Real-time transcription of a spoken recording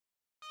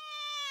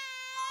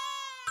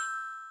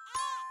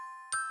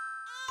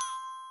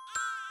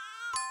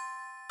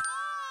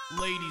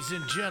Ladies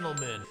and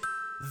gentlemen,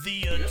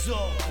 the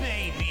Adult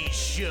Baby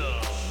Show.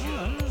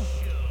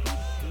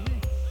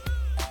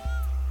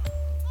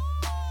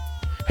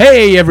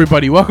 Hey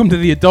everybody, welcome to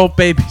the Adult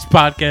Babies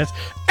Podcast,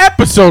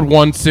 episode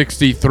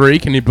 163.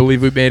 Can you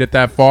believe we made it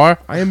that far?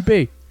 I am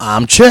B.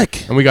 I'm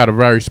Chick. And we got a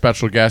very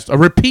special guest, a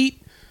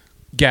repeat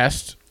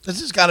guest. This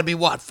has got to be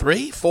what,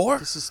 3, 4?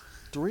 This is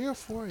 3 or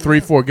 4? 3,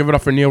 4. Give it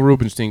up for Neil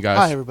Rubenstein, guys.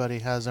 Hi, everybody.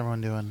 How's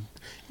everyone doing?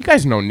 You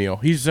guys know Neil.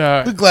 He's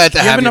We're glad to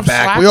you have you enough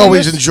back. slack We in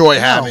always this? enjoy No,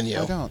 having you.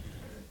 I don't.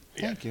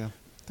 Thank you.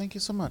 Thank you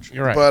so much.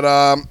 You're right.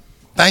 But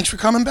thanks for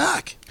coming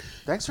back.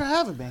 Thanks for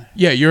having me.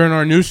 Yeah, you're in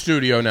our new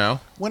studio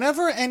now.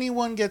 Whenever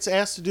anyone gets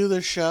asked to do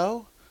this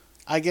show,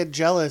 I get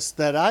jealous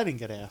that I didn't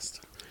get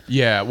asked.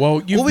 Yeah,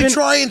 well, you've We been...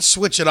 try and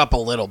switch it up a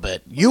little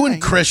bit. You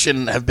and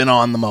Christian have been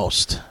on the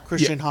most.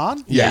 Christian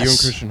Hahn? Yeah, you and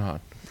Yes. Christian Hahn.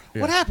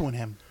 Yeah. What happened with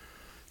him?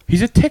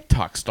 He's a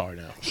TikTok star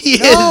now. He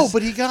No, is.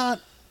 but he got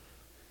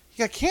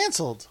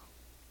canceled.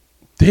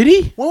 Did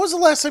he? When was the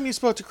last time you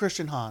spoke to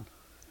Christian Hahn?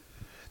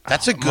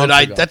 That's a months good.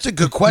 ago. That's a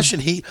good question.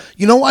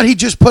 You know what? He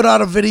just put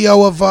out a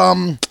video of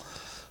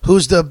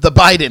who's the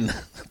Biden,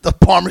 the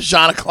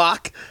Parmesan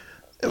clock.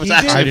 It was He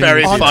actually did?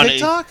 very On funny.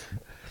 TikTok?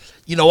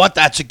 You know what?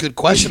 That's a good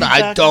question. Is he I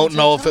back don't on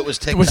know if TikTok? it was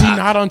TikTok. Was he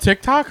not on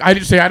TikTok? I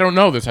didn't say I don't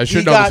know this. I should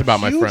He know got this about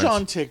my huge friends.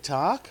 on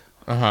TikTok.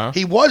 Uh-huh.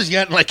 He was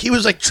yet he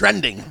was like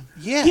trending.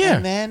 Yeah, Yeah.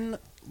 and then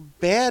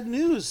bad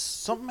news.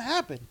 Something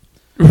happened.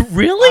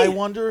 Really? I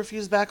wonder if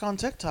he's back on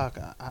TikTok.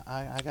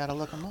 I gotta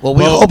look him up. Well,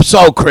 we hope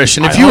so,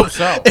 Christian. I hope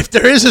so. If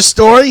there is a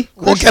story,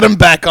 we'll get him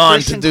back on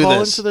Christian, to do call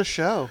this. into the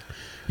show.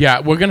 Yeah,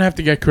 we're going to have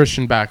to get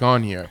Christian back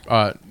on here.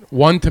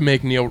 One, to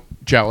make Neil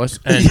jealous,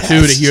 and Yes.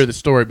 two, to hear the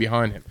story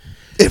behind him.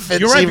 If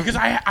it's You're right, even- because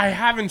I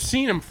haven't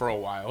seen him for a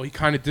while. He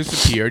kind of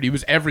disappeared. He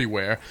was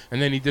everywhere,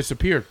 and then he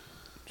disappeared.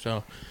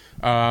 So,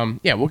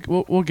 yeah,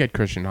 we'll get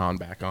Christian Hahn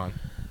back on.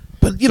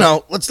 But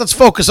let's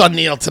focus on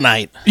Neil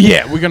tonight.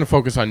 Yeah, we're going to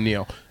focus on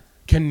Neil.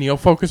 Can Neil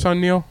focus on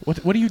Neil?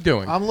 What are you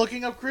doing? I'm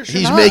looking up Christian.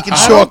 He's Hahn. making I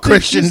sure don't think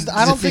Christian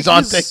I don't if think he's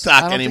on TikTok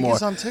I don't anymore.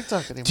 Think he's on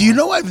TikTok anymore. Do you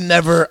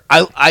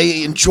know I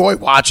enjoy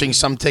watching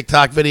some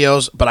TikTok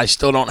videos, but I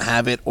still don't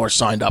have it or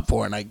signed up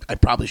for it, and I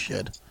probably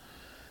should.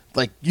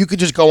 Like, you could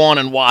just go on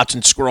and watch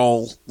and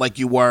scroll like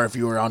you were if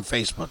you were on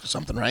Facebook or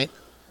something, right?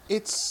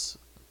 It's,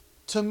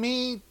 to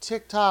me,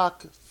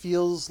 TikTok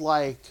feels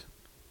like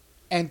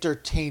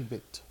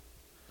entertainment,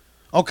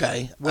 Okay, I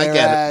get it.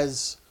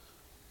 whereas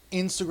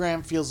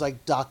Instagram feels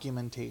like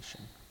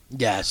documentation.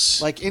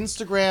 Yes. Like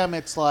Instagram,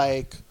 it's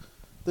like,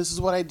 this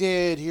is what I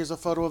did. Here's a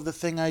photo of the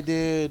thing I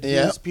did.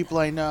 Yeah. Here's people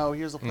I know.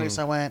 Here's the place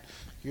I went.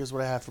 Here's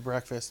what I had for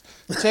breakfast.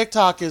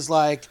 TikTok is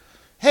like,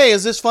 hey,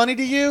 is this funny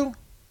to you?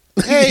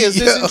 Hey, is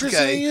this Yeah, interesting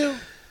okay. to you?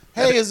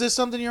 Hey, is this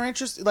something you're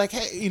interested? Like,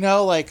 hey,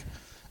 like,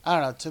 I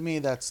don't know. To me,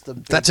 that's the.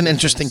 Big That's an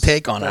interesting difference.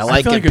 take on it. I That's-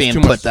 like feel it it's being too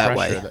put much that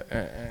way. pressure,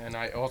 and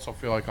I also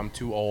feel like I'm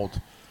too old.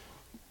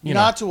 You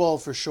Not too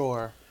old for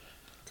sure,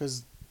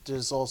 because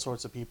there's all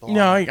sorts of people.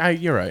 know. on No, it.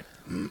 you're right.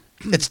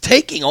 It's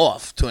taking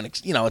off to an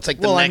it's like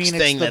the Well, I next mean,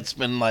 it's thing the- that's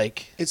been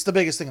like, It's the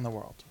biggest thing in the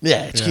world.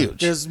 yeah, it's Yeah.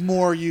 huge. There's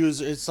more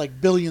users. It's like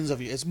billions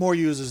of you. It's more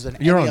users than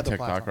You're any on other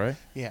TikTok, platform. right?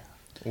 Yeah,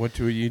 What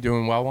are you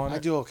doing well on it? I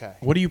do okay.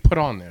 What do you put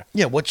on there?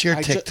 Yeah, what's your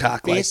I ju-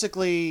 TikTok like?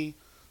 Basically,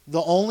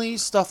 the only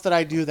stuff that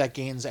I do that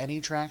gains any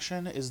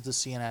traction is the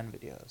CNN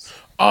videos.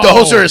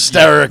 Those Oh, are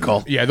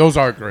hysterical. Yeah, those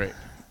are great.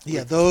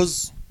 Yeah,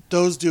 those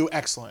do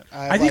excellent.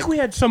 I think we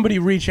had somebody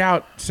reach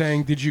out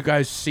saying, "Did you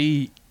guys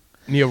see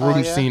Neil Oh,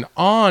 Rubenstein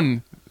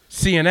on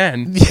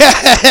CNN?"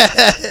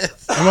 Yeah,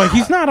 I'm like,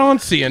 he's not on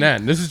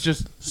CNN. This is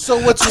just So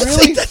what's I really,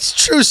 think that's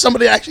true.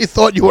 Somebody actually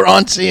thought you were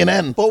on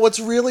CNN. but what's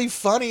really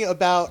funny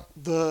about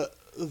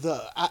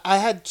I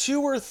had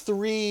 2 or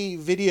 3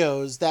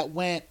 videos that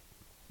went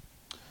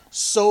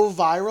so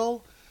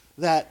viral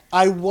that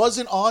I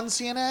wasn't on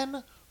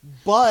CNN,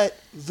 but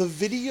the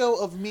video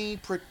of me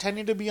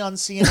pretending to be on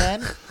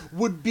CNN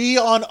would be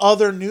on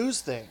other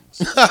news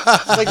things.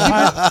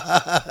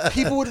 Like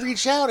people would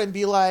reach out and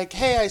be like,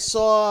 "Hey, I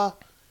saw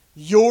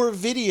your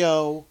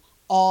video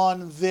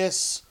on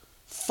this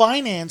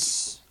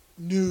finance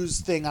news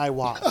thing I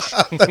watched,"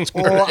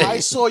 or "I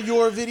saw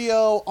your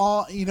video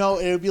on,"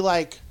 it would be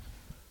like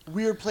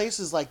weird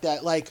places like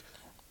that. Like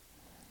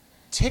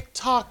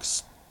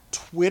TikTok's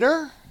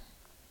Twitter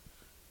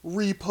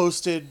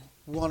reposted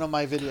one of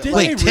my videos. Did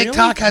Like, they Wait, really?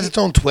 TikTok has its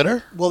own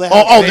Twitter? well, they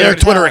Oh, have their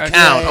Twitter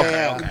account. Yeah, Okay,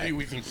 yeah, yeah. okay.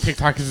 We think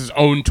TikTok is his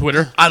own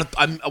Twitter. I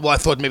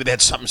thought maybe they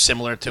had something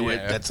similar to it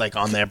Yeah. that's like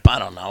on there, but I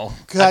don't know.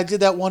 Because I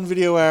did that one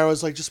video where I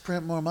was like, just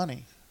print more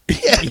money.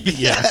 Yeah,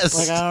 yes.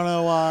 Like, I don't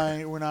know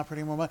why we're not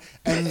printing more money.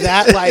 And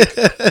that, like,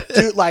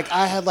 dude, like,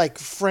 I had, like,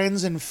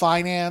 friends in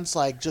finance,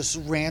 like, just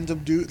random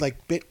dude,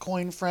 like,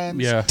 Bitcoin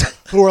friends. Yeah.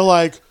 Who are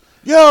like,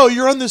 yo,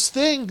 you're on this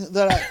thing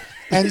that I...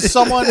 And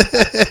someone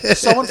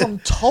from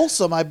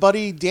Tulsa, my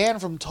buddy Dan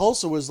from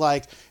Tulsa was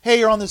like, hey,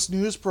 you're on this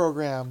news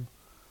program.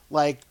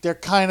 Like, they're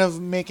kind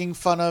of making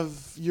fun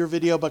of your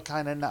video, but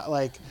kind of not,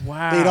 like,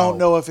 Wow. they don't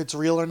know if it's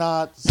real or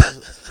not.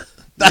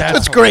 That's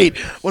what's great.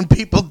 When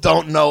people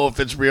don't know if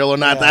it's real or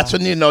not, Yeah. that's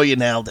when you know you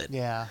nailed it.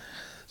 Yeah.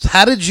 So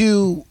how did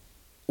you,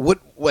 what,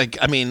 like,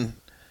 I mean,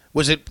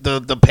 Was it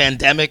the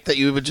pandemic that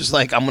you were just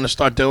like, I'm going to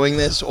start doing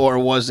this, or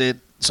was it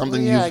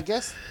something Well, yeah, I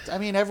guess. I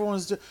mean, everyone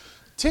was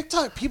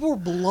TikTok. People were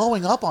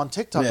blowing up on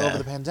TikTok Yeah. over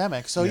the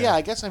pandemic. So yeah,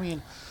 I guess. I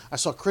mean, I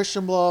saw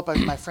Christian blow up.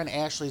 My friend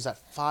Ashley's at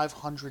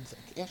 500.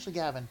 Ashley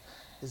Gavin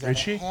is at Is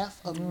she?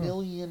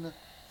 500,000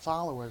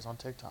 followers on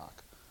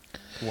TikTok.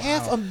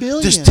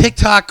 500,000. Does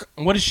TikTok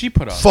What does she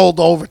put up? fold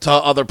over to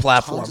other Tons of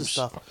platforms?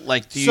 stuff.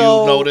 Like, do you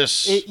So,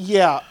 notice?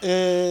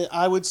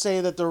 I would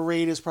say that the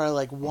rate is probably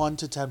like 1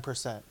 to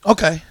 10%.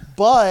 Okay.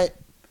 But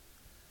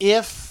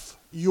if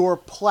your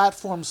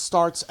platform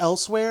starts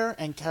elsewhere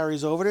and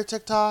carries over to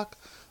TikTok,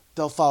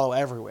 they'll follow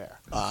everywhere.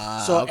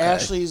 So okay.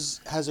 Ashley's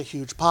has a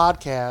huge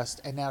podcast,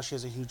 and now she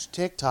has a huge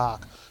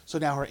TikTok. So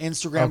now her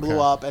Instagram blew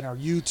Okay. up, and her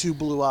YouTube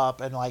blew up,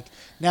 and like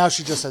now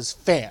she just has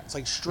fans.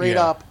 Like straight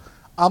Yeah. up,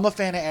 I'm a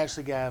fan of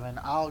Ashley Gavin.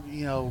 I'll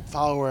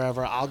follow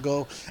wherever. I'll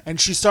go. And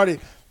she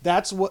started.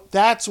 That's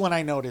when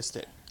I noticed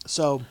it.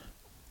 So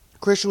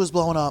Christian was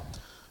blowing up.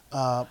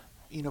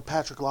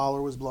 Patrick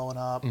Lawler was blowing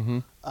up.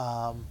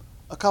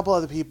 A couple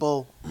other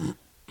people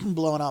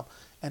blowing up,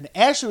 and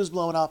Ashley was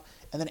blowing up.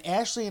 And then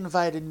Ashley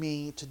invited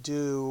me to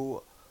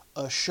do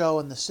a show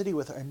in the city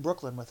with her, in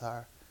Brooklyn with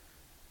her.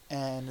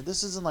 And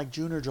this is in like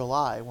June or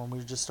July when we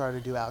just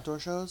started to do outdoor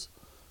shows.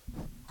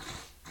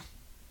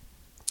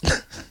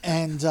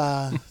 And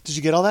did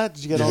you get all that?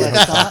 Did you get all that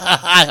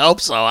stuff? I hope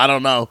so. I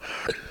don't know.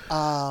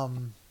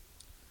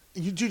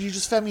 You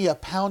just fed me a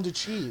pound of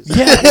cheese.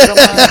 Yeah.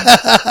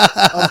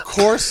 Of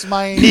course,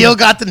 my Neil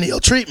got the Neil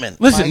treatment.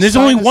 Listen, My there's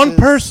only one sinuses-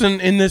 person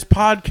in this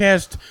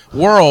podcast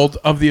world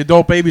of the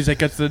adult babies that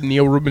gets the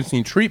Neil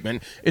Rubenstein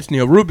treatment. It's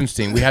Neil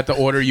Rubenstein. We had to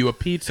order you a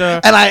pizza.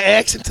 And I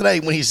asked him today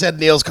when he said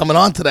Neil's coming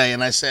on today,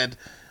 and I said,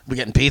 "We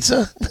getting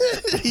pizza?"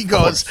 He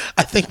goes,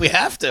 "I think we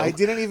have to." I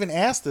didn't even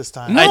ask this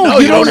time. No, I know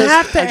you you don't don't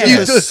have to I ask.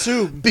 just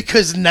assumed.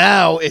 because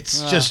now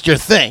it's just your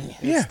thing.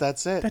 Yeah,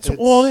 That's it. That's It's-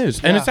 all it is,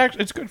 and yeah. it's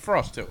actually it's good for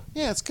us too.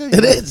 Yeah, it's good.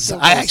 It You is. know,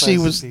 I both actually sides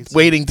of was pizza.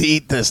 waiting to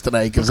eat this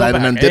today because I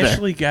didn't have dinner.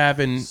 Ashley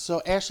Gavin.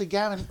 So Ashley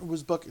Gavin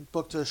was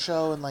booked to a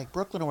show in like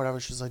Brooklyn or whatever.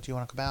 She's like, "Do you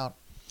want to come out?"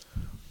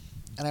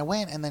 And I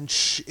went, and then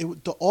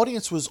the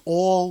audience was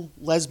all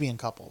lesbian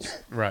couples,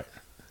 Right.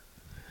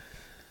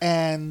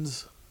 and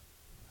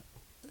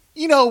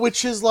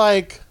which is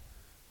like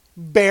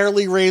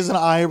barely raise an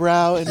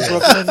eyebrow in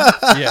Brooklyn.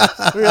 Yeah.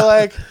 We're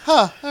like,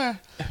 huh. And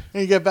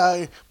you get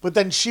back, but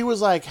then she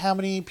was like, "How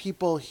many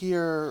people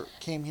here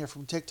came here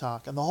from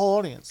TikTok?" And the whole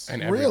audience.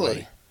 And Really?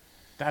 everybody.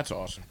 That's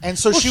awesome. And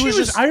so she was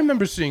just. I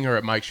remember seeing her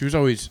at Mike. She was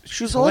always.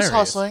 She was always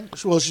hilarious.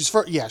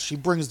 hustling. She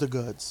brings the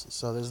goods,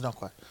 so there's no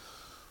question.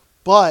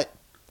 But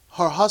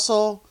her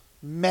hustle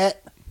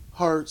met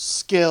her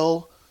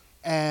skill,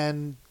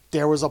 and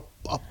there was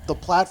the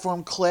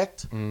platform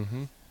clicked.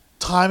 Mm-hmm.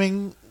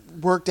 Timing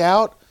worked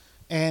out,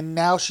 and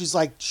now she's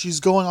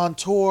going on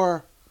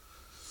tour.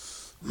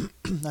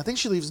 I think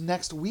she leaves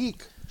next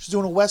week. She's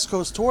doing a West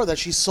Coast tour that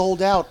she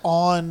sold out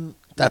on.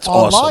 That's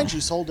online. awesome. She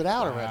sold it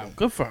out Wow, already.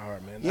 good for her,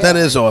 man. Yeah. That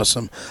is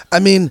awesome. I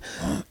mean,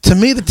 to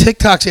me, the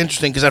TikTok's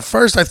interesting because at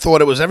first I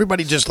thought it was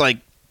everybody just like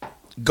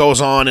goes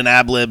on and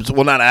ad libs.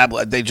 Well, not ad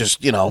lib. They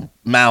just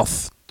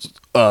mouth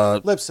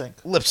Lip sync.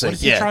 lip What sync.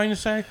 is he Yeah. trying to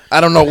say?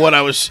 I don't know what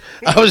I was.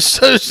 I was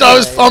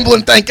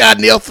fumbling. Thank God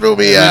Neil threw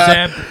me.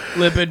 Zab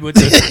lipid with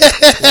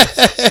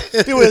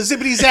the. Do a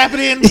zippity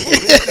zappity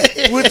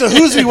in with the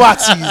Whoosy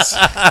Watsies.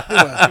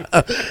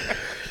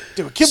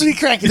 Do a kibbity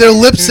crankity. They're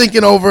lip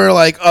syncing over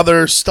like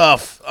other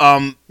stuff.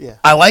 Yeah.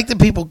 I like that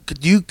people.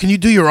 Can you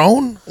do your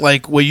own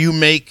like where you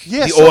make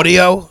Yeah, the so-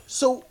 audio?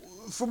 So,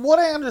 from what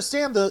I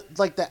understand, the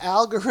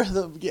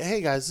algorithm.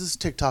 Hey guys, this is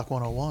TikTok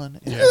 101.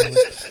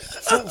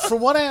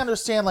 From what I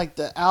understand, like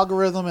the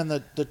algorithm and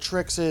the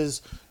tricks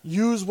is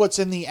use what's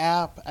in the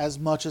app as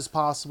much as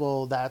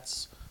possible.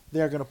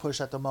 They're going to push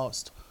at the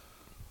most.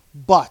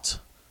 But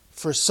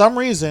for some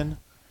reason,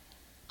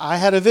 I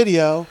had a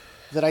video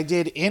that I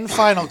did in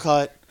Final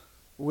Cut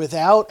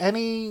without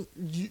any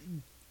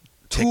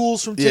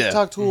tools from yeah.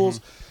 TikTok tools.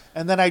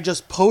 And then I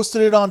just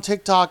posted it on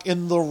TikTok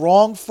in the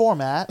wrong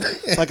format.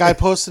 Like I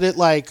posted it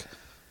like,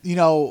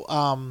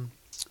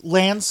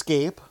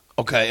 landscape,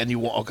 Okay, and you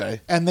want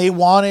okay and they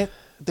want it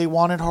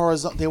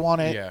horizontal. They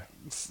want it Yeah.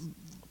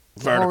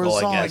 vertical,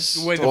 Horizontal. I Like guess.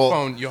 the way the Well,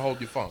 phone, you hold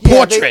your phone. Yeah,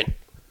 portrait.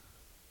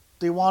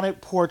 They want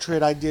it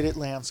portrait. I did it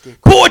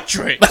landscape.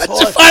 Portrait. I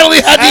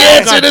finally had the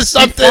answer to He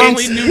something.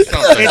 finally knew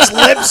something. It's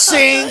lip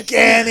sync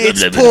and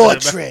it's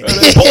portrait.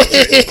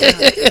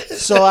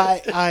 So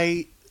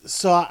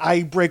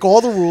I break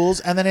all the rules,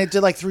 and then it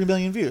did like 3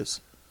 million views.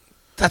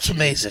 That's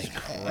amazing.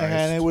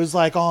 And it was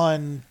like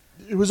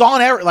it was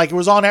on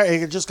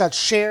it just got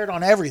shared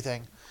on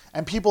everything,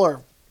 and people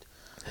are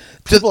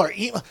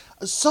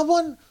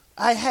someone.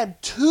 I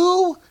had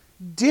 2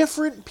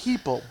 different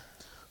people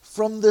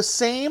from the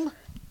same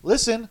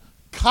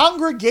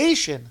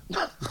congregation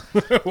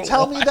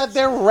tell me that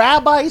their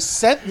rabbi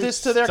sent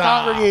this to their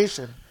Stop.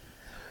 congregation.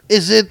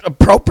 Is it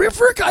appropriate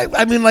for a guy?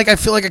 I mean, like I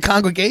feel like a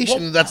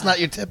congregation. That's not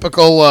your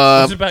typical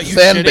It's about you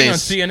fan shitting base.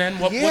 on CNN.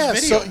 What Yeah,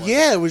 video? so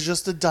yeah, it was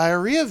just a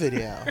diarrhea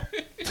video.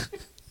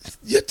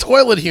 your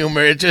toilet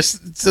humor.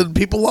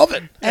 People love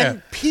it.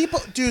 And people,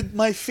 dude,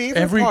 my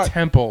favorite Every part.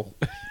 temple.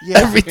 Yeah,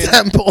 Every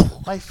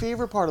temple. my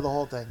favorite part of the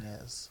whole thing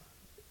is,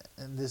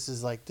 and this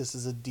is like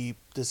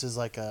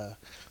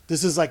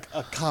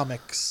a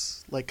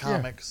comics,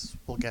 comics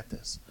will get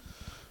this.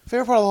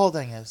 Favorite part of the whole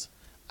thing is,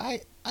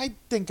 I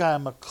think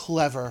I'm a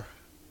clever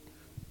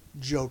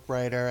joke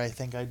writer. I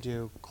think I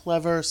do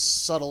clever,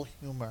 subtle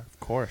humor. Of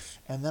course.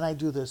 And then I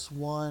do this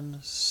one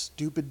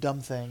stupid, dumb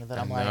thing that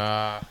I'm And,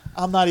 like,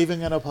 I'm not even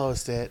going to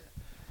post it.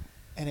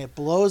 And it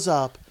blows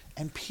up.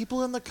 And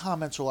people in the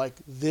comments are like,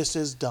 this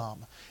is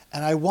dumb.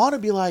 And I want to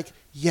be like,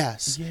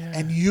 yes,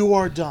 and you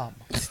are dumb.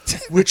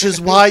 Which is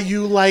why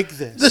you like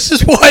this. This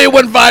is why it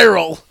went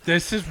viral.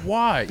 This is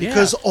why.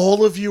 Because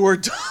all of you are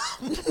dumb.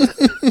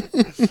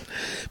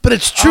 But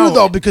it's true,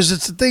 though, because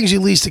it's the things you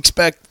least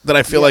expect that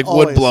I feel like would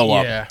always. blow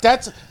up. Yeah.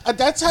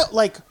 That's how,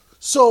 like,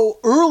 so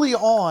early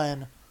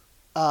on,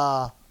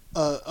 a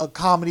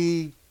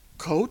comedy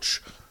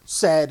coach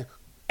said,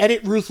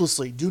 edit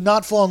ruthlessly. Do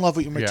not fall in love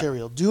with your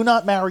material. Do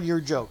not marry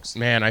your jokes.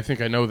 Man, I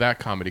think I know that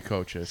comedy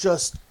coach is.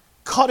 Just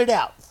cut it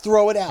out.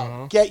 Throw it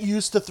out. Get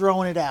used to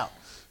throwing it out.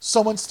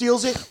 Someone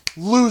steals it,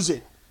 lose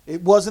it.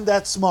 It wasn't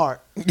that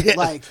smart. Yeah.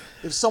 Like,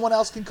 if someone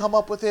else can come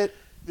up with it,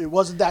 it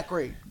wasn't that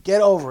great.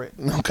 Get over it.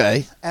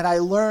 Okay. And I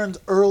learned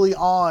early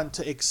on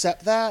to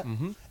accept that,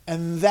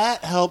 and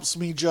that helps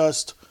me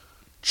just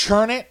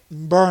churn it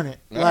and burn it.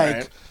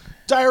 right.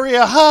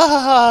 Diarrhea, ha ha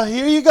ha,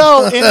 here you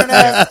go,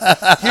 internet.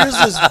 Here's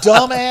this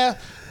dumbass.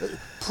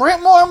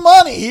 Print more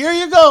money. Here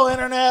you go,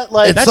 internet.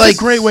 Like, That's like- a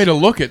great way to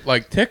look at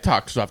like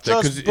TikTok stuff.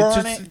 Because just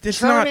burn it's it, it's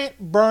churn not. it,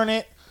 burn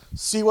it.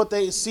 See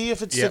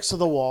if it sticks to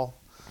the wall.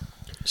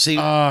 See,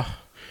 And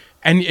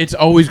it's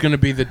always going to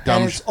be the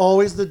dumb. And it's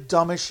always the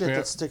dumbest shit Yeah.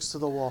 that sticks to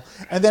the wall.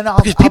 And then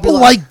because people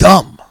like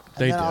dumb.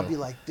 They and then I'll do. be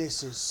like,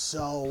 this is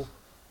so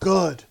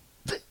good.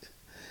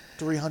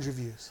 300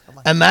 views. I'm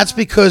like, And that's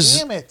because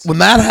damn it. when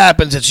that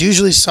happens, it's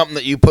usually something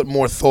that you put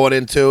more thought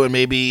into, and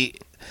maybe,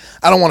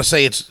 I don't want to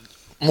say it's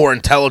more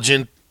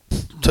intelligent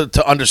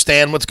to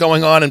understand what's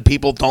going on, and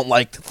people don't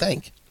like to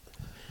think.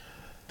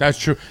 That's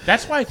true.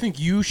 That's why I think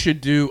you should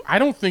do. I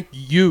don't think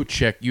you,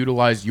 Chick,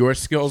 utilize your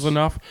skills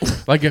enough.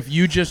 Like if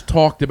you just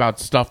talked about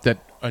stuff that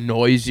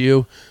annoys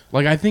you,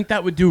 like I think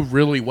that would do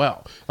really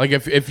well. Like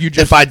if you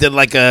just If I did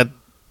like a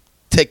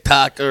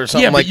TikTok or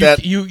something like but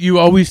that. you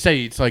always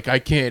say it's like I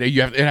can't.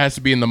 You have it has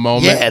to be in the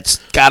moment. Yeah, it's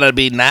gotta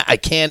be. I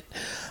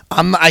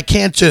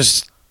can't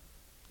just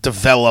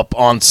develop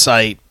on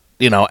site,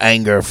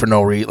 anger for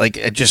no reason. Like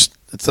it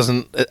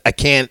doesn't. I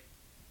can't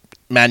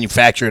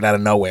manufacture it out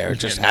of nowhere. It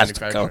just can't has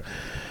to manufacture go. it.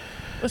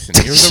 Listen,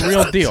 you're the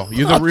real deal.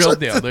 You're the real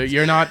deal.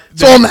 You're not.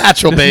 It's all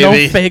natural, there's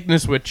baby. No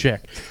fakeness with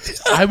Chick.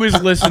 I was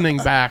listening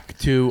back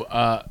to.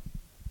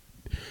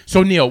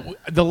 So Neil,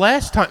 the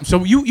last time.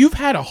 So you've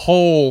had a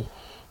whole.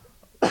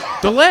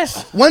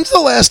 When's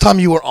the last time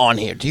you were on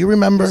here? Do you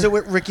remember? Is it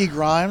with Ricky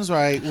Grimes?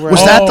 Right?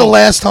 Was that the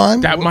last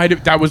time?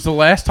 That was the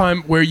last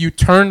time where you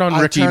turned on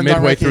Ricky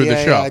midway through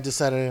the show. Yeah, I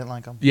decided I didn't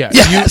like him. Yeah.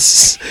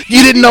 Yes.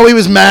 You didn't know he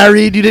was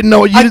married. You didn't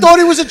know. I thought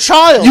he was a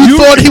child. You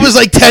thought he was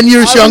like 10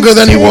 years younger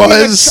than he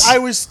was. I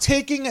was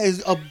taking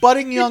a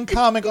budding young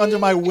comic under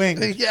my wing.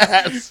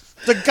 Yes.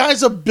 The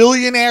guy's a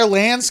billionaire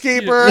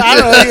landscaper. I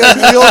don't know,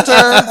 he's a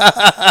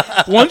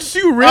realtor. Once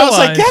you I realize,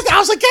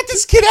 was like, get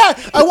this kid out.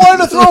 I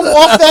wanted to throw him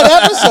off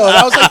that episode.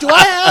 I was like, do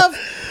I have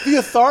the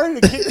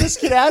authority to get this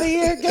kid out of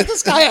here? Get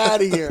this guy out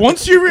of here.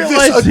 once you This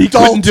realize he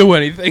adult- couldn't do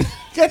anything,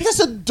 Get this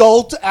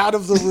adult out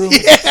of the room.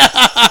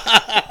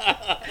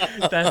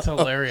 that's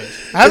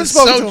hilarious. I haven't It's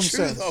spoken so to him true,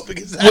 since. though,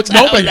 because that's With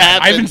nobody, how it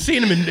happened. I haven't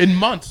seen him in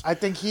months. I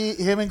think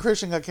him and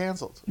Christian got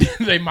canceled.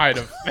 They might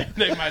have.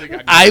 They might have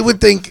gotten. I would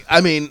think.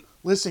 I mean,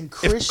 Listen, if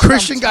Christian,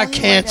 Christian I'm got telling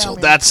you right now, canceled,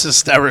 man, that's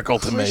hysterical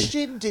to me.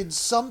 Christian did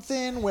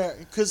something where,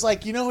 because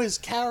his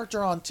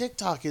character on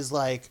TikTok is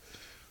like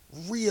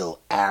real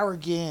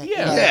arrogant.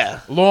 Yeah. like, Yeah.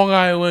 Long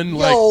Island,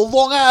 like Yo,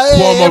 Long Island,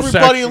 hey,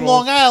 everybody in homosexual.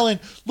 Long Island,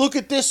 look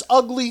at this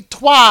ugly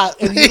twat.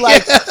 And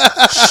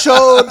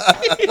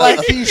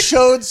he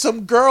showed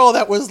some girl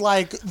that was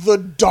like the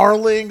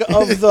darling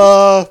of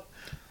the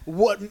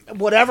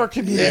whatever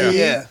community.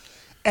 Yeah.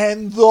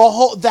 And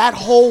that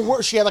whole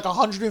world, she had like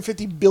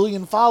 150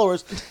 billion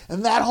followers,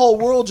 and that whole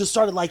world just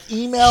started like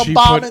email She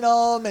bombing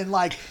him and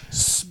like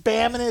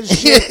spamming his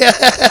shit.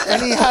 And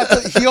he had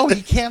to,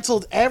 he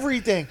canceled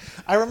everything.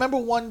 I remember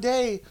one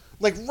day,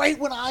 like right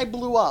when I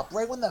blew up,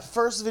 right when that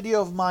first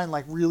video of mine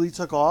like really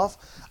took off,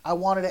 I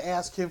wanted to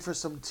ask him for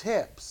some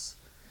tips.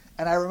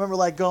 And I remember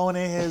like going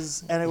in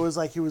his, and it was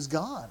like he was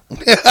gone. And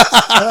then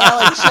I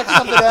like checked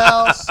something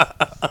else.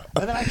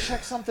 And then I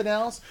checked something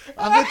else.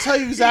 I'm gonna tell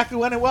you exactly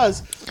when it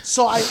was.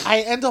 So I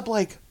ended up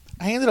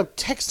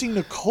texting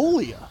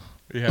Nicolia.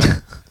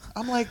 yeah.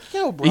 I'm like,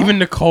 yo, bro. Even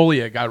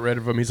Nicolia got rid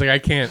of him. He's like, I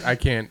can't.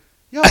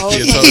 Yo,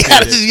 He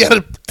He had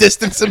to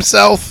distance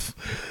himself.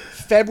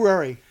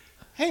 February.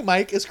 "Hey,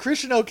 Mike, is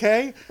Christian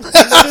okay?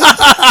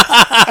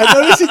 I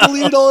noticed he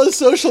deleted all his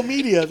social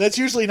media. That's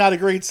usually not a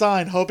great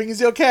sign. Hoping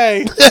he's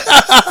okay."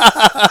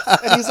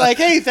 And he's like,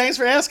 "Hey, thanks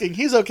for asking.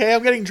 He's okay.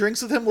 I'm getting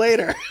drinks with him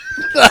later."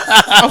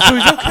 Oh, so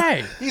he's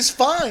okay. He's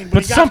fine,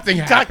 But he got, something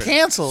he got happened.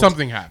 canceled.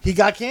 Something happened. He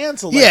got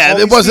canceled. Yeah, all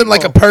it these wasn't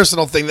like a people.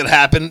 personal thing that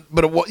happened,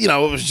 but it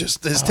was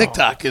just his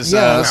TikTok is Yeah,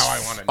 uh, now I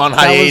wanna know. on That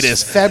was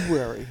hiatus.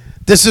 February.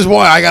 This is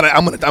why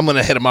I'm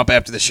gonna hit him up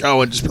after the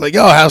show and just be like,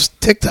 "Yo, how's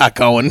TikTok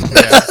going?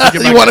 Yeah,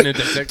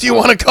 do you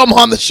want to come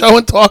on the show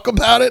and talk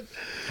about it?"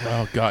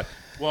 Oh God.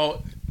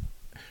 Well,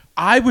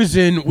 I was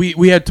in.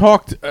 We had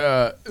talked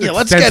let's get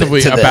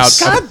extensively into about.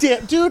 this. God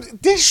damn,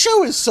 dude, this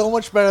show is so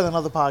much better than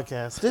other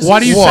podcasts. This Why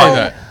is do you so- say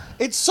that?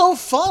 It's so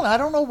fun. I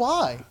don't know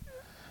why.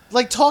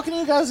 Like, talking to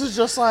you guys is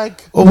just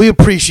like, Well, we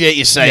appreciate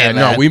you saying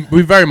Yeah, that. no,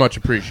 we very much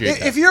appreciate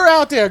that. if you're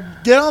out there,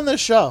 get on this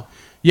show.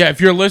 Yeah,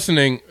 if you're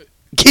listening,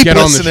 keep get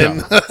listening. on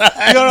the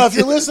show. You know, if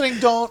you're listening,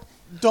 don't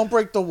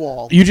break the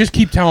wall. You just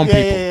keep telling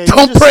people. You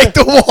Don't just break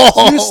stay- the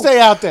wall. You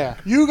stay out there.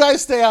 You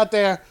guys stay out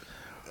there.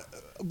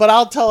 But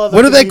I'll tell other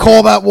What do they people-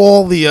 call that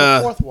wall? The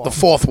fourth wall. The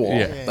fourth wall.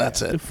 Yeah. That's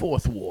The it.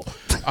 fourth wall.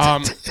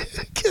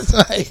 Kiss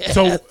my ass.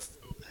 So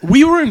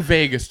we were in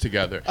Vegas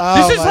together. Oh,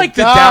 This is my like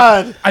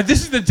God.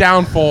 this is the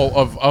downfall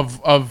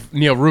of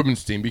Neil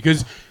Rubenstein,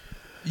 because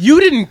you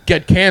didn't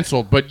get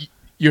canceled, but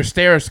your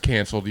stairs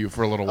canceled you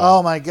for a little while.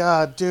 Oh my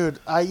god, dude!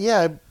 I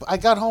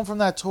got home from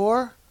that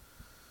tour.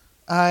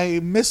 I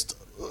missed.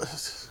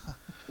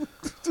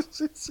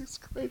 Jesus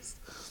Christ!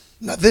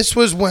 Now, this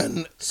was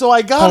when So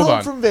I got Hold home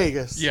on. from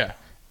Vegas. Yeah.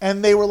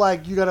 And they were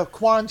like, "You got to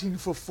quarantine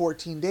for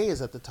 14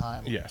 days at the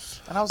time." Yes.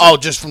 And I was oh,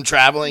 like, just from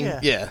traveling. yeah.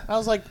 Yeah. I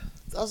was like,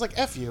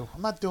 "F you!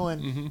 I'm not doing.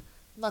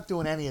 I'm not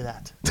doing any of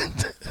that.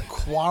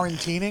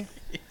 Quarantining.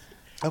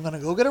 I'm gonna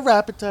go get a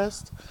rapid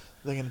test.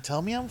 They're gonna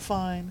tell me I'm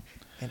fine,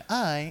 and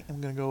I am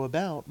gonna go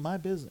about my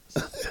business."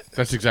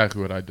 That's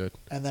exactly what I did.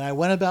 And then I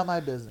went about my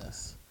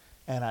business,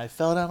 and I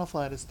fell down a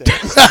flight of stairs.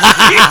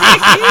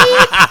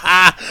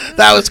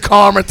 That was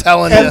karma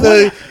telling and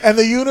you.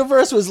 the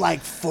universe was like,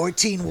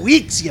 14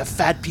 weeks, you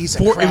fat piece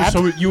of crap.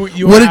 So you What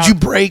were did out- you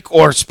break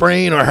or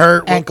sprain or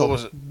hurt? Ankle What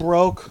was it?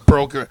 broke.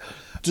 Broke your.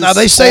 Just Now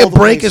they say a all the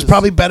break is places.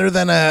 probably better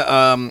than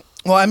a.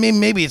 Well, I mean,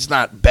 maybe it's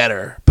not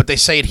better, but they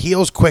say it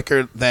heals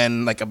quicker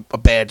than like a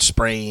bad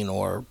sprain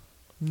or.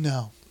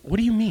 No. What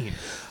do you mean?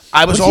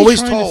 I was What's he always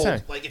trying to told,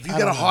 say? like, if you I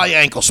get a don't know. high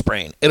ankle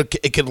sprain,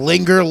 it could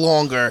linger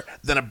longer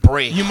than a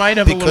break. You might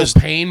have a because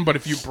little pain, but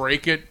if you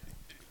break it,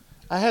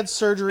 I had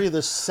surgery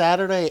the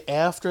Saturday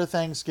after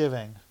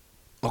Thanksgiving.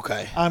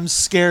 Okay. I'm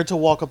scared to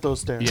walk up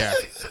those stairs. yeah,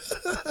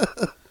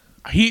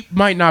 he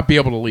might not be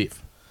able to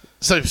leave.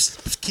 So he's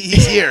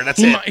here. That's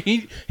He it.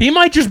 might, he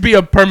might just be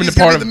a permanent He's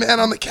gonna part be of the man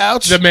on the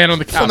couch. the man on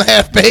the from couch. the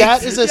half baked.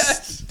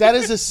 That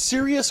is a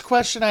serious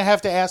question I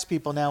have to ask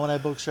people now when I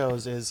book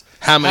shows is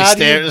How many do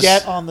stairs? you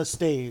get on the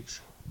stage?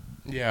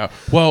 Yeah.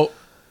 Well,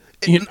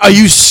 Are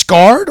you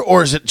scarred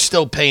or is it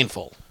still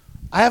painful?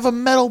 I have a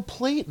metal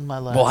plate in my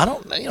leg. Well, I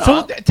don't. You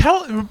know,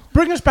 so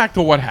bring us back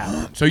to what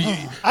happened. So you,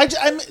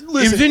 listen,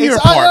 was in your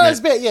it's not apartment. as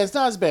bad. Yeah, it's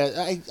not as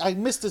bad. I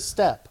missed a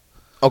step,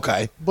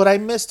 okay. but I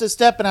missed a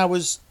step, and I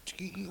was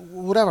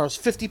whatever. I was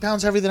 50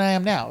 pounds heavier than I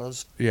am now. I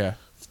was yeah.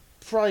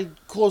 probably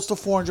close to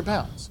 400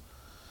 pounds.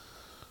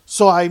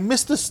 So I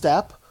missed a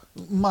step.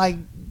 My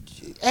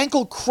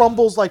ankle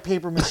crumbles like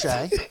paper mache.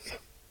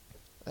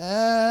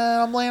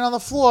 And I'm laying on the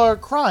floor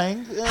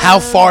crying. How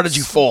far did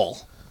you fall?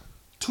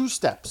 2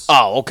 steps.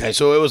 Oh, okay.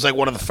 So it was like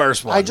one of the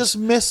first ones. I just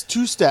missed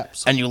 2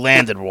 steps. and you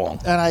landed wrong.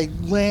 And I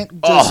just,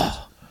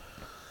 Oh,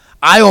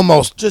 I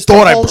almost just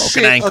thought the I whole broke an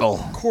shit ankle,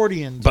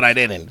 accordion. but I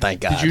didn't.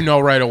 Thank God. Did you know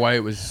right away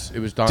it was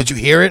done? Did you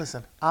hear it?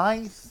 Listen,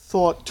 I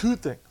thought 2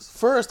 things.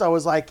 First, I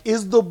was like,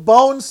 is the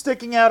bone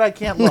sticking out? I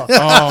can't look.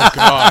 Oh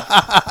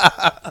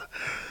God!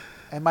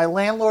 And my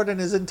landlord and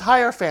his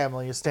entire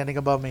family is standing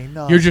above me.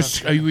 No, You're it's not just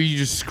sticking. were you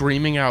just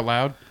screaming out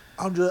loud?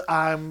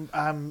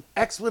 I'm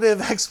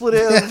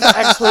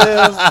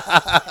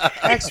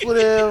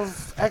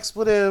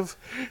expletive.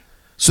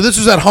 So this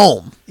was at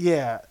home.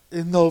 Yeah,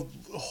 in the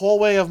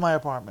hallway of my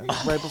apartment,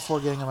 right before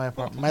getting in my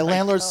apartment. My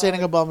landlord's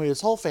standing above me.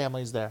 His whole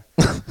family's there.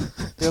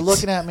 They're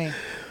looking at me.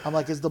 I'm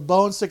like, is the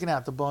bone sticking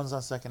out? The bone's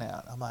not sticking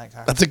out. I'm like, all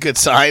right. That's a good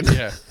sign.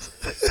 Yeah.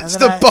 It's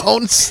the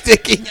bone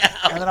sticking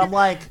out. And then I'm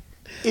like,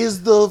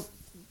 is the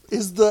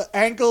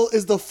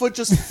foot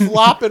just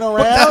flopping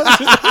around?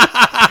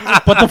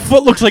 But the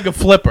foot looks like a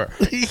flipper.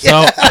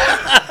 So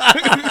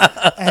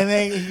And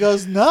then he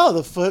goes, no,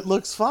 the foot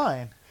looks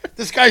fine.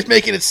 This guy's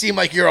making it seem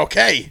like you're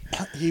okay.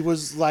 He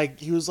was like,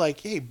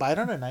 hey, bite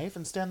on a knife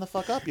and stand the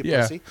fuck up, you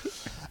Yeah. pussy.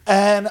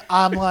 And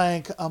I'm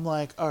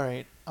like, all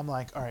right.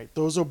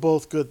 Those are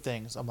both good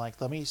things. I'm like,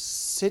 let me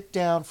sit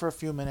down for a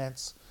few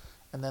minutes,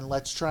 and then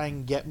let's try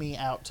and get me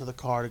out to the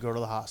car to go to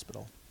the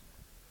hospital.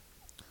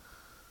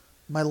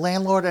 My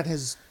landlord and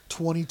his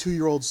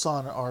 22-year-old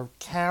son are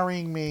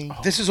carrying me.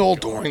 This is all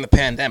during the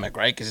pandemic,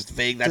 right? Because it's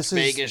Vegas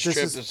This trip.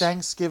 is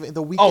Thanksgiving,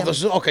 the weekend. Oh, this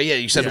is okay. Yeah,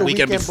 you said Yeah. the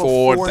weekend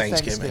before before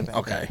Thanksgiving. Thanksgiving.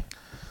 Okay.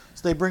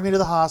 So they bring me to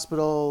the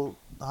hospital.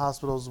 The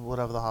hospital's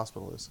whatever the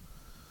hospital is.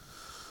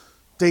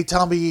 they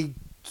tell me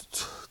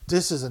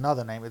this is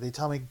another name. They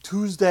tell me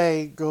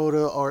Tuesday go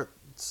to, or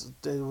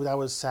that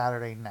was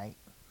Saturday night.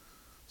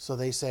 So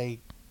they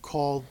say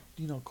call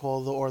the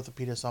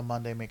orthopedist on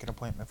Monday, make an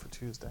appointment for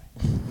Tuesday.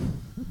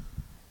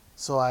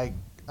 So I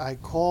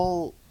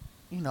call,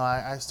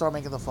 I start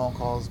making the phone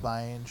calls.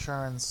 My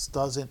insurance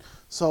doesn't.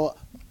 So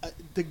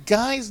the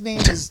guy's name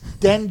is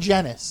Den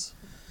Jenis.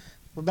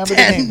 Remember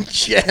the name.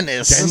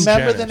 Jenis.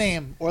 Remember the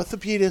name.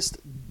 Orthopedist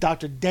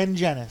Dr. Den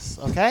Jenis.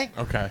 Okay?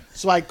 Okay.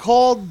 So I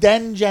called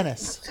Den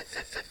Jenis.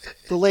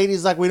 The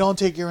lady's like, we don't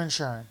take your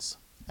insurance.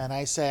 And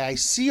I say, I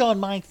see on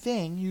my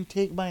thing you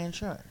take my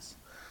insurance.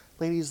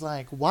 Lady's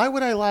like, why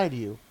would I lie to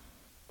you?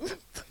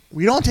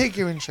 We don't take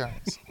your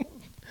insurance.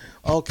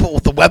 Okay. Well,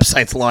 the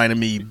website's lying to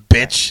me,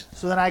 bitch.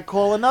 So then I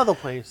call another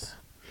place.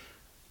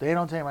 They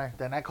don't take my...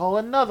 Then I call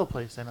another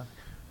place. And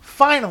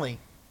finally,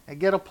 I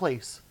get a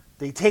place.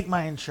 They take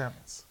my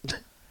insurance.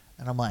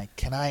 And I'm like,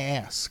 can I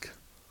ask,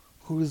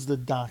 who's the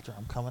doctor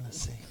I'm coming to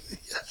see?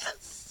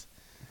 Yes.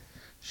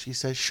 She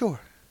says, sure.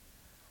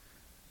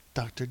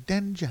 Dr.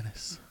 Den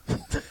Jenis. I'm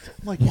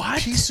like,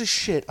 what? You piece of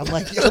shit. I'm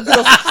like, who am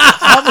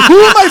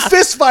I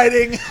fist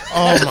fighting?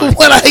 Oh my!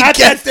 When I at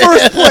get that there.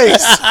 first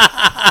place.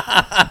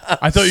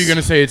 I thought you were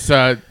gonna say it's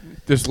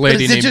this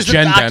lady Is it named just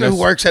Jen a doctor Dennis. who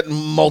works at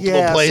multiple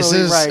Yeah,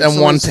 places right. and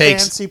So one this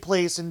takes? fancy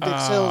place in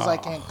Dix Hills, I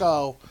can't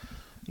go.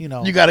 You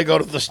You got to go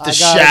to the gotta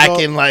shack go-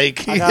 in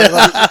like. I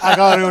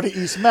gotta go to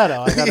East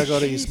Meadow. I gotta go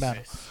to East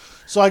Meadow.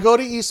 So I go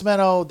to East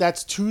Meadow.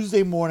 That's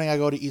Tuesday morning. I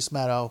go to East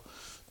Meadow.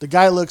 The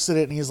guy looks at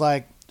it and he's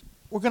like,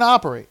 "We're gonna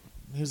operate."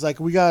 He's like,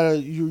 "We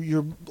gotta.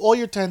 All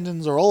your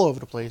tendons are all over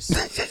the place."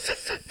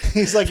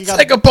 He's like, "You got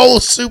It's like a bowl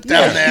of soup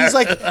down there. He's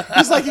like,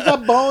 you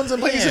got bones in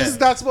places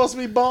not supposed to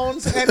be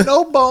bones, and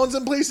no bones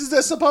in places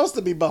that's supposed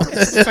to be bones."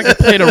 It's like a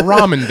plate of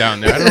ramen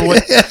down there. I don't know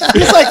what.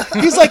 He's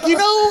like,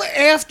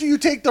 after you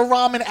take the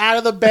ramen out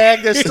of the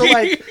bag, there's still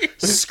like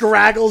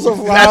scraggles of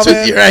ramen. That's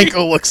what your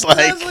ankle looks like.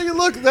 That's what you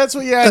look. That's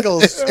what your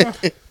ankles.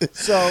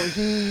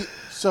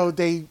 So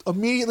they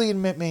immediately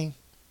admit me.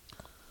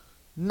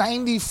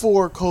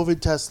 94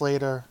 COVID tests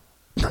later.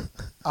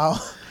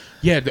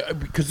 Yeah,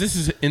 because this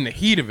is in the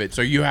heat of it,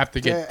 so you have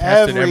to get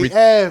tested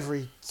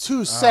every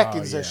 2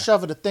 seconds. They're yeah.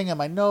 shoving a thing in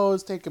my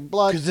nose, taking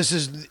blood. Because this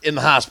is in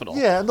the hospital.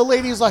 Yeah, and the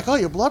lady's like, "Oh,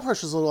 your blood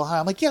pressure's a little high."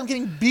 I'm like, "Yeah, I'm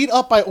getting beat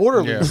up by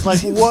orderlies." Yeah.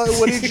 Like,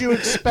 what did you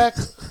expect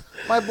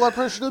my blood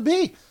pressure to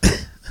be?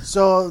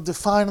 So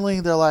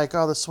finally, they're like,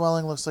 "Oh, the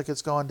swelling looks like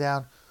it's going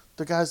down."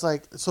 The guy's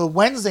like, so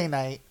Wednesday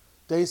night,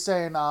 they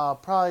saying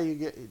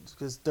probably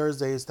because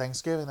Thursday is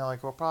Thanksgiving. They're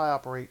like, "We'll probably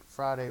operate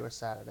Friday or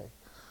Saturday,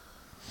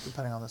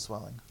 depending on the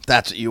swelling."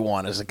 That's what you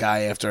want as a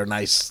guy after a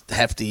nice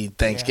hefty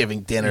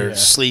Thanksgiving dinner, Yeah.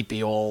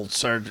 sleepy old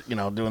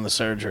doing the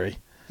surgery.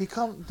 They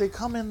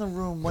come in the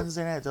room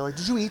Wednesday night. They're like,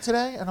 "Did you eat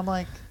today?" And I'm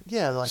like,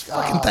 "Yeah." They're like,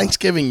 Fucking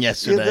Thanksgiving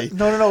yesterday.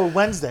 No,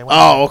 Wednesday.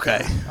 Oh,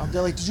 okay.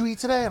 They're like, "Did you eat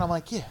today?" And I'm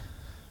like, "Yeah."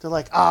 They're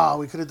like,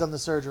 we could have done the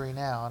surgery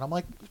now. And I'm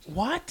like,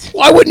 What?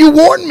 Why wouldn't you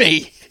warn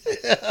me?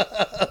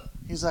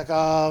 he's like,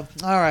 all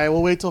right,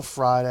 we'll wait till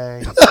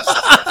Friday.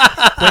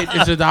 Wait,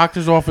 is the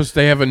doctor's office?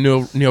 They have a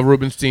Neil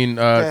Rubenstein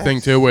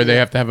thing too, where they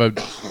have to have a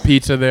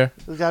pizza there.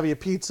 There's got to be a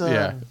pizza.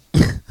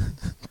 Yeah. And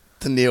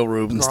The Neil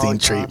Rubenstein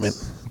garlic treatment.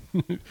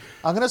 knots.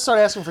 I'm going to start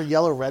asking for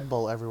yellow Red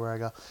Bull everywhere I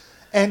go.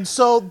 And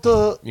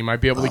so You might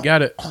be able to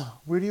get it.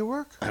 where do you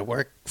work? I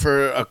work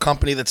for a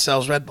company that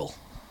sells Red Bull.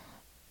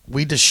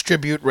 We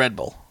distribute Red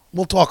Bull.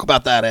 We'll talk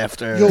about that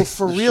after. Yo,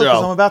 for the real, because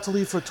show. I'm about to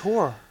leave for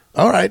tour.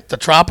 All right, the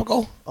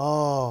tropical,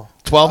 Oh.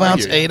 12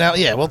 ounce, hear you. 8 ounce.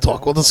 Yeah, we'll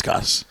talk. We'll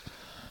discuss.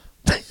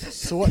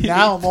 So what,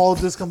 now I'm all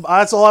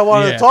that's all I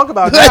wanted Yeah. to talk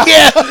about now.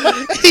 Yeah,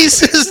 he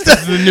says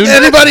that the new-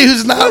 anybody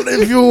who's not,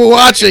 if you were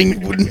watching,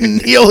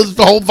 Neil's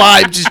whole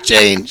vibe just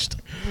changed.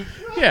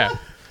 Yeah.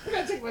 I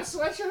got to take my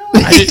sweatshirt off.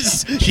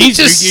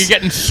 Jeez, you're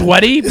getting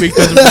sweaty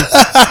because of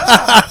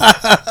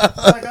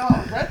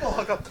Like, Red Bull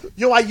hookup.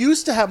 Yo, I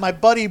used to have my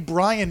buddy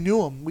Brian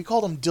Newham. We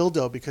called him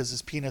Dildo because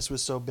his penis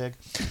was so big.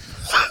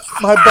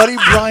 My buddy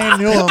Brian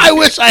Newham. I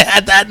wish I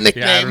had that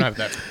nickname. Yeah, I don't have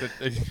that.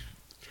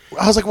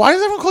 I was like, why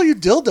does everyone call you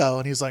Dildo?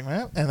 And he's like,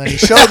 man. And then he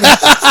showed me.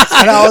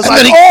 And I was like,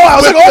 then he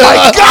oh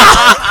my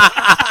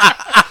God.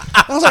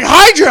 I was like,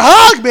 hide your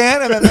hog,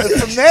 man. And then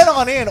from then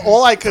on in,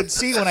 all I could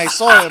see when I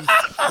saw him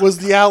was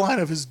the outline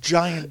of his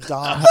giant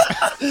dong.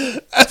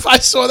 If I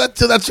saw that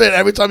too, that's right.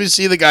 Every time you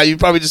see the guy, you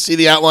probably just see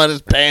the outline of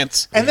his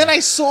pants. And then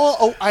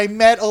I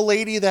met a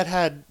lady that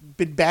had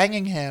been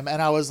banging him, and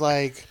I was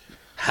like,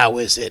 How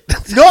is it?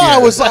 no, I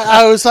was like,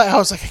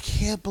 I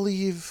can't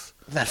believe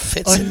That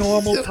fits a in.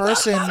 normal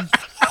person.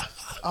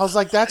 I was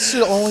like, that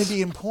should only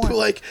be in porn.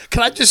 Like,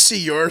 can I just see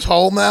yours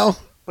whole now?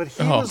 But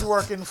he was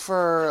working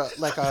for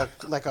like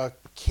a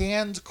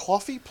canned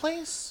coffee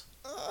place,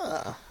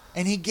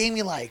 and he gave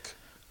me like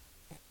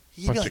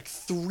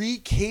 3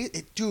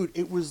 cases. Dude,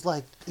 it was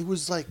like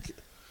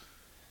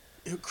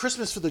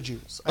Christmas for the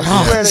Jews. I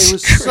swear it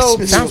was so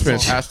Christmas. Sounds beautiful.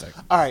 fantastic.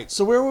 All right,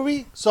 so where were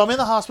we? So I'm in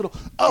the hospital.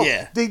 Oh,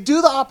 Yeah. They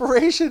do the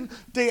operation.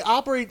 They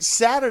operate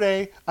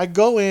Saturday. I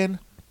go in.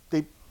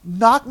 They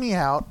knock me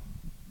out.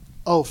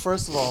 Oh,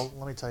 first of all,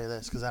 let me tell you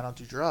this, because I don't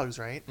do drugs,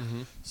 right?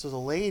 Mm-hmm. So the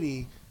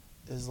lady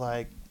is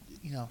like,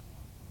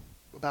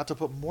 about to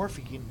put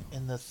morphine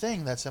in the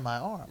thing that's in my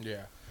arm.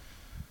 Yeah.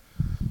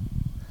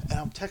 And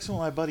I'm texting with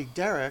my buddy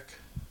Derek,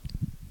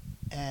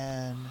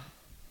 and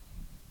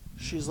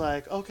she's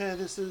like, okay,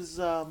 this is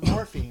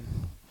morphine.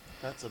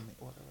 That's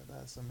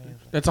amazing.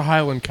 That's a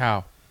Highland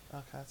cow.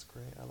 Okay, that's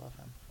great. I love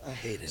him. I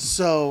hate him.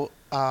 So,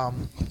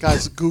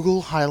 guys,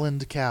 Google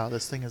Highland cow.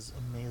 This thing is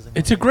amazing.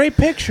 It's a great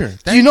picture.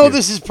 Do you know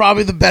this is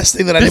probably the best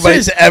thing that This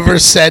anybody's is- ever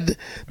said?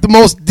 The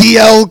most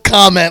DL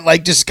comment,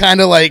 like just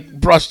kind of like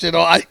brushed it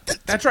off.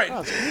 That's right.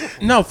 Oh, it's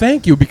beautiful. No,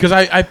 thank you, because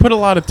I put a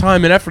lot of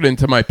time and effort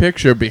into my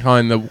picture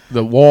behind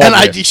the wall. And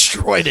I there.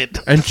 destroyed it.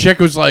 And Chick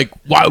was like,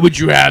 "Why would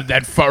you have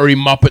that furry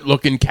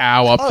Muppet-looking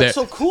cow up Oh, there?" it's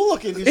so cool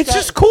looking. It's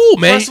just cool,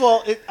 man. First of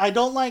all, I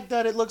don't like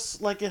that it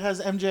looks like it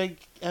has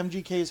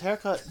MGK's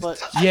haircut,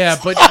 but Yeah,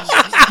 but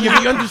you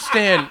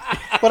understand,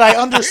 I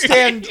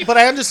understand. But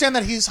I understand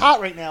that he's hot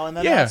right now, and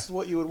then Yeah. that's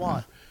what you would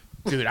want.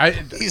 dude.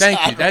 Thank you.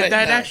 hot That right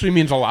that now. actually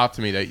means a lot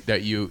to me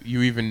that you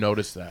even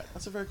noticed that.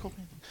 That's a very cool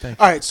painting. Thank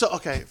All right, so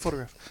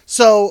photograph.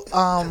 So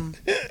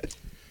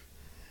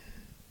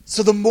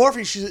so the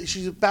morphine.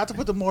 She's about to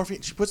put the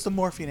morphine. She puts the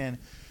morphine in.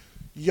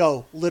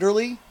 Yo,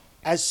 literally,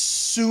 as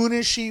soon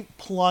as she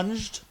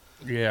plunged,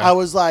 Yeah, I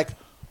was like,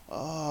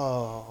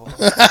 oh.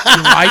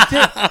 you liked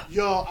it.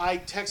 Yo, I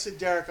texted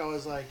Derek. I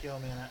was like, yo,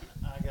 man,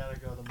 I gotta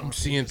go. The morphine I'm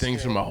seeing just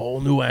things hit. from a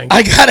whole new angle.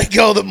 I gotta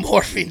go. The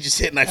morphine just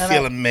hit, and I And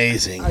feel I-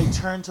 amazing. I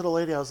turned to the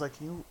lady. I was like,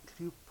 can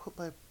you put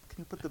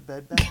the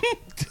bed back?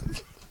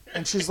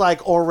 And she's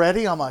like,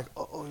 already? I'm like,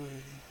 oh.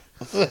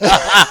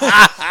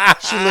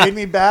 She laid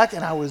me back,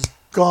 and I was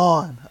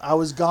gone. I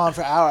was gone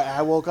for an hour.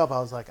 I woke up. I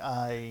was like,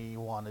 I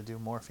want to do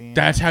morphine.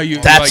 That's how you.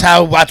 That's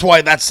like,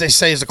 why they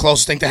say is the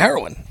closest thing to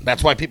heroin.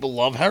 That's why people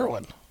love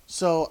heroin.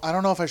 So I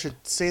don't know if I should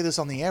say this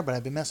on the air, but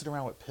I've been messing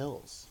around with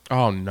pills.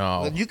 Oh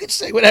no. You can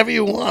say whatever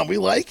you want. We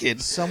like it.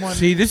 Someone.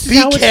 See, this is Be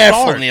how it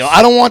careful, starts. Neil.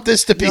 I don't want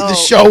this to be No. the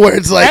show where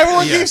it's like,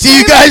 Everyone Yeah. keeps do you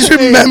saying that guys to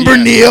me. remember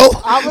Yeah. Neil?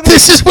 I'm gonna-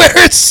 This is where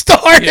it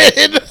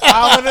started.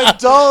 I'm an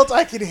adult.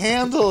 I can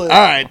handle it.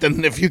 All right,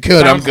 then if you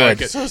could, I'm Sounds good.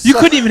 like it. So You sorry.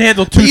 couldn't even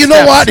handle two. But you know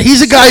steps. what?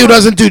 He's a guy who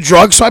doesn't do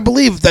drugs, so I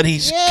believe that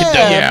he's Yeah, can do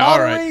it. Yeah, all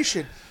right.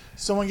 moderation.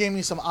 Someone gave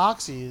me some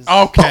oxys.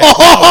 Okay.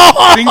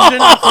 Oh, things are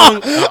not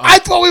going. I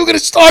thought we were going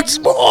to start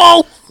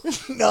small.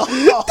 No,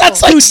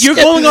 That's like Dude, you're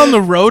going on the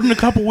road in a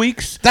couple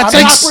weeks. That's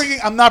I'm like not bringing.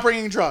 I'm not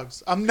bringing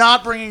drugs. I'm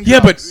not bringing.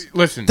 Yeah, but drugs.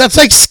 listen. that's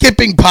like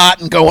skipping pot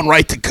and going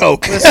right to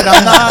coke. Listen,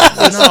 I'm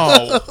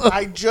not. no.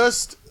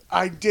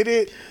 I did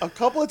it a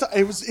couple of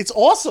times. It's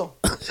awesome.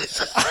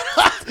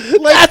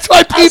 That's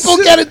why people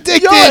soon- get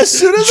addicted. Yo, as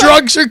soon as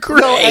Drugs are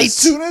great. No, as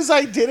soon as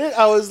I did it,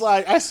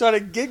 I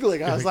started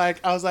giggling. I was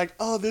like,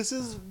 oh, this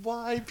is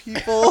why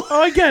people.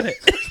 Oh, I get it.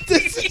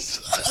 This is.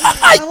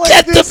 I I'm like,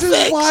 get the this is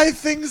fix. why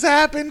things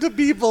happen to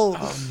people.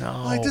 Oh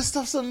no. Like this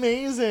stuff's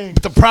amazing.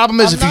 The problem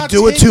is I'm if you not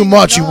do it too taking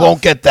much, you enough.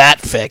 won't get that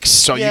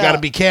fixed. So you Yeah. got to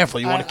be careful.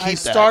 You want to I keep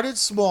that. started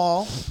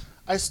small.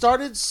 I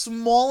started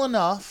small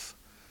enough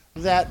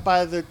that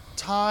by the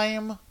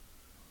time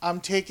I'm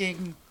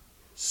taking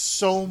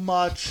so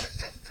much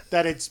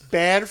that it's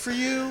bad for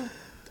you,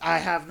 I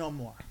have no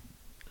more.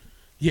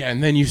 Yeah,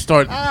 and then you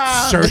start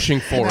searching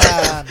for it.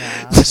 Nah.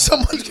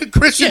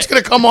 Christian's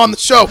going to come on the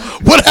show.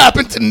 What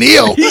happened to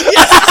Neil?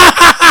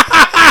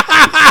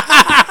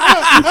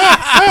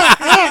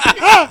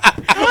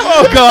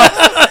 Oh god.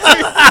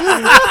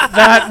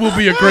 That will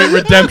be a great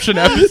redemption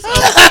episode.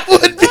 That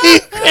would be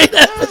a great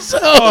episode.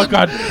 Oh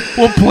god.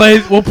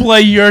 We'll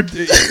play your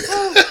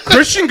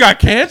Christian got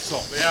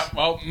canceled. Yeah,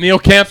 well, Neil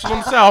canceled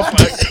himself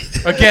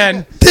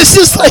again. This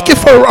is like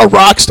if a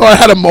rock star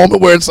had a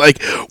moment where it's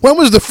like, when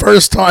was the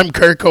first time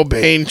Kurt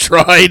Cobain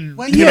tried,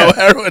 When- you know,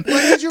 heroin?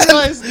 When did you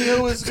realize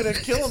Neil was gonna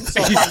kill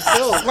himself on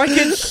pills? Like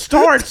it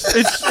starts.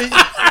 It's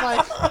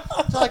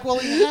Like, well,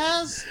 he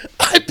has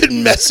I've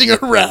been messing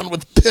around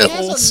with He has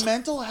pills. a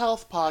mental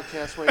health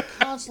podcast where he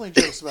constantly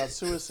jokes about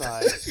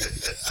suicide.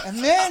 And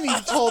then he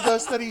told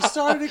us that he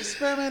started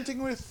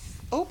experimenting with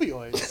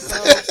opioids.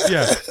 So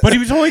yeah, but he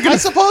was only I gonna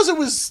suppose it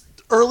was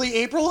early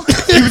April.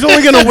 he was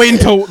only gonna wait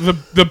until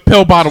the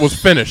pill bottle was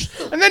finished,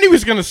 and then he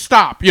was gonna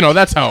stop. You know,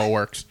 that's how it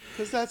works.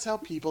 Because that's how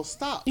people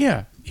stop.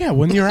 Yeah,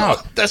 when you're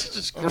out. That's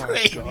just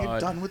great. When you're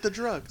done with the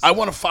drugs. I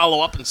want to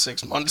follow up in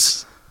 6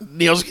 months.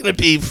 Neil's going to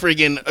be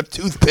friggin' a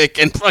toothpick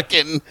and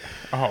fucking...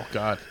 Oh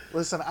god.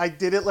 Listen, I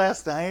did it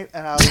last night,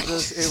 and I was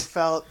just, it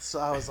felt, so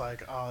I was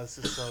like, oh, this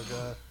is so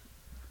good.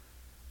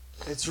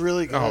 It's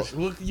really good. Oh,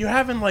 look, you're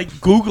having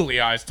like googly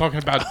eyes talking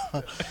about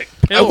I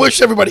pills.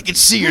 wish everybody could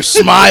see your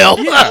smile.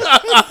 Yeah.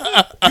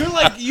 You're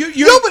like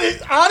you. No,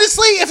 but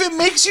honestly, if it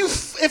makes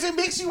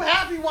you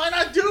happy, why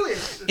not do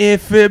it?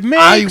 If it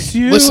makes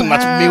you listen,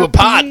 that's me with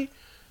pot. happy.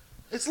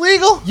 It's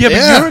legal. Yeah, Yeah.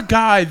 but you're a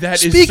guy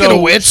that is Speaking so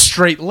of which,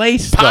 straight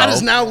laced. Pot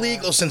is now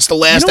legal since the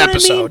last You know what I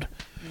episode.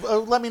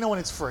 Let me know when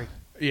it's free.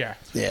 Yeah,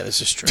 Yeah,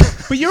 this is true.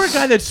 but you're a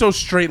guy that's so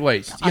straight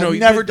laced. You know, I've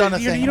never done a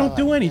thing. You in don't my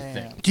do life.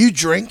 anything. Yeah. Do you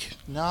drink?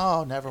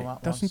 No, never. Not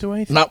once. Doesn't do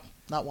anything. No.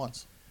 Not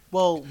once.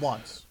 Well,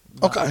 once.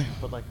 Okay.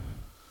 But like,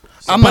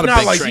 I'm But not a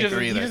big like, drinker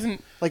he either.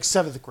 doesn't. Like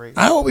 7th grade.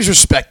 I always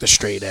respect the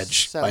straight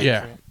edge. Seventh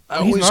Yeah. grade. I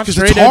He's always not because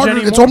straight it's edge harder.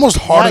 anymore. It's almost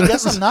Yeah, harder. I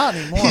guess I'm not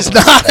anymore. He's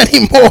not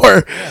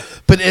anymore.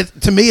 But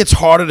to me, it's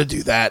harder to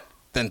do that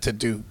than to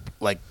do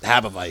like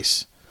have a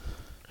vice.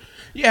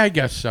 Yeah, I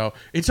guess so.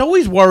 It's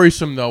always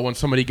worrisome though when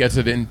somebody gets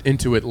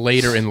into it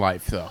later in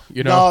life, though.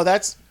 You know. No,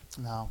 that's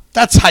no.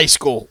 That's high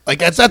school. Like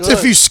that's if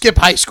good. you skip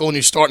high school and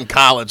you start in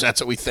college.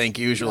 That's what we think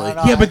usually.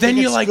 No, Yeah, but I then think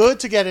you're it's like- good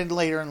to get in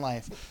later in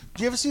life.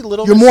 Do you ever see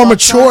Little You're Miss more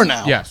Sunshine? mature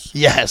now. Yes.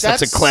 Yes,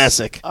 that's a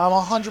classic. I'm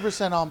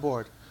 100% on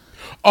board.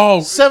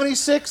 Oh,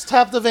 76,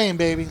 tap the vein,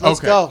 baby. Let's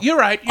okay. go. You're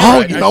right. You're Oh,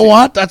 right. you I know see.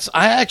 what?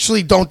 I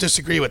actually don't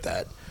disagree with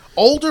that.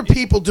 Older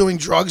people doing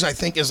drugs, I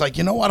think, is like,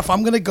 you know what? If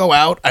I'm going to go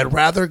out, I'd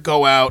rather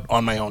go out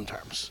on my own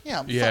terms.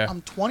 Yeah, Yeah.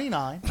 I'm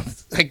 29.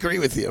 I agree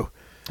with you.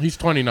 He's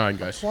 29,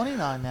 guys.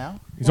 29 now.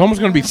 He's almost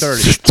going to be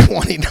 30.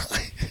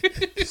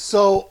 29.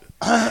 So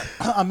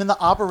I'm in the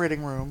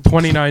operating room.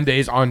 29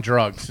 days on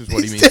drugs is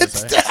what he means to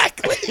say.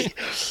 Exactly.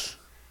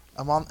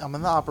 I'm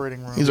in the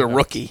operating room. He's a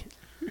rookie.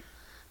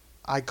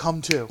 I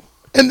come to.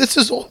 And this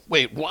is all.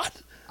 Wait,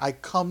 what? I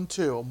come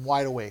to. I'm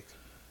wide awake.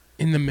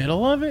 In the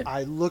middle of it?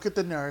 I look at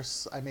the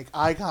nurse. I make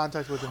eye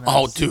contact with the nurse.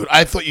 Oh, dude,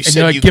 I thought you And said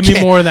you're like, you give me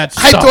came. more of that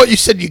I stuff. thought you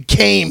said you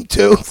came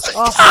too.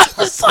 I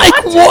was Oh,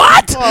 like,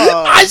 what?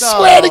 Oh, I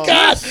swear to no.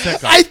 God,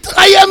 Sicko.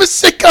 I am a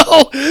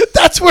sicko.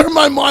 That's where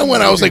my mind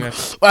went. I was like,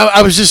 Goodness.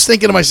 I was just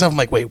thinking to myself, I'm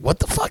like, wait, what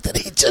the fuck did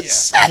he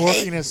just say?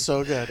 morphine is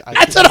so good.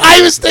 That's what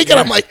I was thinking.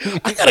 I'm like,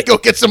 I gotta go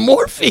get some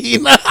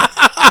morphine.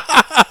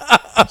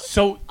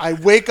 So, I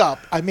wake up.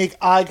 I make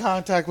eye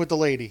contact with the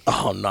lady,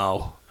 Oh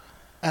no.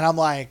 and I'm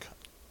like,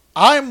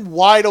 I'm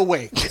wide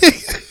awake.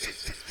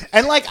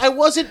 And like, I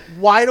wasn't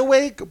wide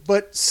awake,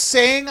 but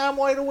saying I'm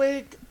wide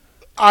awake,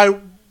 I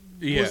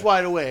yeah. was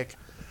wide awake.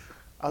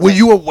 I was Were like-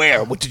 you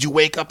aware? What, did you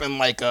wake up and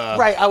like?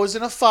 Right, I was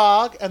in a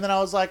fog, and then I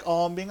was like,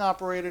 "Oh, I'm being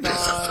operated on."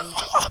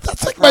 Oh,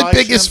 that's like my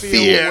Probably biggest shouldn't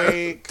be fear.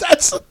 awake.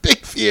 That's a big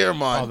fear of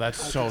mine. Oh, that's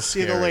so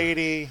See scary. the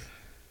lady.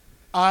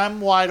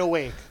 I'm wide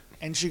awake,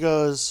 and she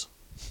goes.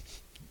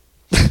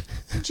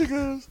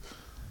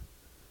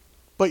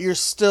 But you're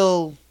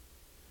still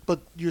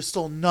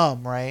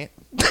numb, right?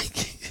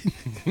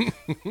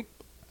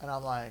 And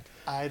I'm like,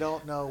 I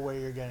don't know where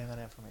you're getting that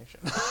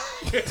information.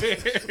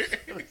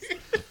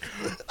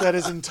 That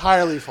is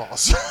entirely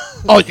false.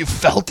 Oh, you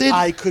felt it?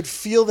 I could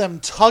feel them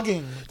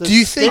tugging. The Do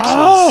you think? stitches.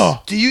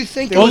 Oh. Do you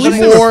think They it Well, were at was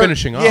least they were more?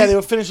 finishing up. Yeah, they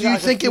were finishing. Do you I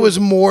could think it feel was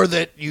more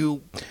that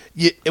you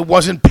it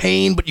wasn't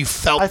pain, but you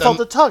felt? I felt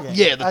the tugging.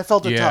 Yeah, I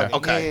felt the Yeah. tugging.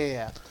 Okay.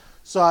 Yeah.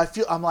 So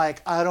I'm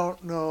like, I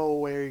don't know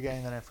where you're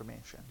getting that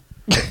information.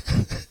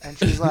 And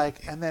she's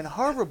like, and then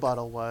her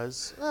rebuttal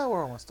was,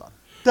 we're almost done.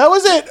 That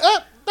was it.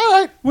 All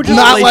right. We're just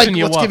Not like lacing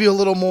you let's up. give you a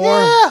little more.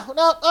 Yeah.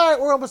 No, all right.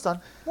 We're almost done.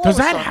 Does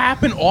that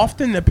happen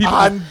often that people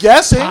I'm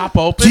guessing. pop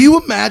open? Do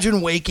you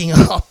imagine waking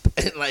up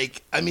and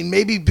like? I mean,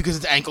 maybe because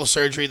it's ankle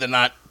surgery, they're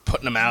not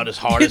putting them out as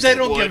hard as they they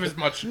don't would. give as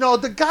much. No,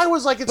 the guy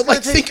was like, it's But gonna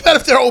like, take. think about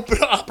if they're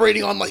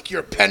operating on like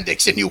your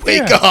appendix and you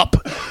wake Yeah. up.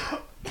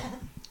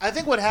 I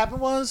think what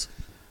happened was,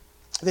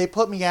 they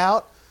put me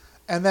out,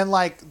 and then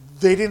like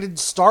they didn't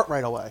start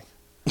right away.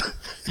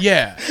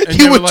 Yeah. And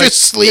You they were like-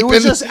 just sleeping. It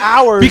was just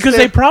hours. because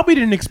they probably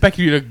didn't expect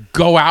you to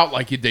go out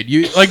like you did.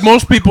 You like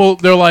most people,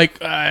 they're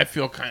like, I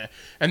feel kind of,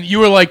 and you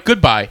were like,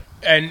 goodbye,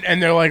 and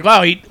they're like,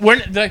 wow,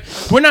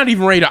 we're not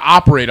even ready to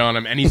operate on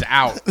him, and he's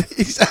out.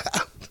 He's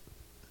out.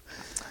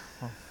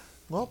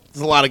 Well,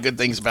 There's a lot of good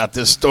things about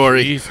this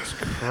story. Jesus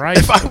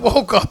Christ! If I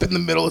woke up in the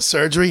middle of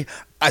surgery,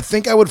 I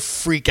think I would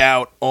freak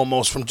out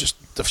almost from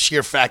just the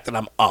sheer fact that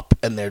I'm up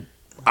and they're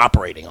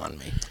operating on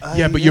me.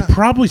 yeah, but you're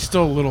probably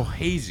still a little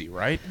hazy,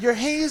 right? you're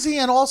hazy,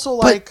 and also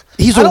like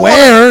he's I don't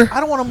aware. wanna- I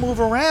don't want to move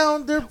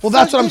around. Well,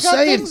 that's what I'm they got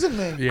saying. things in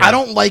me. Yeah. I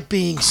don't like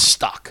being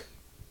stuck.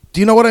 Do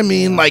you know what I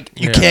mean? Like,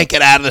 you Yeah. can't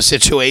get out of the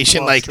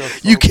situation. Like,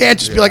 Claustrophobic. you can't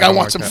just be Yeah, like, I I don't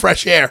want like some that.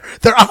 fresh air.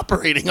 They're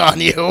operating on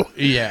you.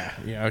 Yeah,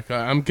 yeah.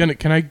 Okay.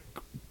 Can I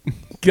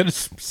get a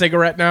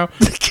cigarette now?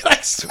 Can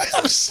I still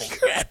have a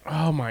cigarette?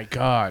 Oh my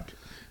God!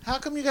 How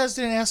come you guys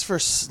didn't ask for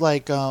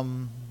like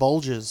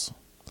bulges?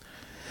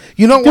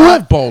 You know Do what?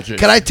 have bulges.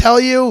 Can I tell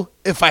you,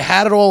 if I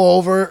had it all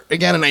over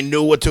again and I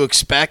knew what to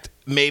expect,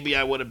 maybe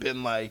I would have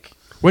been like,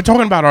 We're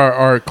talking about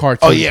our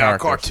cartoon. oh, yeah, our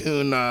characters.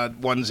 cartoon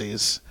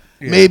onesies.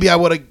 Yeah. Maybe I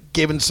would have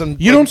given some.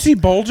 You don't see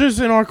bulges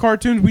in our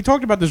cartoons. We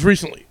talked about this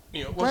recently.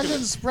 You know, look at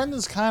this.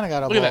 Brendan's kind of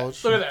got a Look at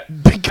bulge. that.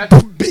 Look at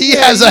that. He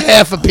has a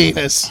half a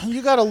penis.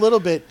 You got a little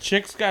bit.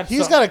 Chick's got.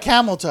 He's got a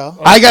camel toe.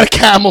 I got a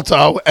camel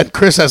toe, and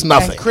Chris has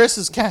nothing. And Chris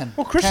is Ken.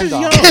 Well, Chris Ken is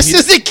doll. young. Chris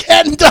is a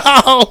Ken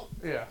doll.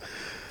 Yeah.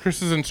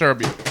 Chris is in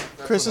Serbia.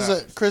 Chris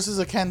is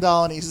a Ken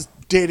doll, and he's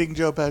dating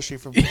Joe Pesci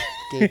from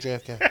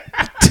JFK.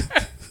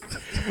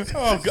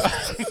 Oh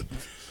God.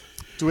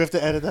 Do we have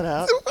to edit that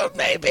out?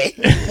 Maybe.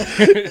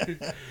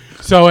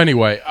 So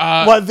anyway,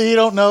 What? You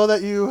don't know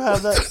that you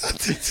have that?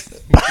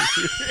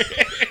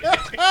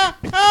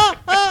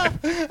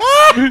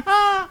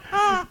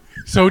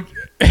 so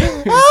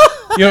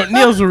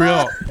Neil's a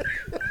real.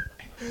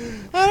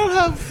 I don't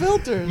have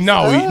filters.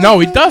 No,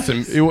 he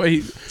doesn't.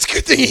 It's a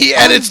good thing he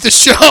edits the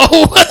show.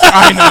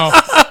 I know.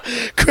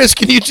 Chris,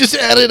 can you just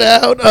edit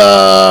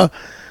out?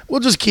 We'll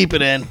just keep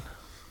it in.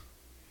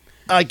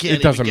 I can't.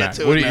 It doesn't even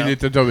matter. get What to do it you now. need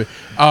to do?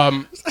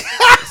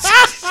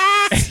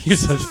 He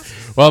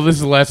says, well, this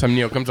is the last time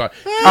Neil comes on.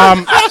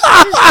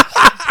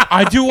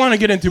 I do want to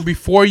get into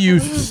before you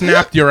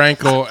snapped your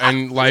ankle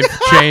and life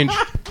changed.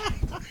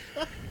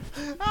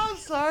 I'm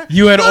sorry.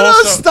 You had no,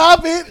 also- no,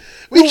 stop it.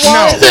 We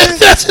No. It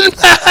doesn't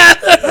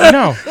matter.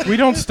 No, we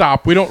don't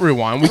stop. We don't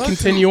rewind. We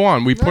continue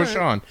on. We push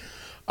on.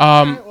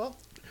 well,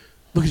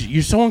 Look at you.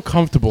 You're so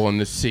uncomfortable in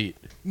this seat.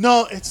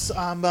 no, it's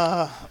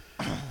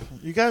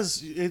you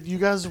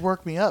guys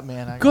work me up,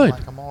 man. Good.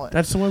 I'm all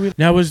That's the way we.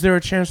 Now, is there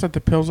a chance that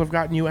the pills have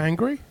gotten you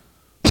angry?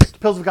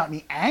 pills have got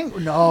me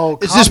angry. No,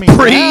 Is calm this me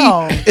pre?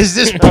 down. Is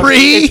this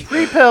pre? It's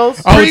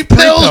pre-pills. Oh, it's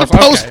Pre-pills or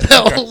pre-pills. Okay,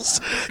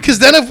 post-pills? Because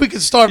then if we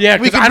could start, Yeah,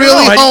 we 'cause could I don't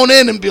really know, hone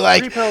in and be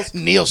like, Pre-pills.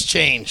 Neil's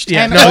changed.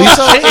 Yeah, And no,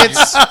 also,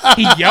 it's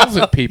he yells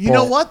at people. you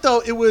know what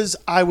though?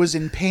 I was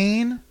in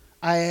pain.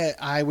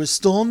 I was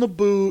still in the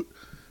boot.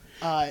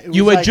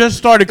 You had just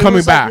started it coming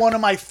was like back. one of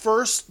my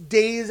first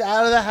days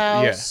out of the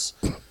house.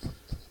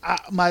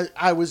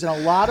 I was in a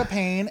lot of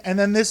pain, and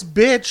then this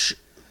bitch,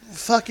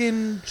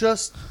 fucking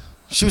just.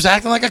 She was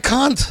acting like a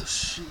cunt.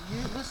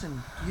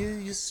 Listen,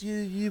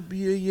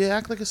 you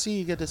act like a C,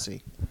 you get to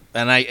C.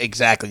 And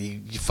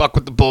you fuck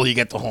with the bull, you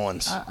get the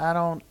horns.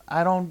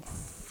 I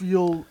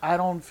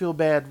don't feel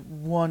bad.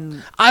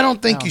 I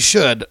don't think No. you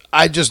should.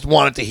 I just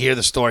wanted to hear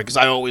the story because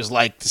I always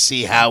like to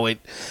see how it.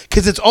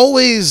 Because it's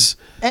always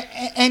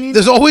And you,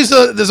 there's always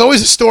a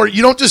story.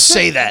 You don't just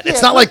say that. It's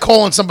Yeah, not like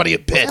calling somebody a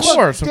bitch.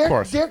 Of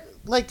course.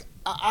 Like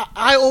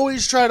I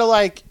always try to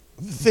like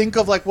think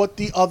of like what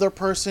the other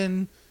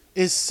person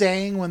is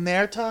saying when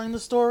they're telling the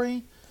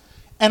story.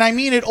 And I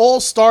mean, it all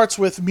starts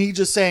with me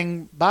just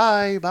saying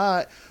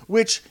bye,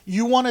 which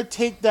you want to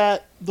take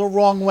that the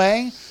wrong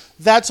way.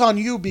 That's on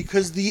you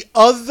because the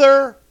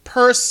other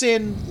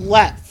person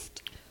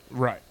left.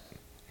 Right.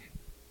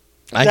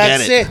 I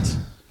That's get it.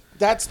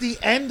 That's the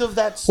end of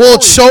that story. Well,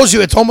 it shows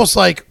you. It's almost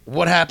like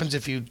what happens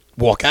if you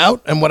walk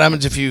out, and what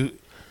happens if you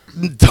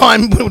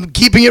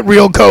keeping it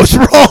real goes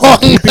wrong.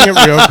 Keeping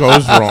it real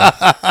goes wrong.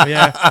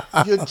 Yeah.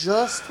 You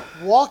just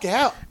walk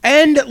out.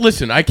 And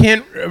listen, I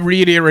can't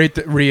reiterate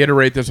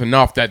this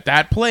enough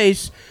that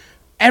place,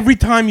 every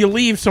time you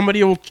leave,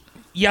 somebody will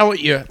yell at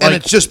you. And like,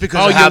 it's just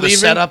because "Oh, of how you're the leaving?"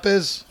 setup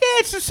is. Yeah,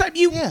 it's the same.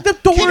 Yeah. The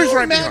door Can is you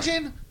right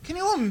behind. Can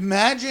you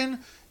imagine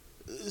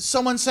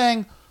someone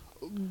saying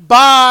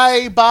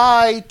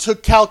bye to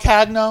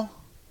Calcagno?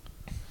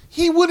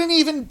 He wouldn't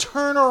even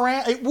turn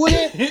around. It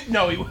wouldn't.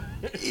 No,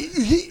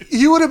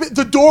 He would have been.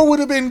 The door would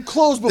have been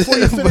closed before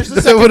you finished the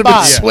It second would have been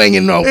bye.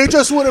 swinging open. It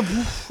just would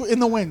have in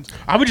the wind.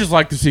 I would just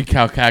like to see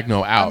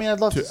Calcagno out. I mean, I'd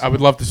love to see I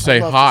would love to say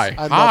I'd love hi.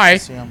 to- I'd love Hi. to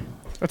see him.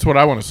 That's what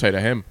I want to say to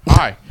him.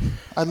 Hi.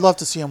 I'd love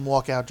to see him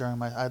walk out during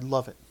my. I'd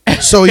love it.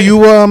 So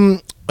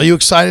are you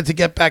excited to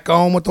get back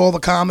on with all the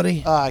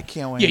comedy? I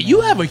can't wait.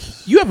 Yeah, man.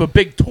 you have a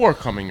big tour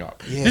coming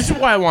up. Yeah. This is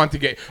why I wanted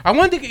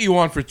to get you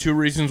on for two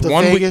reasons. The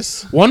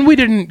Vegas. One we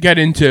didn't get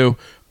into.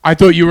 I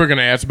thought you were going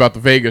to ask about the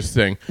Vegas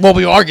thing. Well,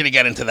 we are going to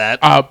get into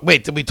that.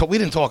 Wait, Did we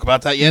didn't talk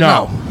about that yet?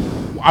 No.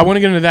 I want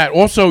to get into that.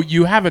 Also,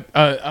 you have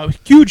a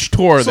huge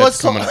tour So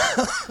that's let's coming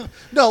up.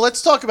 No,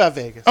 let's talk about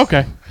Vegas.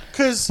 Okay.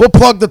 Because We'll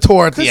plug the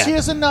tour at the end.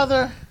 here's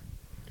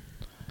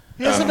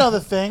another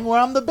thing where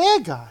I'm the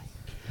bad guy.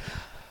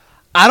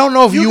 I don't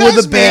know if you were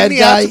guys the bad made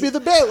me out guy. to be the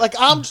bad. Like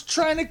I'm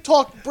trying to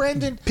talk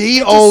Brendan. Pete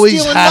into always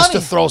stealing has money.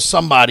 to throw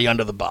somebody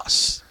under the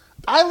bus.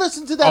 I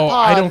listened to that Oh,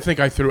 pod. I don't think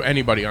I threw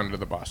anybody under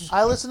the bus.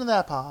 I listened to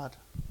that pod,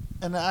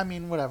 and I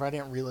mean, whatever. I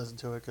didn't re-listen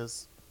to it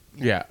because,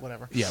 Yeah.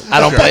 whatever. Yeah. I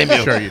don't sure, blame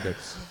you. Sure you did.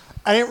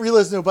 I didn't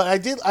re-listen to it, but I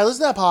did. I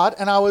listened to that pod,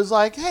 and I was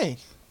like, hey,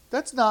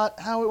 that's not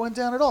how it went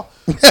down at all.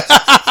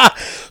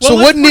 So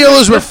what Neil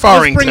is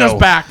referring let's bring to? us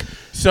back.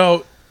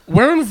 So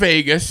we're in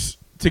Vegas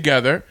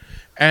together,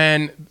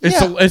 and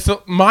it's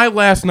my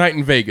last night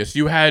in Vegas.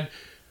 We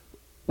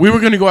were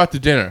going to go out to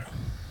dinner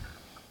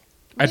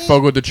at Me-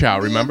 Fogo de Chao.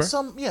 Me and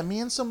Remember? me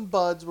and some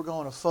buds were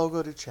going to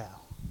Fogo de Chao.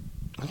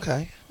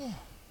 Okay.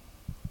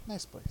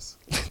 Nice place.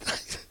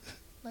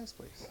 Nice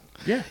place.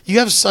 Yeah. You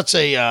have such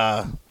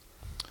a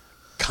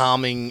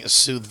calming,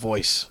 soothed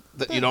voice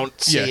that you don't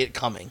see Yeah. it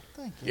coming.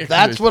 Thank you. Yeah,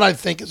 That's what I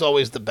think is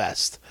always the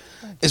best.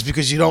 Is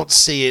because you don't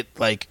see it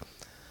like.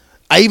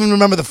 I even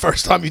remember the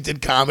first time you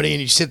did comedy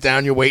and you sit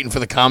down, you're waiting for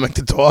the comic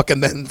to talk,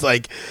 and then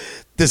like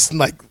this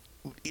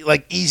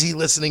like easy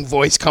listening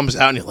voice comes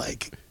out, and you're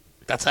like,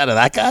 "That's out of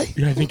that guy."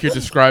 Yeah, I think you're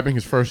describing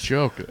his first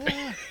joke.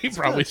 He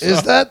probably Is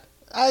sucked. that?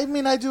 I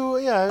mean, I do.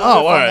 Yeah. I riff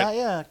all on right. that,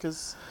 yeah,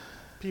 because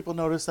people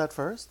notice that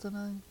first,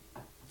 and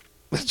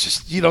It's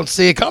just you don't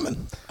see it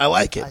coming. I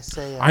like it. I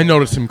say. I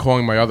noticed him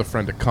calling my other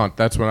friend a cunt.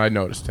 That's when I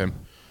noticed him.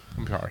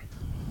 I'm sorry.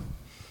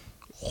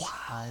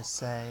 I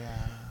say.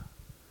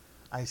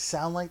 I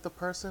sound like the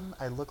person.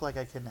 I look like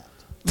I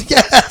kidnapped.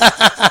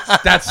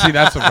 That's a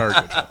very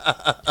good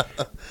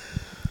joke.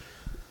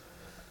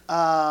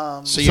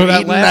 So So you're that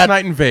eating last that.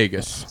 night in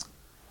Vegas.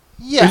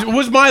 Yeah. It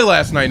was my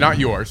last night, not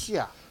yours.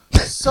 Yeah.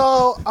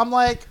 So I'm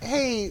like,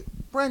 hey,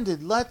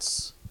 Brendan,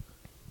 let's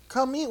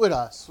come eat with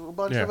us. A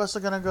bunch Yeah. of us are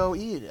gonna go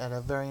eat at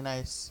a very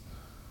nice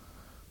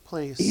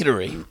place.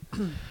 Eatery.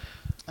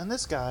 And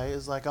this guy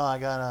is like, oh, I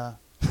gotta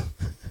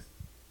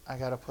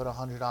put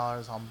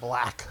 $100 on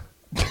black.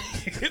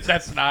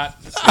 That's not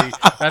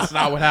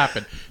what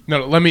happened.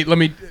 No, let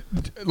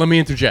me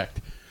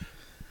interject.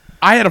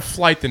 I had a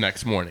flight the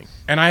next morning,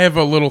 and I have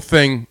a little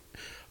thing.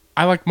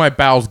 I like my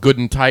bowels good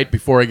and tight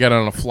before I get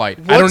on a flight.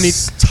 What's I don't need.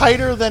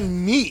 tighter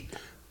than meat?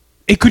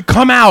 It could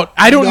come out.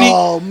 I don't need.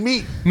 No,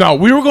 meat No,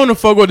 we were going to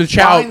Fogo de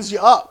Chao. binds you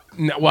up.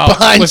 No, well,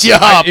 Binds you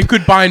up. it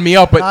could bind me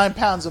up, but 9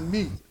 pounds of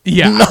meat.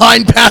 yeah.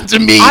 9 pounds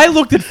of meat. I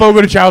looked at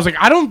Fogo de Chao. I was like,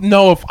 I don't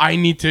know if I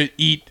need to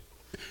eat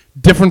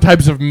different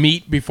types of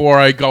meat before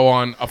I go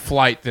on a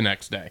flight the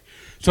next day.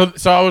 So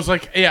I was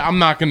like, yeah, I'm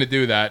not going to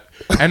do that.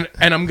 And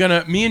I'm going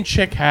to, me and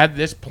Chick had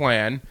this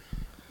plan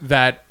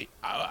that,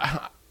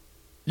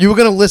 You were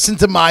going to listen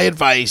to my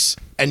advice,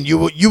 and you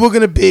were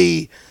going to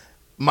be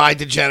my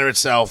degenerate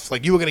self.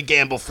 Like, you were going to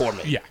gamble for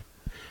me. yeah,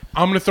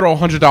 I'm going to throw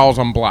 $100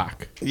 on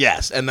black.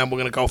 Yes, and then we're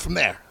going to go from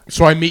there.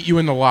 So I meet you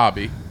in the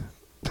lobby.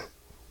 Do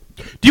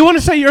you want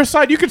to say your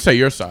side? You can say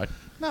your side.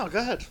 No, go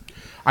ahead.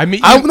 I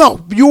meet you.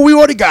 No, we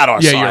already got our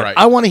Yeah, side. you're right.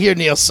 I want to hear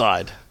Neil's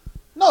side.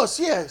 No,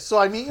 so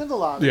I meet you in the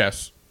lobby.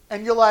 Yes.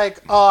 And you're like,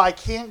 oh, I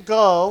can't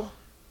go.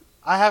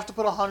 I have to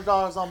put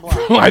 $100 on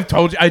black. I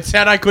told you. I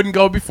said I couldn't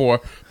go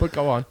before, but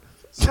go on.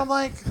 So I'm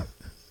like,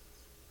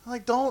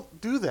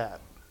 don't do that.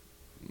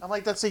 I'm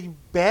like, that's a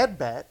bad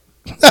bet.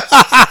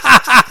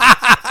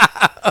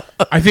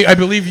 I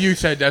believe you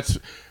said that's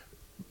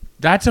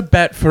a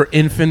bet for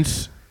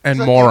infants and It's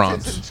like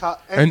morons.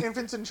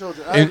 Infants and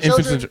children.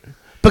 Infants and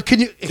But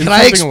can I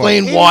something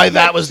explain along- why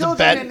that was the children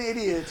bet? and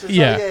idiots. It's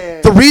Yeah. like,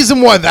 yeah. The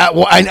reason why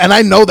and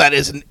I know that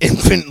is an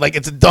infant, like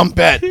it's a dumb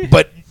bet,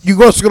 but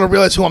you're also going to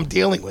realize who I'm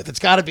dealing with. It's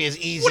got to be as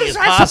easy What as is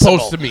that possible.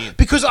 supposed to mean?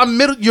 Because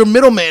you're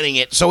middlemaning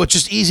it, so it's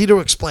just easy to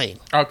explain.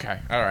 Okay.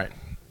 All right.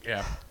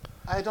 Yeah.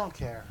 I don't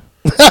care.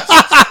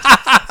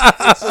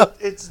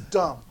 It's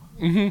dumb.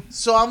 Mm-hmm.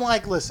 So I'm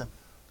like, listen,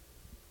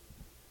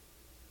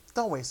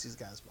 don't waste these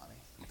guys' money.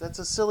 That's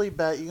a silly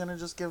bet. You're gonna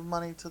just give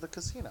money to the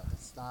casino.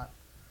 That's not.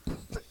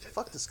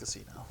 Fuck this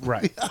casino.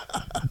 Right.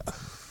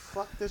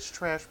 Fuck this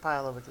trash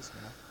pile of a casino.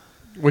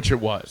 Which it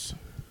was.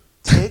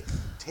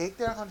 Take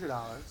their $100.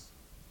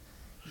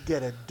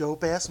 Get a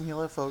dope ass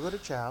meal at Fogo de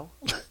Chao.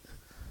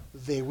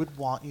 They would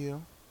want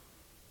you.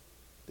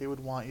 They would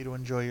want you to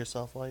enjoy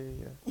yourself while you're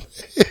here.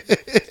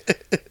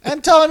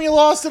 And tell them you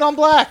lost it on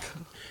black.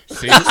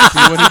 See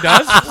what he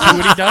does? See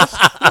what he does?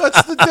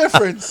 What's the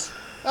difference?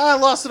 I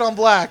lost it on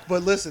black,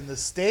 but listen, the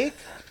steak,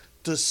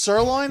 the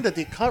sirloin that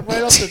they cut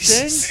right off the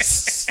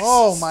thing.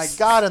 Oh my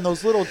god! And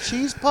those little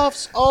cheese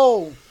puffs.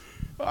 Oh,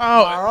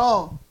 our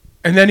own.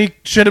 And then he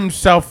shit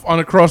himself on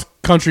a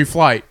cross-country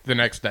flight the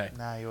next day.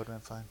 Nah, you would have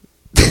been fine.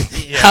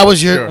 How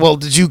was your? sure. Well,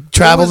 did you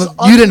travel? was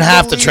You didn't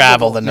have to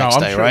travel the No, next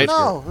I'm day, sure right? it's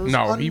No, it was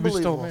No, he was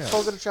still unbelievable. there.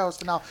 Fogo de Chao was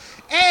phenomenal.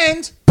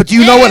 And But do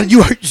you know what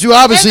you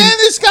obviously? And then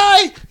this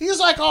guy, he's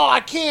like, "Oh, I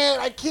can't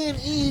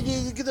eat.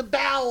 You get the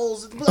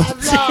bowels, blah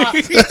blah."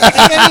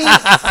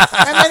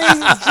 and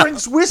then he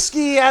drinks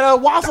whiskey at a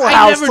Waffle I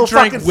House never till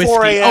drank fucking whiskey.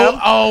 4 a.m.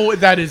 Oh,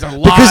 that is a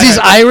lie. Because he's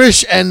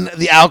Irish and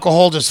the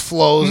alcohol just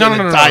flows No, and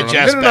no, no, it no, no,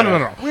 digests no, no, better. no,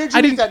 no, no. Where'd I you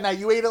eat didn't. that night?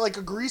 You ate it like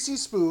a greasy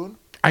spoon.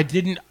 I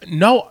didn't.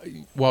 No.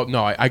 Well,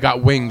 no. I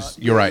got wings.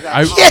 You're right.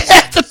 got-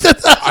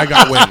 I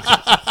got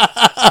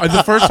wings.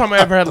 The first time I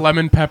ever had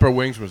lemon pepper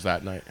wings was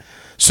that night.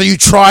 So you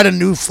tried a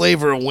new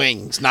flavor of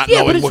wings, not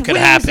knowing what could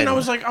happen. And I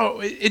was like, oh,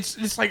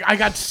 it's like I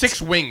got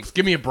 6 wings.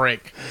 Give me a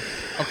break,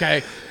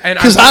 okay? And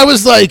Because I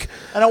was like,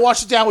 And I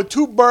washed it down with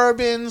 2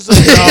 bourbons. no,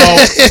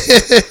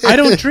 I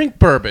don't drink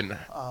bourbon.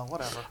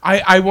 Whatever.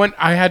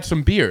 I had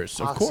some beers,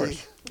 of Oxy.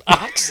 course.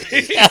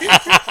 Oxy.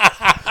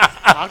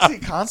 Oxy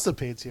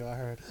constipates you, I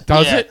heard.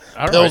 Does Yeah, it?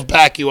 All pills right.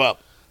 back you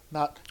up.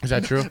 Not Is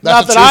that true?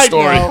 not a that true I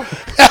story. know.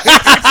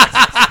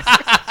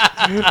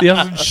 He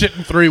hasn't shit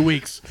in 3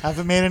 weeks.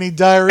 Haven't made any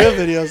diarrhea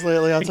videos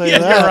lately, I'll tell you Yeah,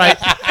 that. you're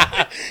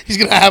right. He's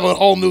gonna have a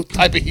whole new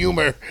type of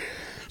humor.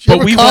 But But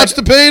we we went-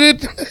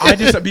 constipated. I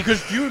just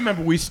because you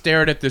remember we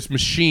stared at this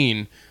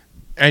machine,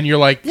 and you're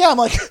like, Yeah, I'm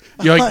like,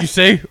 you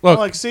see, look. I'm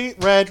like, see,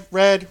 red,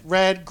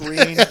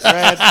 green,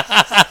 red.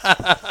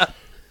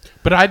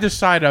 But I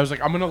decided I was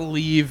like, I'm gonna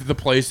leave the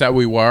place that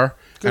we were,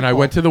 and I call.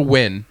 went to the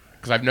Wynn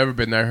because I've never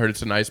been there. I heard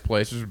it's a nice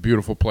place. It's a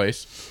beautiful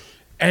place,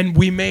 and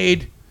we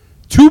made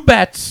 2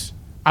 bets.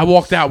 I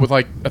walked out with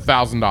like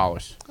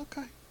 $1,000.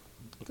 Okay.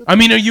 I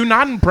mean, are you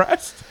not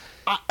impressed?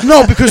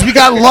 No, because we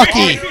got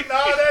lucky.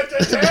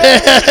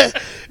 Because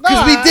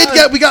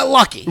we got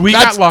lucky. We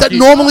got lucky. That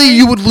normally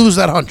you would lose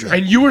that 100.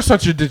 And you were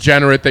such a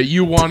degenerate that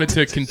you wanted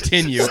to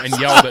continue and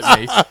yelled at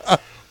me.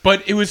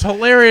 But it was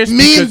hilarious. Me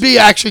because and B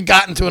actually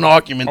got into an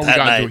argument we that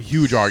got into a night.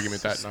 huge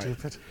argument that night.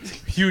 Stupid.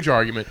 Huge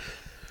argument,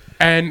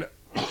 and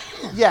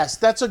Yes,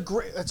 that's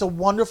a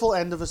wonderful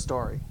end of a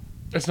story.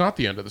 it's not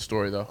the end of the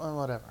story though.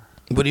 Whatever.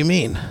 What do you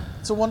mean?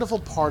 It's a wonderful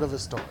part of a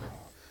story.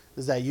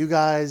 Is that you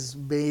guys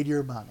made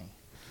your money.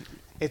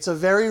 It's a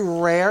very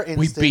rare We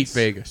instance. beat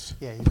Vegas.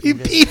 Yeah, We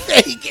beat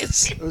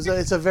Vegas.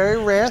 It's a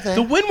very rare thing.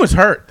 The win was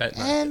hurt that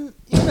night. And,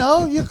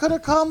 you could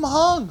have come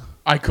hung.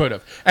 I could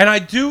have. And I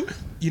do,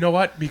 you know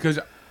what? Because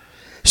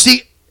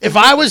See, if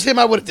I was him,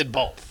 I would have did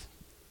both.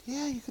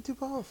 Yeah, you could do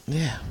both.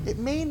 Yeah. It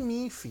made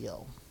me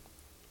feel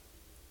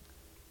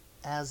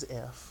as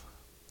if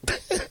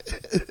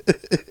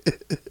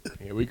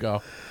here we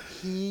go.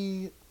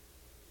 he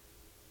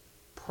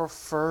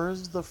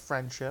prefers the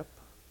friendship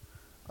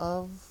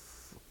of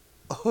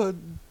a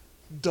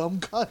dumb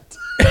cunt.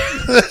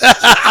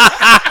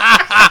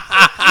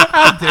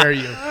 How dare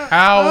you?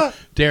 How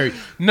dare you?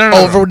 No.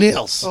 Over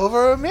Niels.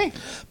 Over me.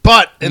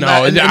 But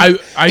No, in I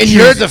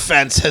your choose-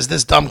 defense, has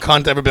this dumb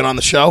cunt ever been on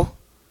the show?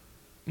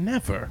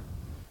 Never.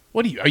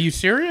 What are you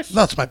serious?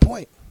 No, that's my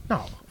point. No,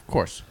 of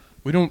course.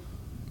 We don't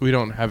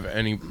have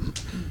any.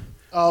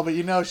 Oh, but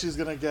she's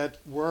going to get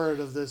word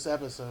of this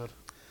episode.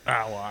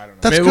 Well, I don't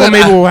know. That's maybe, good.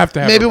 maybe we'll have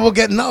to have. Maybe her we'll on.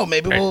 get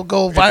Maybe Hey, we'll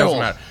go it doesn't viral.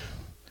 matter.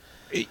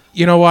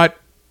 You know what?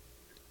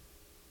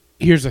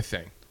 Here's the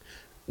thing.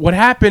 What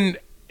happened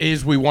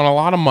is we won a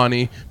lot of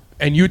money,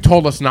 and you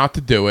told us not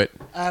to do it,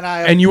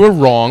 And you were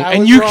wrong, I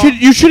and was you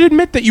wrong. should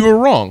admit that you were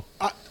wrong.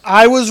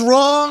 I was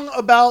wrong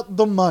about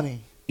the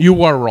money. You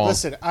were wrong.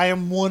 Listen,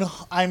 I'm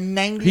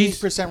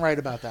 98% right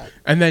about that.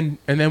 And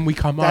then we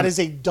come on. That is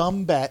a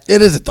dumb bet.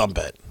 It is a dumb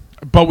bet.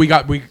 But we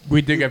did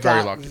get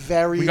very got lucky.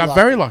 very we got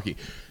lucky. very lucky.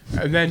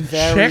 And then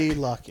Very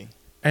lucky.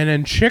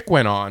 Chick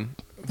went on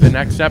the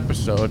next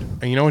episode,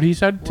 and you know what he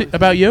said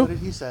about you? What did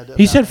he say?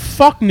 He said,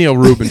 "Fuck Neil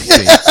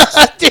Rubenstein."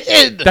 I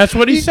did. That's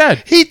what he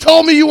said. He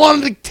told me you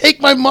wanted to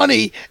take my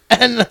money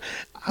and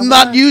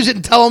not use it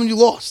and tell him you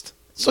lost.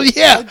 So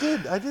yeah.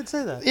 I did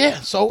say that. Yeah,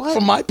 so What?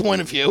 from my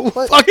point of view,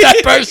 What? fuck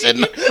that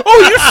person.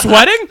 Oh, you're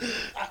sweating?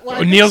 Well, I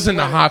Oh, did Neil's in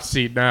the sweat. hot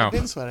seat now.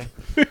 Been sweating.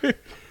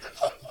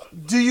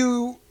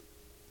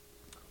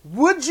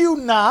 Would you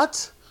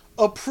not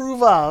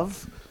approve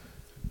of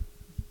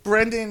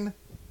Brendan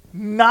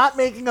not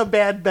making a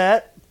bad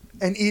bet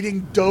and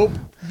eating dope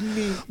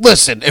meat?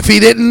 Listen, if he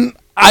didn't,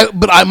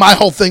 my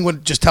whole thing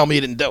would just tell me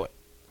he didn't do it.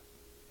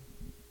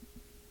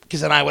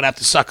 Because then I would have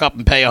to suck up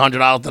and pay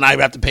 $100. Then I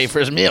would have to pay for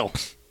his meal.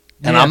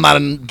 And Yeah. I'm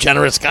not a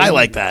generous guy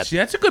like that. See,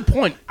 that's a good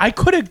point. I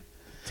could have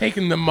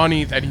taken the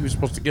money that he was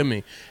supposed to give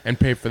me and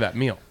paid for that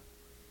meal.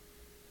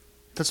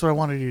 That's what I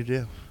wanted you to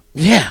do.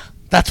 Yeah,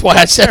 that's why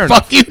I said Fair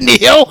fuck you,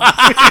 Neil.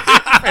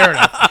 Fair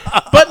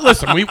enough. But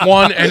listen, we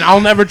won, and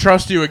I'll never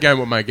trust you again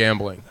with my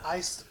gambling.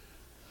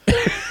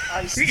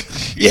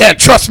 Yeah,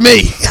 trust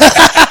me.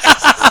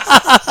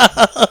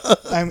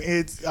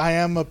 I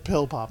am a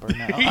pill popper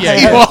now. Yeah,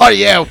 You are,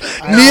 yeah.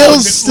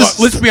 Neil's. Look,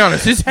 let's be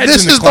honest. His head's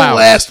This in the is the clouds.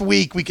 last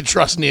week we can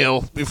trust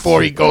Neil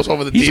before he goes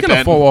over the He's deep gonna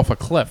end. fall off a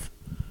cliff,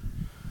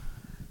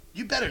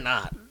 You better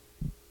not.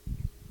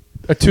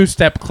 a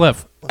 2-step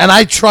cliff. And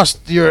I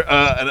trust you're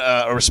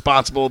a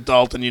responsible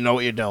adult and you know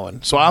what you're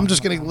doing. So I'm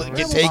just gonna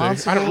take.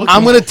 responsible.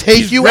 I'm gonna take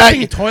He's you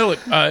ripping at. toilet.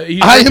 He's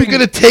I am ripping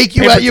gonna take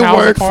you paper at your towels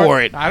word apart. for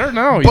it. I don't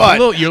know.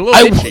 But You're a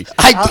little itchy.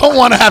 I don't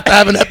want to have to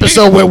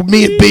episode where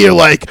me and B are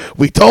like,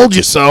 we told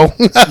you so.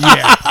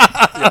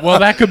 Yeah. Well,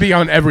 that could be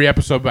on every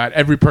episode about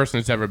every person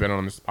that's ever been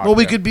on this podcast. Well,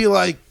 we could be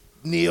like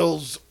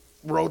Neil's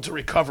Road to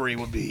Recovery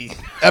would be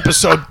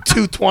episode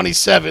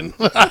 227.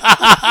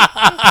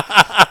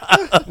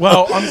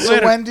 Well, I'm So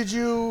glad. when did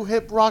you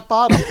hit rock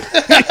bottom? It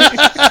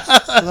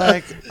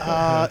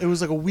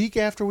was like a week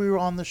after we were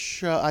on the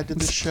show. I did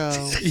the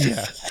show.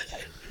 Yeah.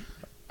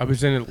 I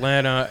was in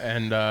Atlanta,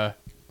 and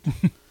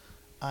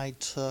I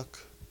took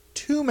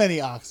too many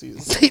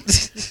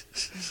oxys.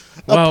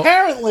 well,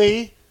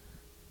 Apparently,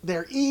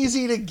 they're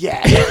easy to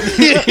get.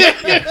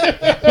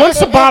 once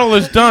the bottle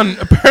is done,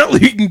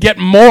 apparently you can get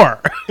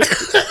more.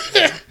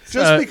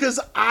 Just because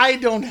I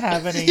don't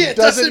have any Yeah,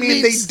 doesn't doesn't mean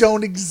mean they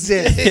don't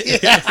exist.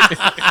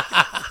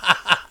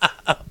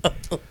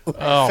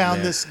 Oh, Found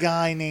man. this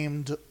guy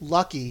named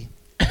Lucky,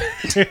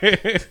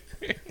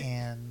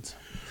 and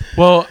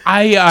Well,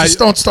 I Just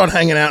don't start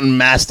hanging out in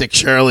Mastic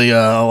Shirley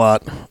a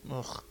lot.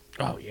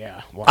 oh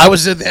yeah. Wow. I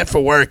was in there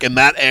for work, and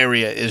that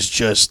area is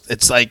just,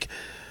 it's like,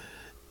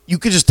 you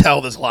could just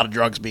tell there's a lot of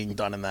drugs being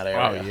done in that Oh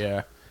area.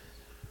 yeah.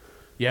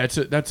 Yeah,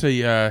 that's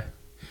a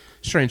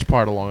strange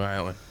part of Long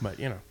Island, but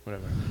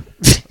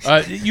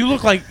whatever. You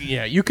look like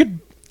you could.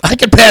 I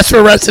could pass for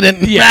a resident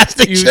in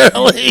Mastic you,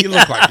 Shirley. you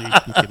look like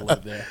you could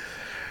live there.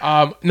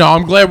 No,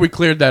 I'm glad we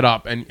cleared that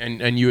up,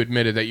 and you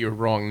admitted that you were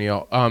wrong,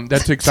 Neil.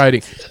 That's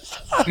exciting.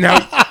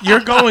 Now you're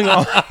going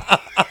on.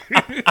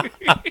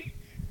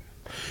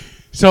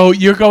 So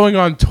you're going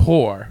on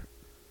tour.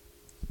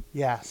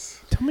 yes,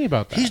 Tell me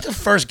about that. He's the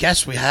first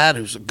guest we had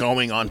who's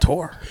going on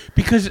tour.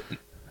 Because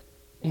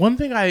one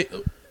thing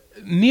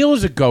Neil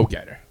is a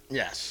go-getter.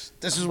 Yes.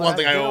 This is one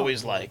thing I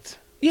always liked.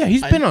 Yeah,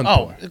 he's been on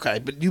tour. Okay,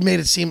 but you made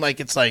it seem like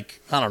it's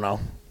like, I don't know.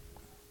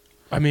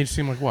 I mean, it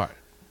seemed like what?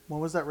 when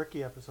was that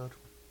Ricky episode?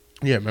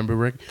 Yeah, remember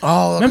Rick?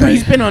 Oh, okay. Remember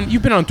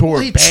you've been on tour. Well,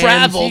 with he bands.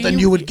 traveled,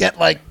 and you would get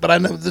like, but I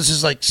know this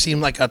is like,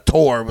 seemed like a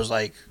tour was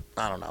like,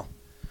 I don't know.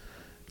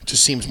 It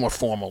just seems more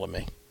formal to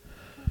me.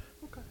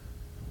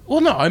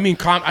 Well, no, I mean,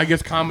 I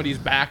guess comedy's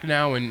back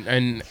now,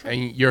 and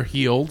you're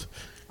healed,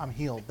 I'm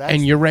healed.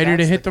 and you're ready to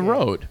that's hit the key.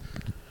 road.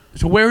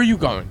 So where are you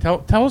going?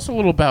 Tell us a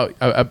little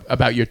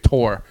about your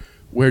tour,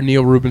 where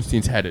Neil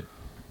Rubenstein's headed.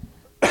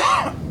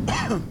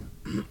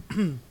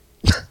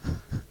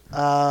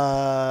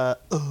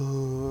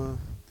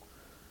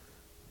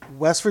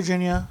 West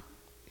Virginia,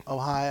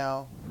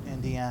 Ohio,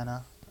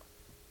 Indiana,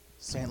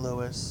 St.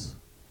 Louis,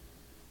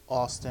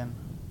 Austin,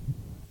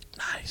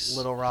 Nice.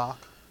 Little Rock,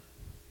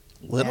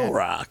 Little Yeah.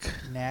 Rock.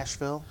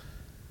 Nashville,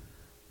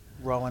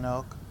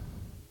 Roanoke,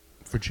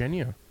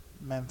 Virginia.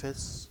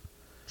 Memphis,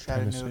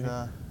 Tennessee.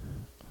 Chattanooga,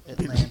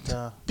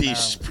 Atlanta.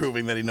 Beast's Maryland.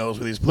 proving that he knows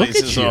where these Look at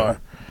places you.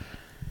 are.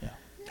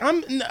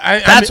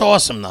 That's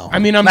Awesome, though. I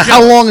mean, I'm now, how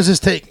jealous. long is this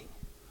taking?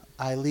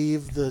 I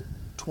leave the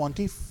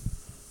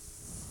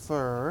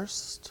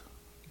 21st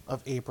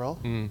of April,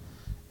 and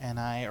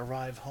I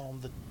arrive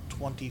home the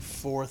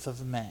 24th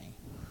of May.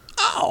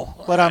 Oh,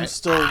 But I'm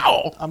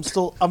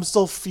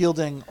still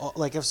fielding.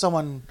 Like if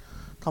someone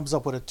comes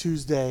up with a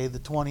Tuesday, the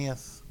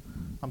 20th,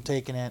 I'm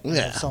taking it. And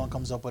Yeah. If someone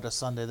comes up with a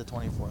Sunday, the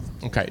 24th.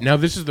 Okay, now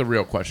this is the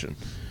real question.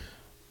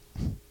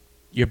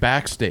 You're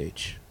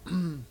backstage.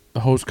 The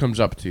host comes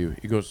up to you.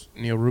 He goes,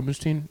 Neil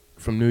Rubenstein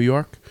from New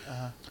York.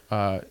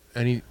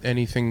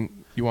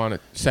 Anything you want to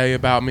say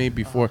about me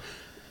before?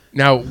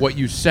 Now, what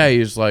you say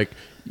is like,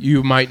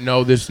 you might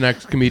know this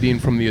next comedian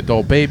from the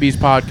Adult Babies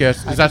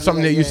podcast. Is that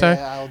something that you say?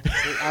 Yeah,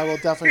 I will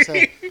definitely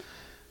say.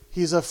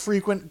 He's a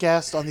frequent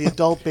guest on the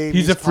Adult Babies.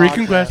 He's a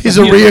frequent podcast. guest. he's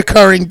a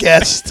reoccurring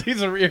guest.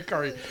 He's a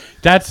reoccurring.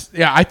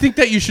 I think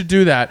that you should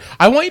do that.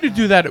 I want you to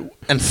do that.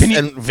 And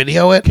Can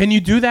video it. you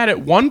do that at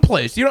one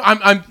place? You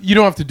know, you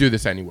don't have to do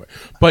this anywhere.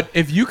 But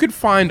if you could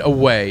find a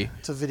way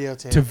to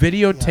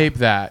videotape.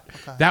 that,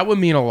 that would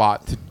mean a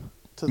lot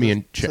to me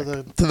and Chick.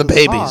 To the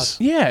babies.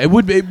 Yeah, it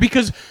would be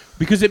because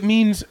it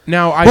means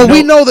now I Well, know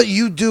we know that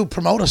you do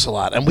promote us a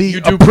lot, and we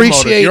you do promote us.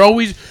 appreciate. You're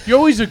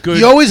always a good.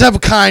 You always have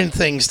kind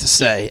things to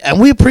say,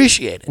 and we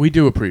appreciate it. We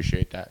do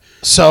appreciate that.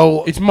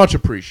 So It's much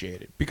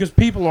appreciated because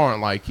people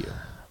aren't like you.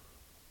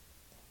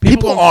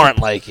 people don't- aren't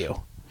like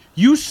you.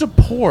 You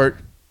support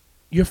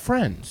your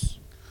friends.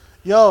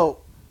 Yo,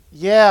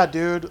 yeah,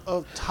 dude.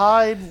 A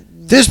tide.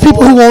 There's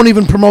people who won't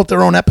even promote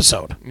their own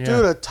episode. Yeah.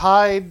 Dude, a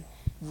tide,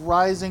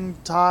 rising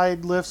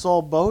tide lifts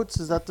all boats.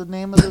 Is that the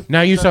name of the?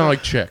 Now you is that sound the-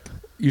 like Chick.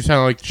 You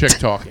sound like Chick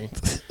talking.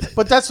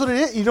 But that's what it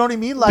is. You know what I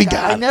mean? Like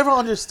got I it. never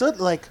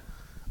understood. Like,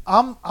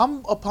 I'm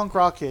a punk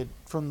rock kid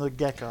from the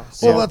get go.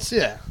 Well, that's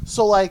yeah.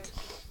 So like,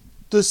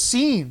 the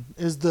scene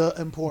is the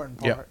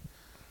important part. Yeah.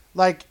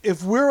 Like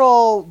if we're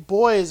all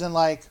boys and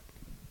like,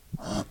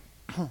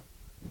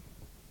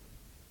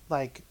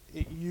 like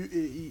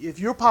if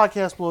your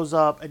podcast blows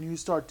up and you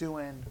start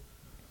doing,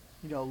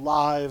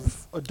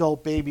 live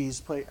Adult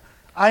Babies play,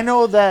 I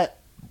know that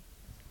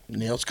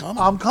Neil's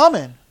coming. I'm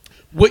coming.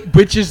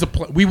 Which is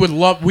we would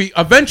love.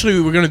 Eventually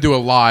we were going to do a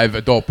live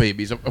Adult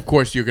Babies. Of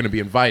course, you're going to be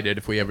invited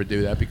if we ever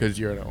do that because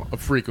you're a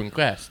frequent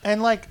guest.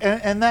 And like,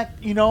 and that,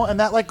 and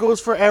that like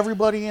goes for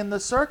everybody in the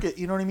circuit.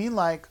 You know what I mean?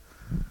 Like,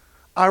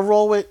 I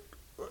roll with,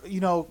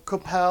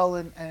 Capel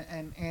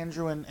and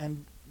Andrew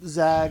and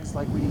Zags.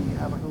 Like we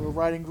have like a little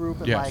writing group,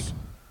 and Yes.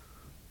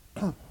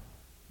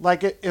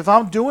 like if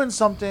I'm doing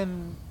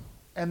something,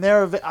 and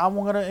I'm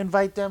gonna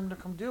invite them to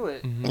come do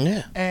it.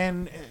 Yeah.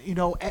 And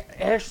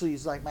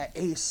Ashley's like my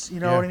ace. You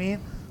know Yeah. what I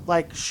mean?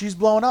 Like she's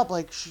blowing up.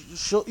 Like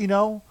she'll,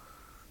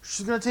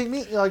 she's gonna take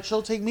me. Like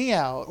she'll take me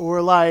out,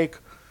 or like,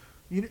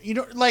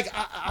 like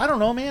I don't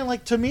know, man.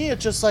 Like to me, it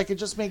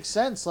just makes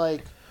sense.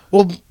 Like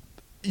Well,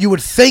 you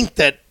would think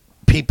that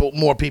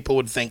more people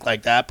would think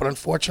like that, but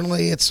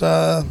unfortunately, it's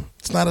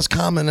not as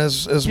common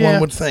as Yeah. one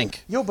would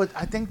think. yo, but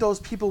I think those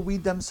people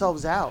weed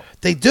themselves out.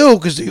 They do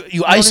because you You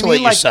know what I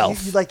isolate mean?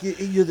 Like,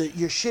 yourself.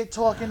 you're shit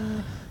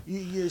talking.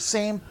 You're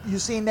saying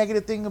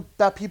negative thing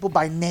about people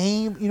by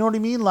name. You know what I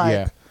mean? Like.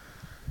 Yeah.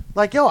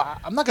 Like, yo,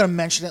 I'm not going to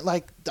mention it.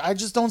 Like, I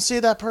just don't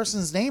say that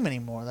person's name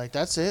anymore. Like,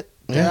 that's it.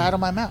 They're Yeah. out of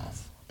my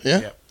mouth. Yeah.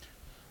 Yeah.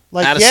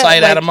 Like, Out of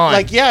sight, out of mind.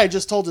 Like, yeah, I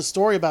just told the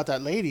story about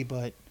that lady,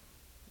 but,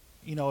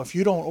 if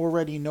you don't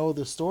already know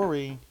the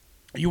story,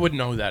 You wouldn't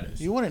know who that is.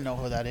 you wouldn't know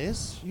who that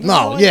is. You have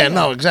No. Yeah. idea.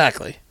 No.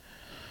 Exactly.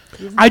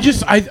 You have I no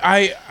just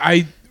idea.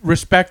 I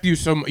respect you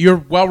so much.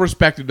 You're well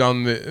respected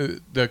on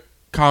the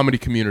comedy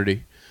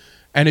community,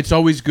 and it's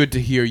always good to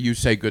hear you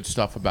say good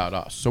stuff about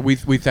us. So we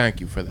thank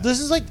you for that. This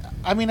is like,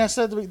 I mean, I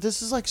said,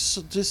 this is like,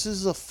 this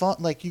is a fun,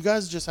 like, you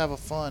guys just have a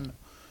fun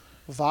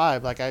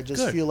vibe. Like, I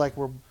just Good. feel like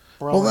we're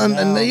Well, broing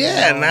and down,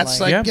 yeah, and that's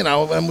like Yeah.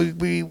 and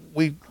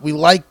we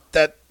like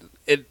that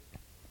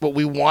what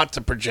we want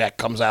to project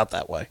comes out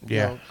that way.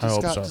 Yeah, I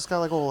hope so. Just got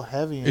like a little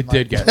heavy. And It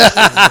like, did get.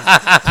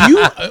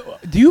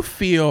 do you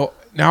feel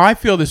now? I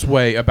feel this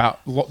way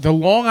about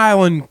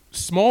the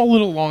small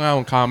little Long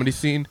Island comedy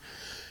scene.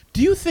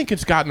 Do you think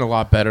it's gotten a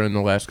lot better in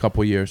the last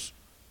couple of years?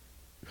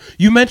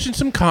 You mentioned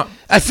some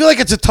I feel like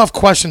it's a tough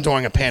question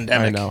during a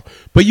pandemic. I know,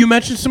 but you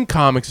mentioned some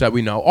comics that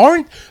we know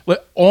aren't.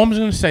 All I'm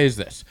going to say is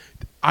this: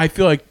 I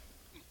feel like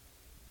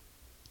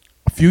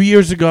a few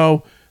years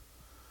ago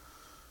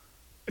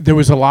there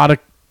was a lot of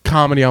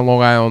comedy on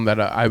Long Island that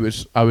I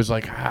was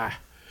like, ah.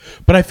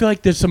 But I feel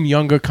like there's some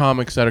younger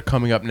comics that are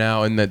coming up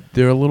now, and that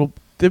they're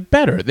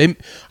better.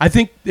 I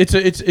think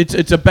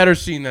it's a better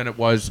scene than it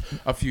was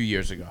a few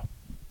years ago.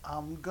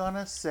 I'm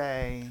gonna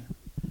say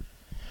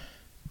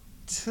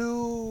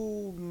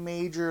two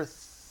major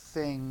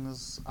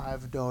things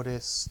I've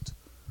noticed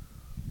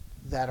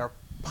that are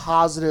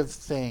positive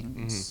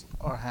things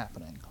are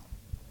happening.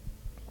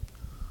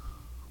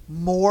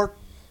 More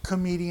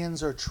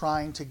comedians are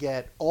trying to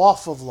get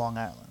off of Long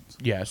Island.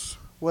 Yes.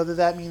 Whether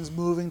that means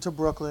moving to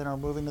Brooklyn or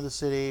moving to the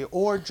city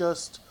or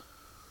just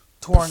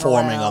touring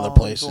Performing around other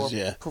places, or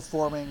yeah.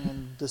 performing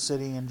in the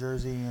city in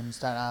Jersey and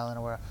Staten Island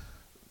or wherever.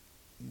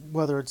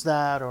 Whether it's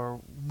that or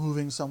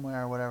moving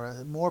somewhere or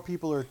whatever. More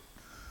people are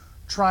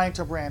trying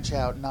to branch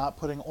out, not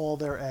putting all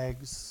their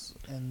eggs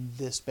in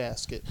this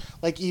basket.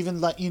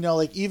 Newcomers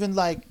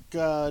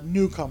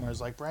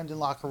like Brendan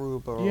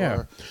Lockeroop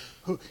or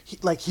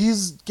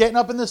he's getting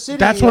up in the city.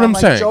 That's what I'm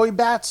saying. Joey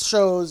Bats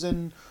shows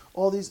and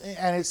all these,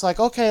 and it's like,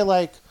 okay,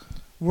 like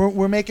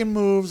we're making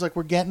moves, like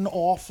we're getting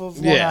off of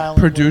Long Island,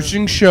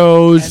 producing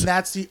shows, and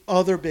that's the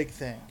other big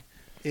thing,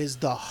 is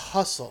the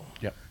hustle.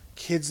 Yep.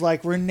 Kids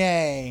like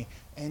Renee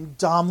and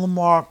Dom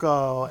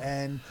LaMarco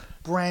and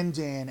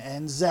Brendan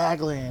and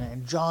Zaglin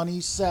and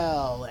Johnny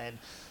Sell and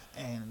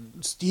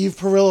Steve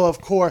Perillo,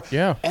 of course.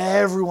 Yeah.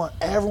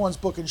 Everyone's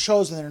booking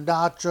shows, and they're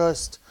not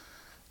just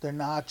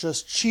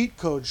cheat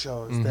code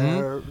shows.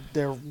 Mm-hmm.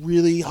 They're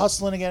really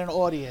hustling to get an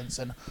audience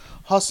and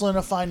hustling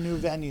to find new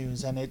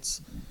venues, and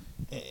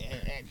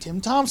and Tim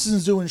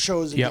Thompson's doing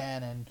shows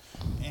again,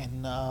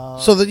 and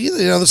so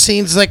the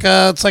scene's like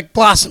it's like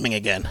blossoming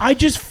again. I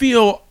just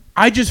feel.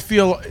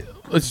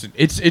 Listen,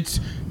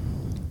 it's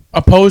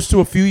opposed to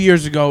a few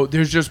years ago.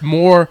 There's just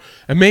more,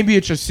 and maybe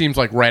it just seems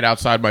like right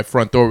outside my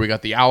front door. We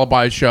got the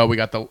Alibi show. We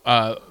got the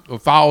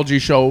Lithology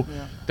show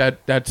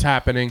that's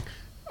happening.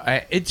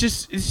 It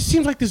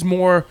seems like there's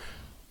more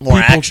people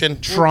action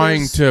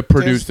trying to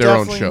produce their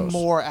own shows.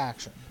 More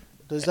action.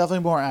 There's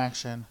definitely more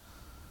action.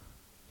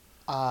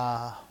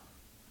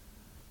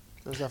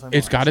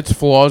 It's got its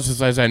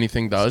flaws as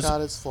anything does. It's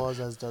got its flaws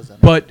as does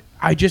anything. But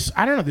I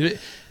don't know.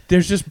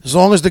 There's just, as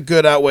long as the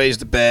good outweighs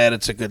the bad,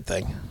 it's a good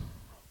thing.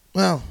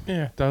 Well,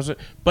 yeah, does it?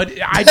 But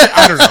I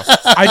don't know.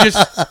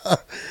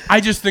 I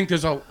just think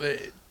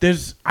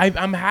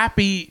I'm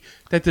happy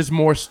that there's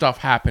more stuff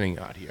happening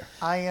out here.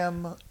 I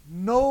am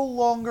no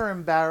longer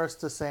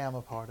embarrassed to say I'm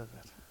a part of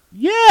it.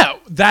 Yeah,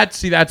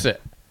 that's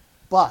it.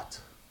 But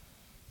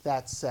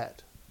that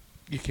said,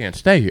 you can't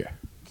stay here.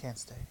 Can't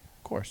stay here.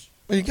 Of course.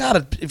 Well, you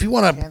gotta. If you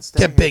want to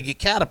get big, you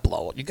gotta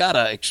blow it. You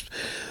gotta.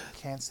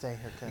 Can't stay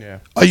here, kid. Yeah.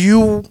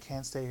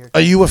 Can't stay here. Are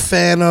you a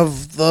fan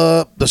of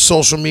the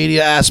social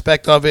media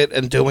aspect of it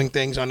and doing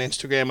things on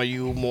Instagram? Are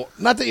you more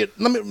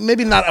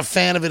maybe not a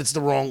fan of it? It's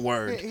the wrong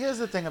word. Here's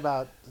the thing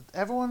about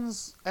everyone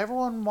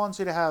wants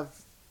you to have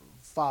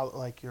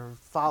your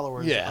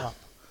followers up,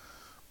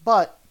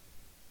 but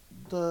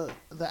the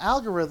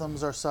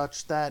algorithms are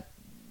such that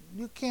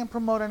you can't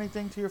promote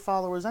anything to your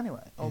followers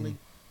anyway. Only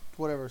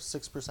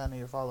 6% of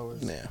your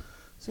followers. Yeah.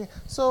 See,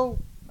 so.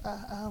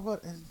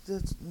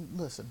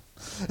 Listen.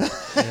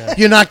 Yeah.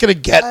 You're not gonna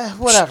get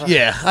whatever.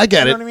 Yeah, I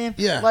get it. You know what I mean?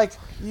 Yeah. Like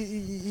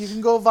you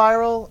can go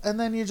viral, and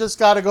then you just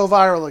got to go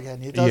viral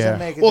again. It doesn't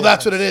make a difference.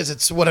 That's what it is.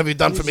 It's what have you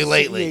done for me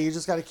lately? Yeah, you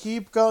just got to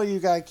keep going. You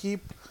got to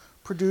keep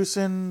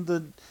producing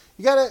the.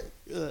 You got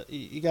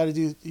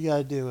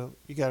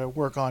to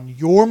work on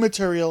your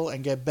material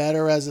and get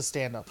better as a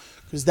stand-up,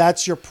 because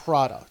that's your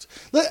product.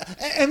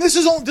 And this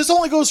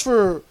only goes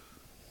for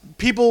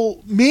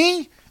people,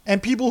 me. And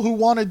people who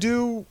want to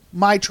do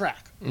my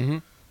track. Mm-hmm.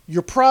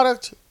 Your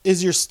product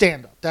is your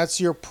stand-up.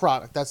 That's your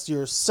product. That's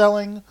your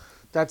selling.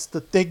 That's the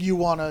thing you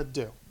want to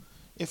do.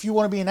 If you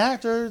want to be an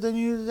actor, then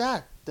you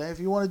act. If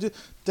you want to do,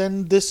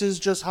 then this is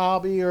just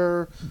hobby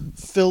or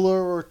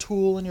filler or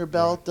tool in your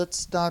belt. Right.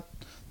 That's not.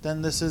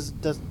 Then this is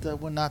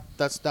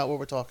that's not what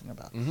we're talking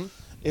about. Mm-hmm.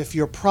 If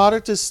your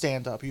product is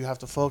stand-up, you have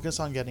to focus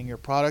on getting your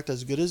product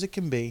as good as it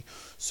can be,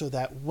 so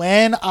that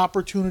when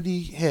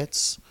opportunity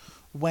hits,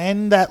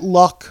 when that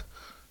luck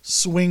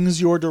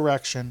swings your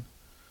direction,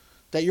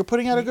 that you're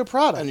putting out a good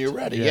product and you're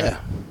ready. Yeah.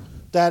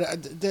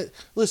 That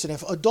listen,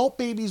 if Adult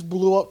Babies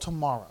blew up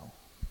tomorrow,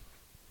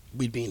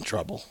 we'd be in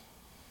trouble.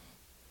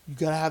 You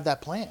gotta have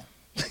that plan.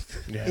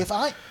 Yeah. If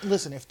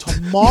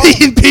tomorrow Me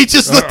and Pete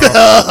just looked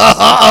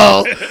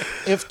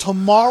if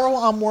tomorrow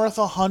I'm worth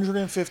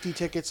 150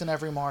 tickets in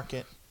every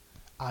market,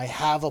 I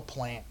have a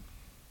plan.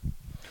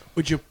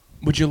 Would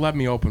you let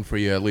me open for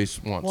you at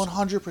least once?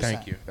 100%.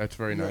 Thank you. That's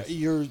very nice.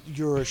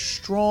 You're a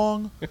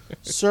strong,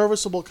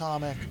 serviceable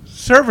comic.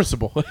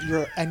 Serviceable.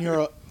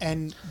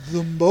 And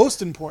the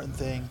most important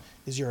thing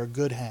is you're a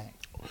good hang.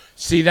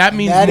 See, that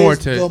means that more is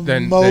to the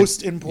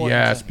most important.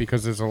 Yes, thing.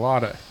 Because there's a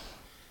lot of.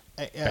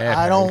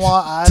 I don't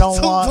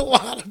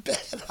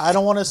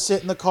want to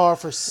sit in the car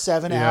for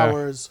 7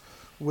 hours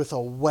with a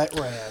wet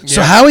rag.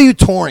 So how are you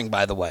touring,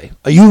 by the way?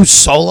 Are you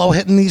solo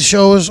hitting these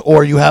shows,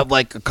 or you have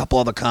like a couple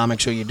other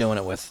comics who you're doing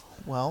it with?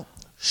 Well,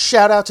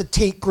 shout out to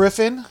Tate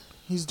Griffin.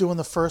 He's doing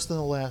the first and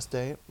the last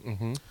date.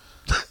 Mm-hmm.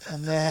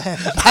 And then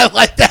I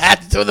like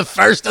that. Do the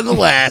first and the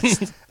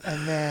last.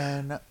 and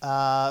then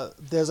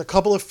there's a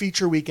couple of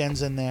feature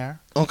weekends in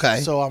there. Okay.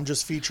 So I'm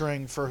just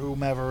featuring for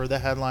whomever the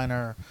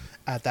headliner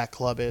at that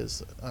club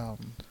is,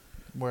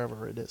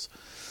 wherever it is.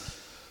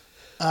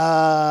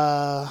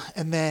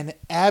 And then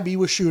Abby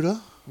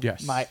Washuta,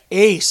 Yes. my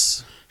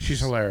ace. She's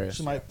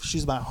hilarious.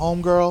 She's my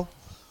homegirl.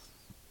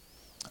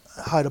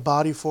 I hide a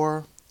body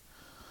for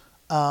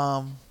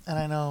her. And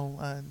I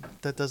know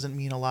that doesn't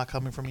mean a lot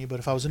coming from me, but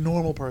if I was a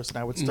normal person,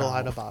 I would still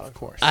hide a body. Of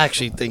course. I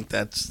actually think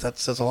that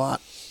says a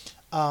lot.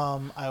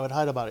 I would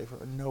hide a body for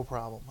her, no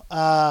problem.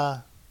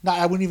 No,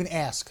 I wouldn't even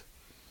ask.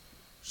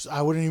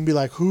 I wouldn't even be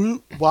like,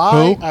 who?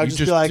 Why? Who? I would You just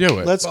be just like, do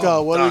it. let's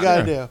go. What do we done.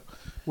 got to do?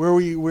 Where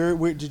were you?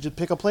 Where did you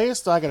pick a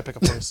place? I got to pick a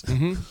place.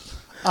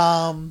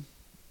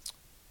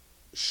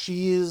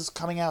 She is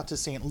coming out to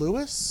St.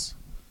 Louis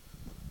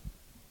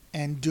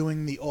and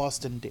doing the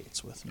Austin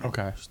dates with me.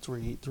 Okay. There's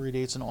three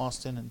dates in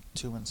Austin and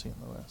 2 in St.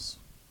 Louis.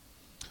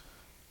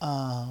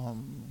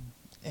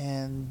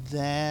 And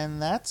then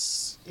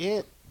that's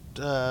it.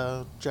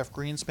 Jeff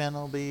Greenspan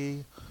will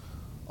be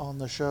on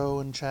the show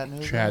in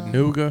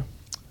Chattanooga.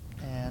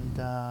 And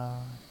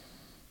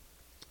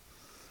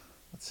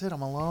that's it.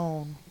 I'm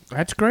alone.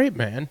 That's great,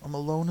 man. I'm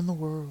alone in the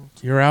world.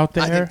 You're out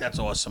there. I think that's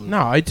awesome. No,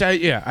 I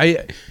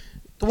The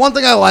one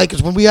thing I like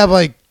is when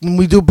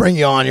we do bring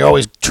you on, you're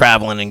always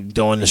traveling and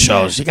doing the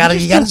shows. You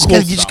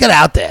just get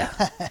out there.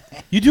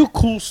 you do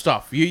cool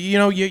stuff.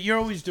 You're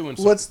always doing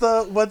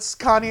something. What's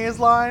Kanye's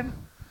line?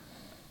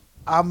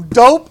 I'm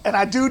dope and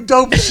I do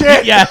dope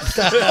shit. Yes.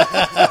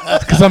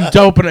 Because I'm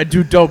dope and I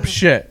do dope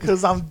shit.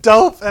 Because I'm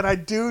dope and I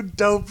do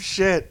dope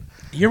shit.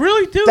 You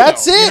really do.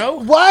 That's though, it. You know?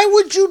 Why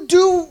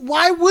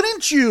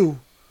wouldn't you?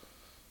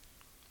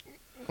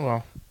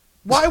 Well,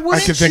 Why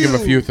wouldn't you? I can think of a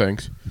few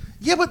things.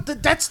 Yeah,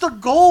 but that's the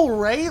goal,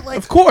 right? Like,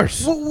 Of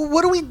course.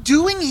 What are we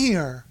doing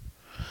here?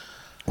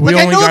 We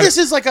I only know gotta- this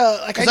is like a.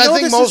 Like, I know I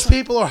think this most is,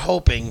 people are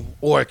hoping,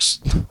 or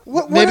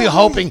What maybe are we-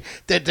 hoping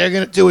that they're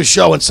going to do a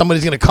show and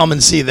somebody's going to come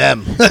and see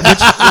them.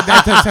 That's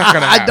not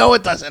gonna I happen. know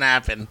it doesn't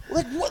happen.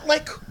 Like what?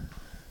 Like,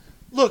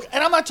 look,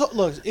 and I'm not.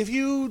 Look, if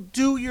you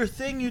do your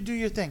thing, you do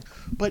your thing.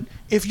 But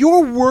if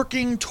you're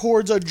working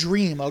towards a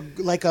dream,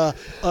 like a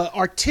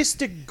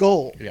artistic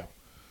goal, Yeah.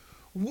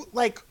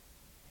 like,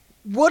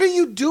 what are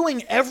you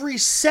doing every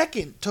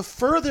second to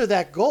further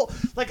that goal?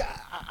 Like,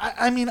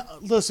 I mean,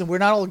 listen, we're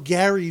not all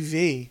Gary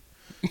V.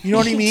 You know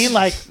what I mean?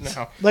 Like,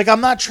 No. like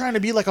I'm not trying to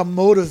be like a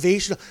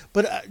motivational,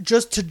 but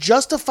just to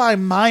justify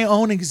my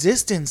own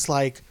existence,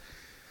 like,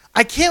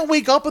 I can't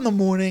wake up in the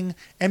morning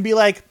and be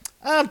like,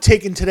 I'm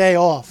taking today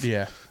off.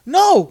 Yeah.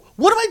 No.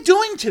 What am I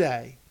doing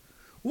today?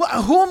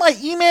 Who am I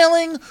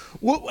emailing?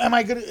 What am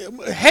I gonna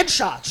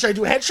headshots? Should I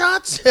do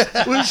headshots?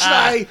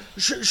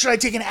 should I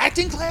take an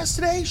acting class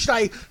today?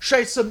 Should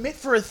I submit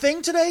for a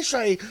thing today? Should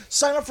I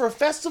sign up for a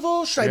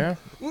festival? Should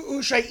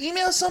I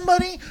email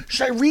somebody?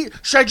 Should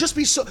I just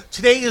be so?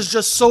 Today is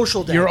just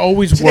social day. You're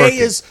always today working.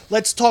 is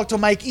let's talk to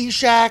Mike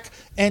Eshak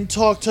and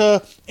talk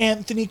to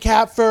Anthony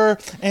Kapfer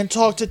and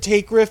talk to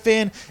Tate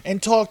Griffin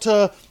and talk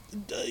to.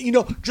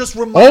 Just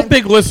remind All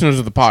big listeners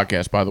of the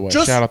podcast, by the way.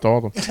 Just- Shout out to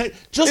all of them.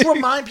 just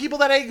remind people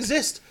that I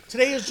exist.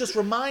 Today is just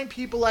remind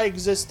people I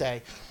exist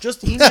day.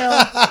 Just email.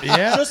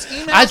 Yeah. Just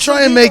email. I some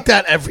try and people. make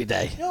that every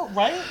day.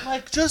 Right?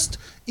 Like, just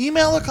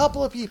email a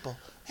couple of people.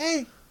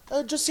 Hey,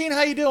 just seeing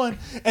how you doing.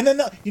 And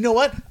then, you know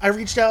what? I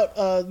reached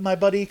out, my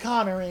buddy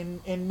Connor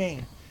in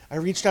Maine. I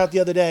reached out the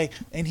other day,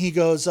 and he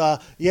goes,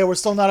 yeah, we're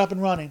still not up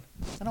and running.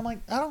 And I'm like,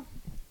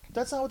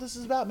 that's not what this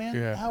is about, man.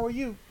 Yeah. How are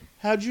you?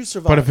 How'd you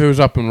survive? But if it was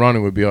up and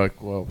running, we'd be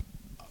like, well,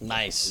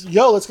 Nice.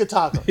 Yo, let's get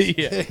tacos.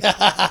 yeah.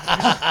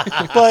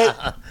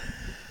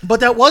 But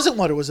that wasn't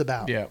what it was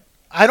about. Yeah.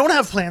 I don't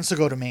have plans to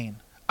go to Maine.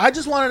 I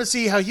just wanted to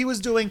see how he was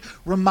doing.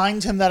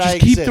 Remind him that I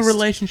Just keep exist. the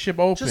relationship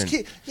open. Just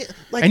keep,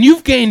 like, And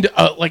you've gained,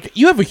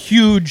 you have a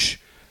huge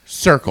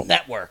circle.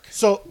 Network.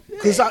 so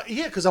because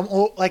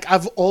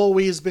I've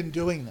always been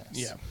doing this.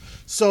 Yeah.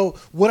 So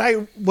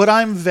what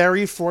I'm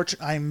very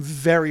fortunate. I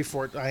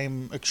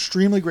am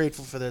extremely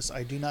grateful for this.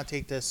 I do not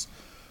take this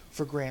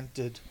for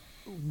granted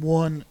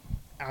one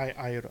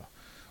iota.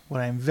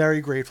 What I'm very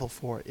grateful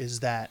for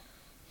is that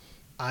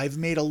I've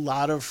made a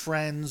lot of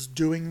friends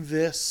doing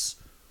this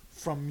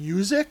from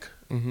music,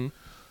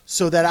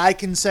 so that I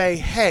can say,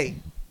 hey,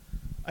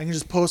 I can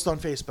just post on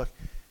Facebook,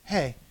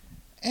 hey,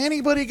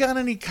 anybody got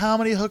any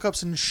comedy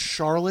hookups in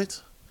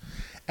Charlotte?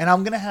 And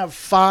I'm going to have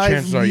 5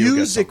 Chances are you'll get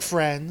music something.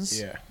 friends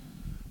Yeah.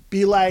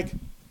 be like,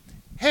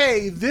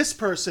 hey, this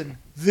person,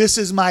 this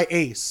is my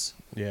ace.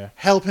 Yeah.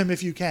 Help him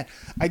if you can.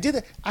 I did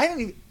that.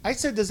 I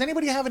said, does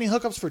anybody have any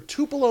hookups for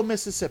Tupelo,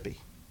 Mississippi?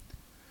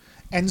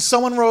 And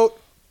someone wrote,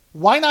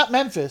 why not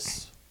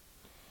Memphis?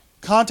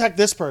 Contact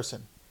this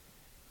person.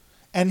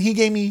 And he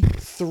gave me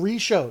 3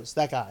 shows,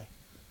 that guy.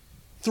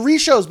 3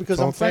 shows because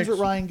That's all I'm it friends takes. with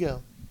Ryan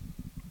Gill.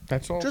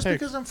 That's all Just it takes.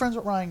 because I'm friends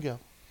with Ryan Gill.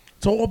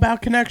 It's all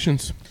about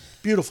connections.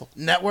 Beautiful.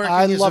 Networking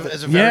I love it.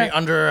 is a very Yeah.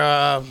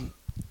 under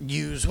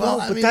used. Well,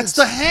 Well, I but mean, that's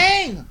the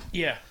hang.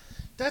 Yeah.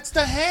 That's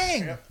the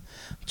hang.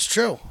 It's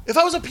true. If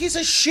I was a piece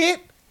of shit,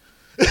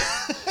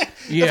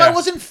 Yeah. if I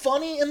wasn't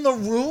funny in the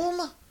room,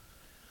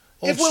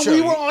 if it's when true.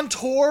 we were on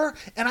tour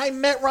and I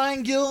met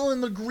Ryan Gill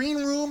in the green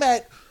room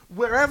at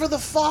wherever the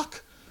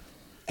fuck,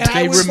 and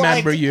They I was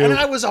remember like, you. and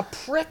I was a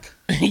prick,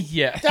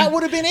 Yeah. that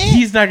would have been it.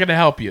 He's not gonna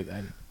help you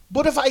then.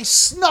 But if I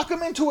snuck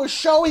him into a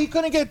show he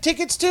couldn't get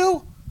tickets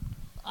to,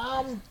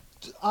 I'm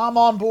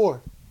on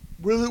board.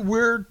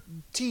 We're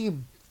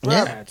team.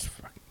 forever.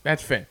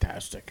 That's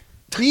fantastic.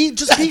 Be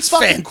That's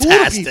fucking fantastic. cool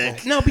to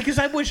people. No, because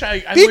I wish I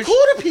Be wish,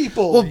 cool to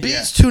people. Well,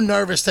 B's too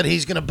nervous that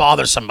he's going to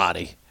bother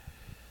somebody.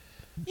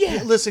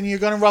 Yeah. Listen, you're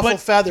gonna ruffle But,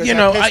 feathers. you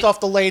know, I pissed I- off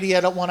the lady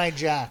at One Eye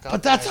Jack.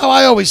 But that's how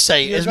I always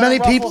say. You're As gonna many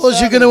ruffle people as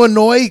you're going to feathers.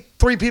 annoy,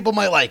 3 people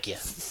might like you.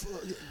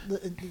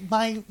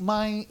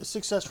 my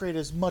success rate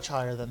is much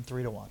higher than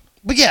 3 to 1.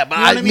 But yeah, but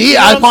You know what I mean? me, You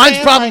know what I'm mine's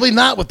saying? probably Like-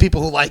 not with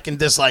people who like and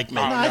dislike me.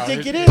 No, I no,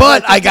 think it- it is.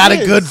 But I think got it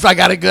a is. good, I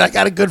got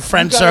a good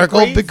friend You got a circle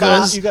great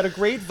because you got a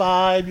great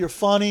vibe. You're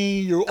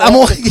funny. You're I'm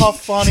off the only-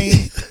 cuff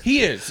funny.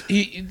 He is.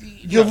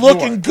 You're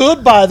looking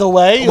good, by the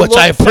way. You which look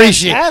I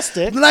appreciate.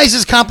 Fantastic. The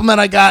nicest compliment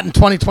I got in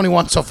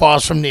 2021 so far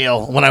is from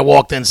Neil when I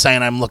walked in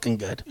saying I'm looking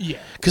good. Yeah.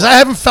 Because I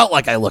haven't felt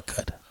like I look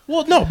good.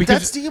 Well, no, because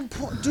That's the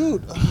important,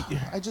 dude.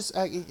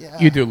 Yeah.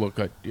 you do look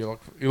good. You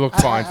look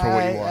fine for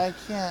what you are. I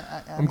can't.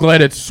 I'm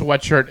glad it's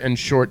sweatshirt and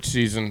short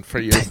season for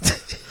you.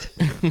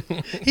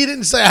 He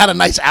didn't say I had a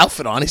nice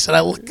outfit on. He said I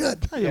look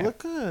good. You look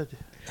good.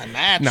 I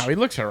match. No, he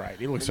looks all right.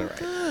 He looks all right.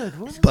 Good.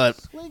 What- But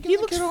what are you He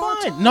gonna looks get all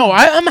the fine. time? No,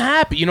 I'm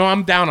happy. You know,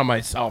 I'm down on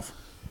myself.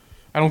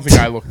 I don't think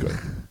I look good.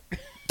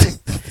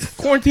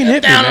 Quarantine hit me,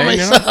 down on man.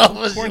 you know?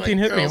 myself. Quarantine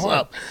hit me Girls hard.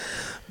 up.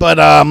 But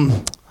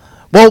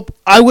well,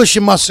 I wish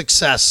you much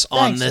success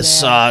on Thanks,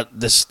 this man.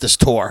 this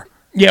tour.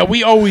 Yeah,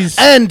 we always.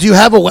 And do you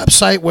have a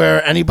website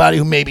where anybody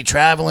who may be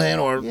traveling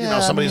or Yeah, I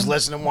somebody's mean-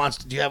 listening wants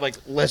to? Do you have like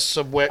lists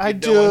of what I you're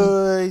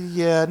doing? do,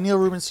 yeah,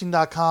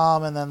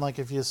 neilrubenstein.com, and then like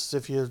if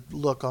you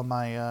look on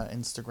my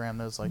Instagram,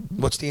 there's like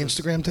What's the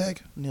Instagram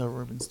tag? Neil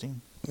Rubenstein.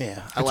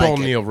 Yeah, I It's like all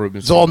it. Neil Rubenstein.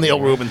 It's all Neil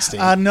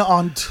Rubenstein. No,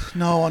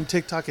 on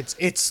TikTok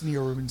it's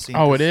Neil Rubenstein.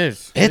 Oh, it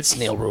is. it's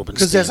Neil Rubenstein.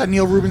 because there's a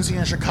Neil Rubenstein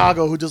in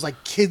Chicago who does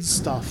like kids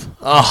stuff.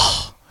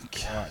 Oh,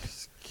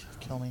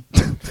 Kill me.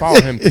 Follow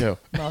him too.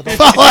 No, don't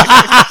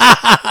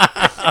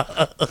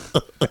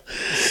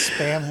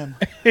spam him.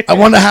 I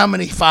wonder how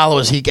many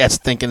followers he gets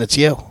thinking it's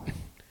you,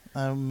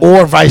 No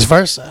or vice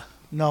versa.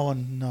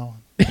 one. No,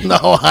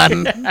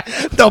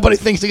 nobody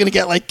thinks they're gonna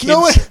get like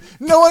kids.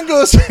 No one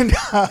goes.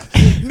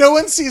 No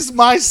one sees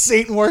my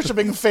Satan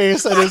worshiping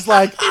face and is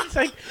like, It's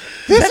like,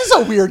 "This is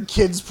a weird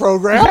kids is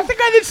program." that the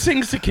guy that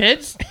sings to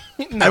kids?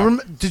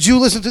 Did you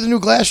listen to the new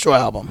Glassjaw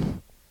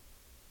album?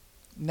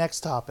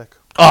 Next topic.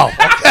 Oh,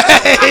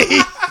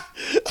 okay.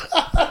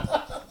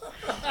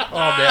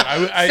 Oh man,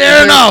 Fair is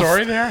there enough. A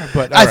story there,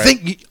 but I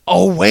think.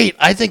 Oh wait,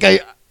 I think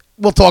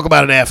we'll talk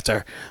about it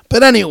after.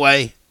 But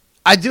anyway,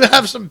 I do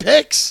have some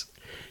picks.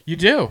 you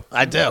do.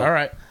 I do. All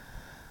right.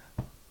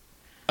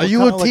 Are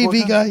you a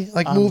TV guy,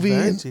 like I'm movie?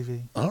 very and-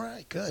 TV. All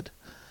right, good.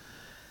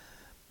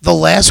 The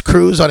Last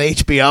Cruise on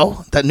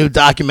HBO, that new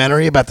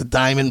documentary about the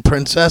Diamond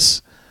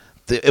Princess.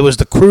 It was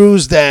the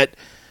cruise that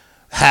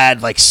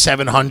had like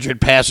 700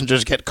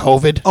 passengers get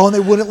COVID. Oh, and they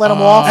wouldn't let him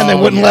off. And they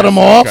wouldn't yes, let them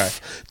off.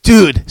 okay.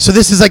 Dude, so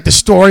this is like the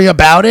story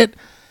about it.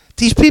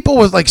 These people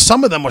were like,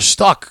 some of them were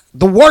stuck.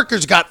 The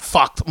workers got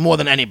fucked more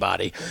than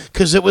anybody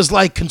because it was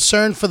like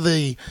concern for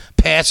the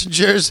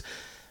passengers,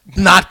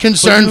 not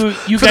concerned.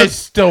 You for guys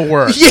still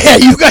work yeah,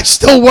 you guys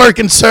still work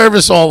and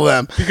service all of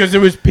them. because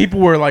there was people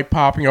were like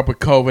popping up with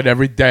COVID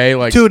every day.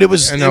 Like, Dude, it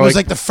was and it they're was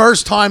like the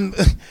first time.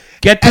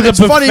 get to And the it's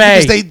buffet. funny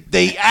because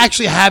they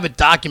actually have it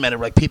documented.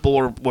 Like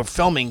people were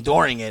filming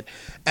during it,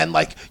 and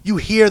like you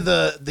hear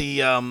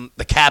the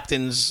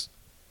captain's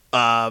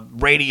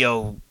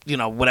radio,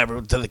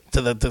 whatever to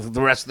the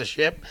rest of the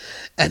ship,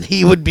 and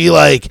he would be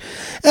like,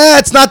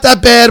 "It's not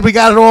that bad. We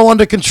got it all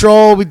under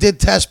control. We did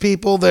test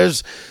people.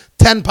 There's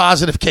 10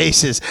 positive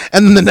cases,"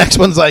 and then the next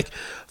one's like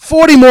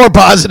 40 more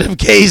positive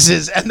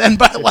cases, and then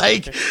by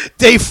like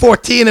day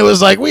 14, it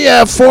was like we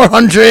have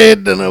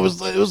 400, and it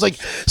was like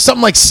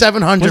something like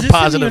 700 was this in the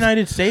positive.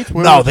 United States?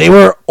 Where No, was they it?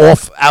 were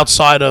off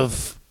outside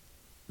of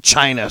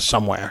China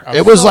somewhere.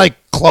 It was like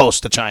close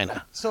to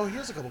China. So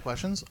here's a couple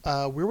questions.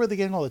 Where were they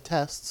getting all the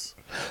tests?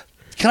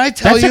 Can I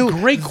tell That's a you?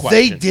 great They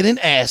question. didn't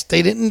ask.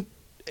 They didn't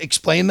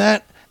explain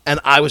that,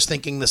 and I was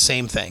thinking the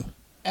same thing.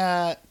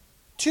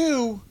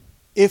 2,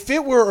 if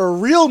it were a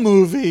real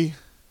movie,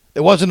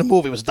 It wasn't a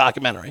movie; it was a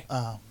documentary.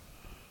 Oh.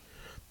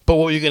 But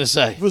what were you gonna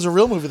say? if it was a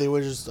real movie, they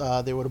would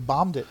have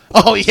bombed it.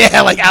 Oh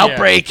yeah, like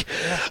Outbreak.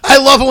 I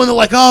love it when they're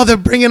like, "Oh, they're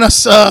bringing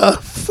us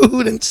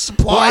food and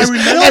supplies,"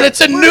 and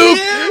it's a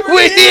nuke.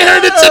 We're here,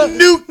 and it's a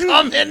nuke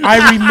coming.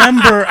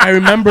 I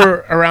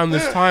remember around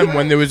this time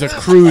when there was a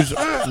cruise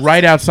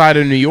right outside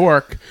of New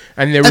York,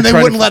 and they were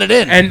trying wouldn't let it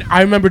in. And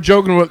I remember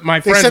joking with my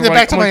friends. sent it I'm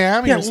back to I'm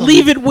Miami Yeah, or something.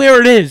 leave it where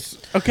it is.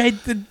 Okay.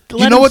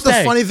 You know what the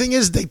funny thing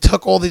is? They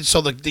took all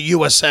the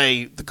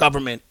USA, the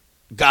government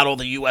got all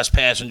the U.S.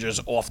 passengers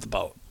off the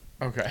boat.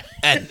 Okay.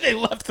 And- they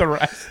left the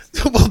rest.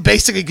 Well,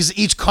 basically, because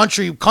each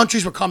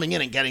countries were coming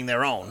in and getting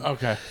their own.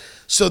 Okay.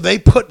 So they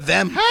put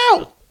them.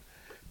 How?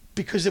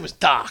 Because it was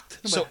docked.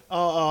 So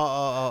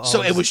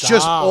So it was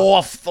just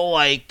off the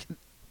like.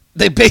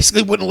 They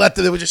basically wouldn't let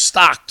them. They were just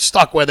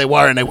stuck where they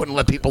were, and they wouldn't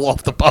let people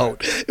off the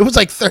boat. It was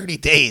like 30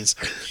 days.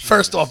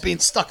 First off, being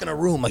stuck in a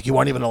room like you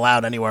weren't even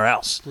allowed anywhere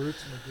else.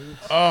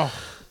 Oh.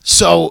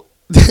 So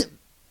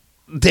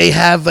they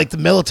have like the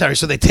military,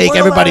 so they take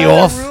everybody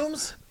off.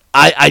 Rooms?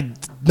 I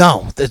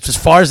no. That's as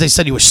far as they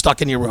said you were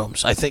stuck in your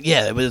rooms. I think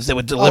they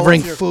were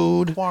delivering if you're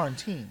food.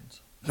 Quarantined.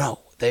 No,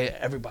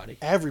 everybody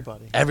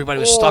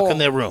was stuck in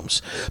their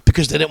rooms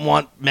because they didn't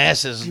want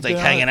masses You like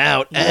been hanging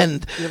out.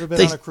 And You ever been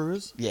they, on a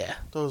cruise? yeah,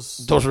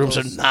 Those rooms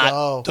are not.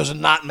 no. Those are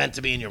not meant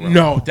to be in your room.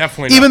 No,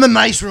 definitely Even not. the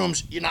nice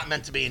rooms, you're not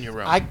meant to be in your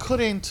room. I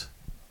couldn't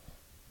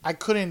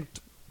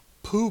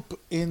poop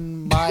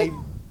in my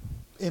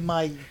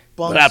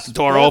bunk Without the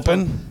door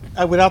open?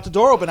 Without the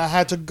door open, I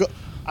had to go.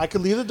 I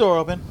could leave the door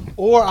open,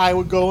 or I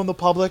would go in the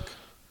public.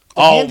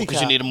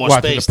 Because you needed more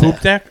What, space. the poop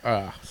there. deck?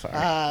 Sorry.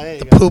 There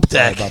you go. Poop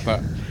Sorry deck.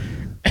 about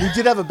that. We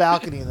did have a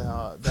balcony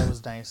though. That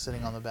was nice,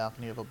 sitting on the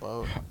balcony of a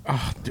boat.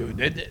 Oh,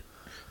 dude.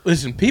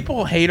 Listen,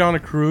 people hate on a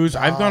cruise.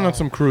 I've gone on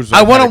some cruises.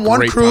 I went had on a one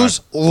great cruise,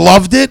 time.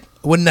 loved it,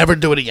 would never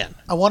do it again.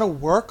 I want to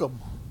work them.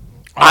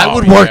 I Oh,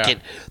 would work yeah. it.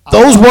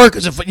 Those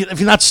workers, if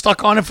you're not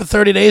stuck on it for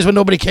 30 days when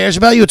nobody cares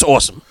about you, it's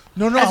awesome.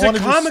 No, As I a want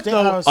to comic, just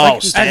stand. though, I was Oh, like,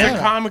 just stand. As stand.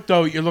 a comic,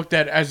 though, you're looked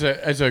at as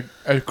a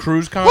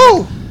cruise comic.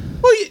 Who?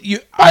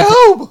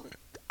 Well,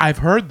 I've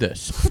heard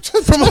this.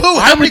 From who?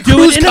 How many would do it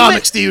cruise in a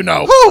comics do you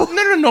know?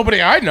 No,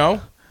 nobody I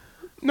know.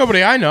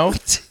 Nobody I know.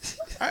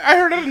 I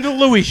heard it on the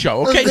Louis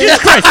show. Okay, Jesus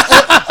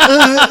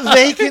Christ.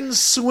 They can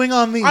swing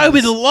on these. I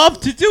would love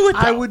to do it. Though.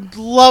 I would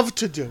love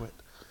to do it.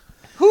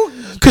 Who?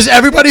 Because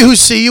everybody who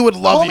see you would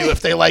love Call you me-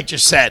 if they liked your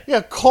set.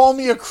 Yeah, call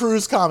me a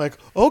cruise comic.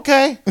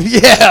 Okay.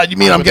 Yeah, you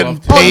mean I I'm would getting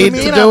love to. paid you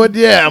to mean do it?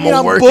 Yeah, you mean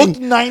I'm booked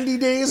working. 90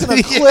 days in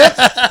a clip,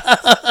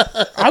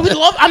 I would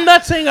love. I'm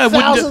not saying I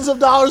wouldn't. thousands of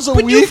dollars a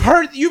But week.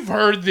 you've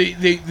heard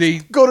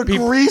the Go to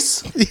people-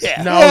 Greece.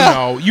 Yeah. No, Yeah.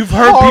 no. You've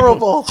heard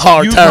Horrible.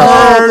 Hard, You've terrible.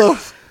 heard, Oh,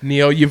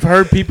 Neil. You've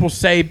heard people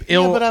say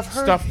ill yeah, but I've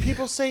heard stuff.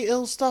 people say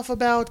ill stuff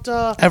about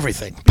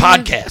Everything.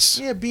 Podcasts.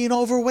 Yeah, being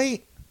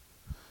overweight.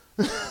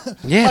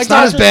 Yeah, My it's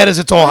not as doctor's- bad as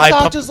it's all my hyped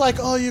up. doctor's like,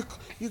 oh, you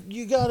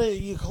got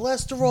your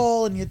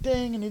cholesterol and your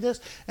thing and your this,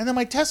 and then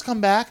my tests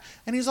come back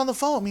and he's on the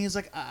phone with me. He's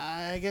like,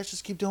 I guess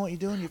just keep doing what you're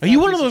doing. Are you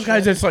one of those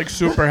guys that's like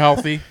super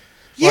healthy?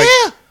 Yeah,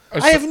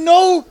 a I have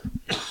no.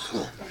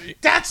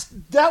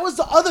 That was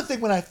the other thing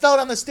when I fell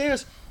down the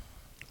stairs.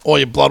 All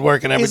your blood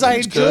work and Is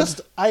everything's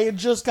good. I had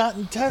just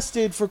gotten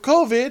tested for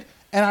COVID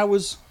and I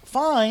was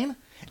fine,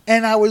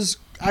 and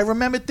I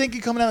remember thinking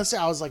coming down the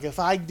stairs, I was like, if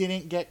I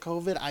didn't get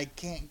COVID, I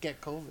can't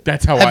get COVID.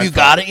 That's how Have I you felt.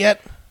 got it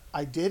yet?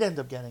 I did end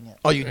up getting it,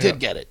 Oh, you did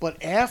get it.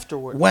 but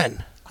afterward,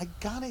 When? I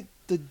got it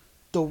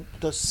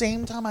the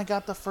same time I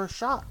got the first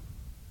shot.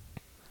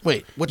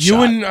 Wait, what You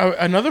shot? and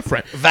another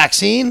friend.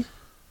 Vaccine?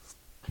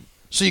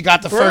 So you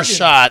got the first Bergen.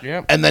 shot,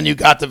 Yep. and then you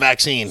got the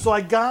vaccine. So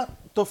I got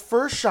the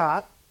first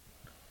shot,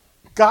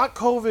 got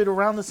COVID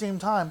around the same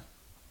time.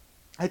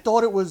 I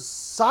thought it was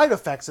side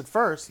effects at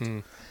first.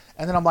 And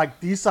then I'm like,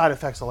 these side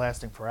effects are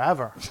lasting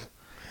forever.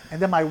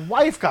 And then my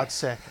wife got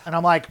sick. And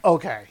I'm like,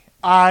 okay,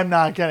 I'm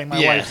not getting my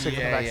Yeah. wife sick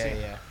with the vaccine.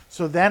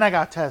 So then I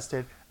got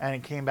tested and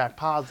it came back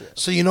positive.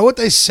 So you know what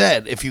they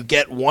said? If you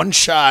get one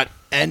shot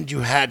and you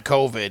had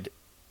COVID,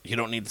 you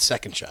don't need the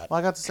second shot. Well,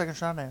 I got the second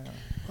shot now.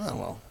 Oh,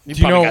 well, you Do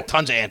you probably know- got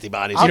tons of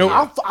antibodies.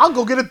 I'll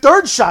go get a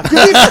third shot. Give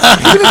me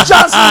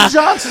Johnson &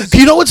 Johnson.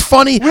 You know what's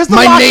funny? Where's the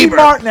my Lockheed neighbor,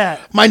 Martin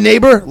at? my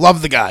neighbor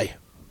loved the guy.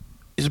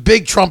 He's a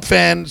big Trump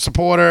fan,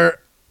 supporter,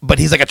 but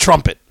he's like a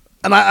trumpet.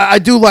 And I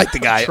do like the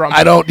guy. Trumpet.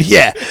 I don't,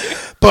 yeah.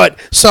 But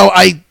so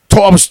I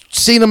was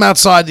seeing him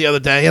outside the other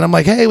day, and I'm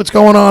like, hey, what's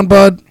going on,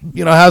 bud?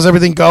 You know, how's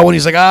everything going?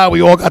 He's like,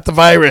 we all got the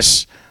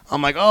virus.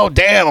 I'm like, oh,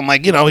 damn. I'm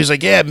like, he's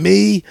like, yeah,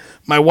 me,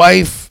 my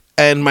wife,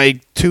 and my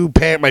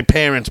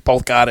parents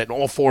both got it, and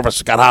all four of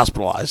us got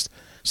hospitalized.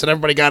 So then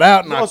everybody got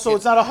out. And Oh, so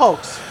it's not a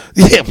hoax.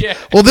 yeah.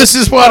 Well, this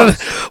is why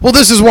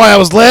I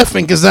was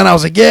laughing, because then I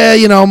was like, yeah,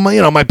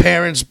 my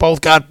parents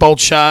both got both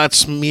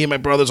shots. Me and my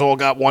brothers all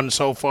got one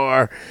so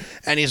far,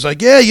 and he's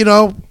like, yeah,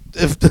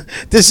 if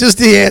this is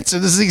the answer,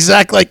 this is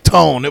exactly like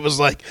Tone. It was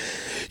like,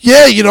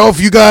 yeah,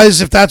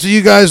 if that's what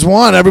you guys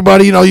want,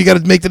 everybody, you got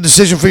to make the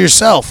decision for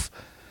yourself.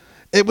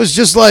 It was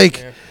just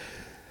like.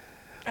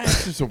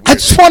 It's just a weird I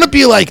just want to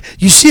be like,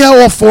 you see how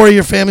all four of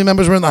your family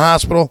members were in the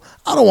hospital?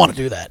 I don't want to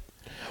do that.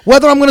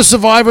 Whether I'm going to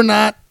survive or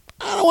not,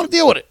 I don't want to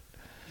deal with it.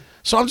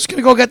 So I'm just going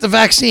to go get the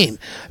vaccine.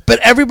 But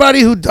everybody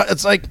who does,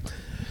 it's like,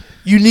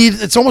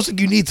 it's almost like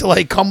you need to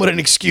like come with an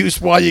excuse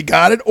why you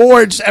got it,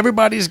 or just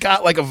everybody's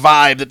got like a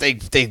vibe that they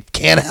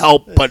can't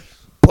help but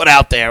put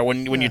out there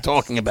when you're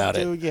talking about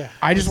it. Dude, yeah.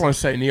 I just want to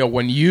say, Neil,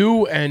 when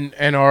you and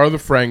our other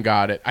friend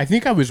got it, I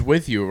think I was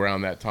with you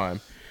around that time.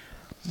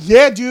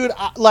 Yeah, dude.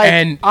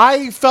 And-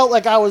 I felt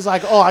like I was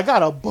like, oh, I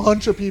got a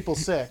bunch of people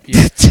sick.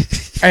 Yeah.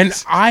 And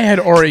I had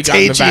already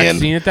gotten the Contagion.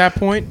 vaccine at that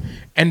point,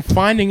 and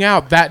finding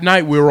out that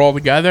night we were all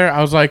together,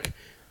 I was like,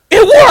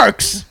 it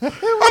works. I'm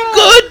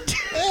good.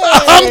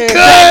 I'm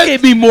That good.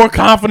 gave me more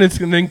confidence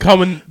than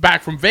coming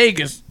back from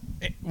Vegas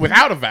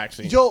without a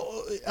vaccine.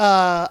 Yo,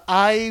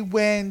 I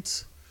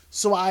went.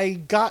 So I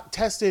got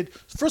tested.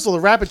 First of all, the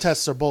rapid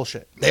tests are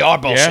bullshit. They are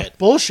bullshit.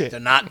 Bullshit. They're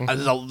not.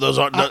 Those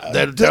are.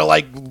 They're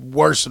like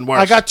worse and worse.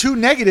 I got 2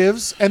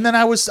 negatives, and then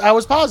I was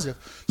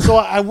positive. So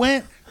I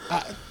went.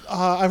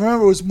 I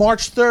remember it was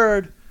March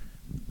 3rd.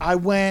 I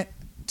went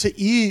to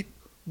eat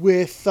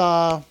with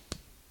Bergen?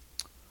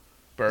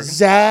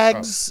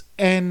 Zags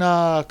and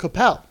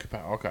Capel.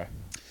 Oh, okay.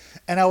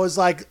 And I was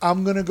like,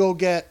 I'm going to go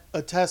get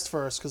a test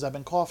first because I've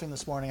been coughing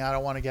this morning. I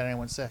don't want to get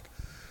anyone sick.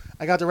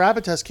 I got the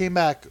rapid test, came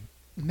back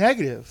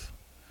negative.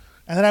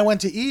 And then I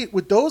went to eat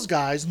with those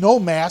guys, no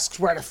masks.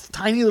 We're at a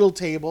tiny little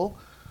table.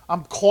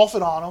 I'm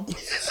coughing on them.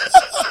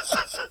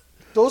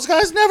 Those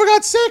guys never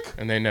got sick.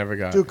 And they never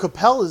got Dude, it.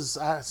 Capel is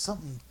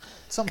something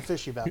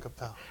fishy about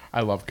Capel.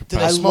 I love Did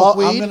Capel. they smoke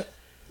weed?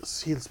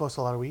 He smokes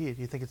a lot of weed.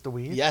 You think it's the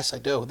weed? Yes, I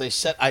do. They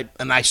said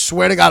I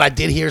swear to God, I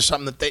did hear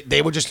something that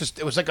they were just.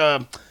 It was like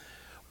a.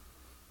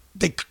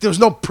 There was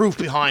no proof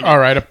behind it. All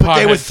right, a But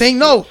they were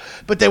pothead.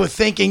 but they were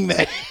thinking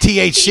that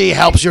THC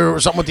helps your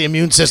something with the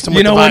immune system. You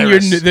with know the when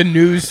virus. the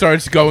news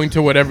starts going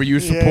to whatever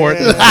you support?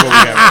 Yeah. That's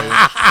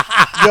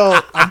what we have. Yo,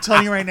 I'm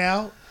telling you right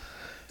now,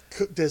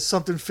 there's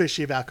something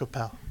fishy about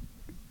Capel.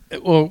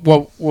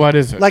 Well, what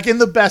is it? Like in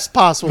the best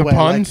possible the way.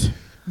 puns? Like,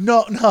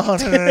 no. No, No,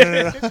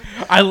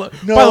 by the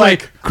way,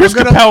 like, Chris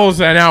I'm gonna- Capel is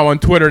now on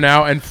Twitter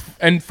now,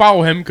 and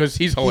follow him because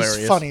he's hilarious.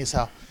 He's funny as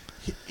hell.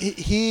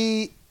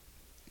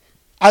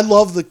 I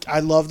love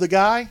the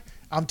guy.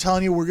 I'm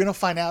telling you, we're gonna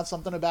find out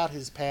something about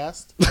his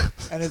past,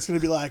 and it's gonna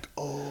be like,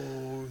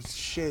 oh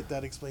shit,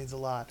 that explains a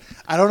lot.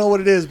 I don't know what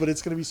it is, but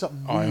it's gonna be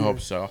something. Oh, I weird. hope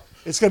so.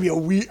 It's gonna be a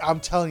weird.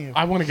 I'm telling you,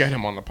 I want to get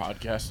him on the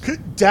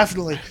podcast.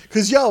 definitely.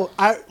 Cause yo,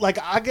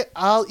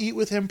 I'll eat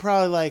with him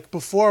probably like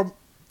before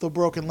the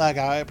broken leg.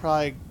 I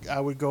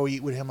would go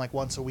eat with him like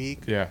once a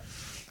week. Yeah.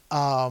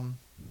 And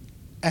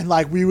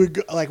like we would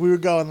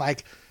go and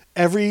like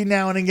every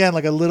now and again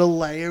like a little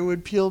layer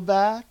would peel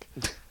back.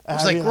 It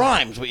was like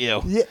rhymes with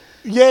you.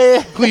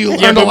 Yeah. Who you Yeah,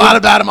 learned a but lot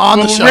about him on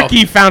the Well, show.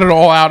 Ricky found it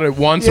all out at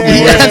once. and we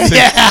Yeah. were able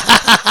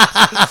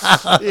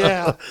to-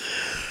 Yeah.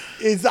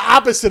 It's the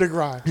opposite of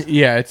grind.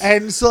 yeah, it's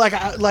And so like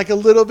a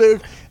little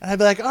bit, and I'd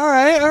be like, all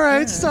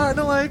right,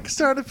 starting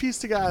to piece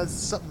together.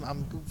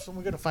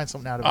 We're gonna find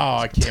something out oh, about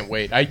I can't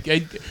wait.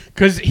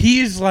 Because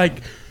he's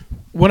like,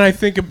 when I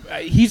think of,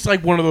 he's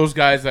like one of those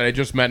guys that I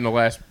just met in the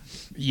last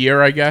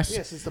year, I guess. this.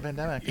 Yeah, since the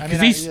pandemic.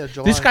 Because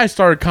July. this guy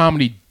started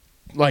comedy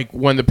like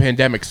when the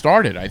pandemic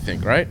started, I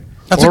think, right?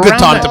 That's Or a good around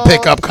time that- to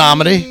pick up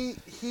comedy.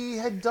 He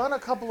had done a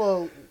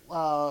couple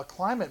of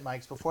climate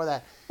mics before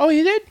that. Oh,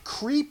 you did?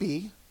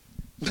 Creepy.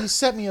 He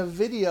sent me a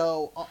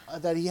video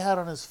that he had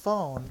on his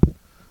phone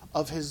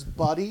of his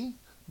buddy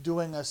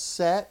doing a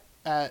set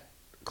at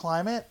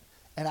Climate,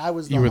 and I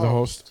was the You were host. the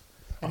host.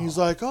 And he's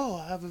like, "Oh,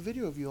 I have a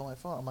video of you on my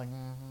phone." I'm like,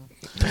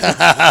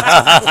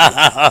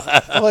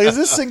 I'm like, "Is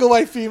this single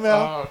white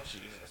female?" Oh,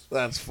 Jesus.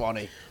 That's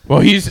funny.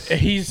 Well, he's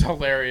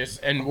hilarious,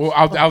 and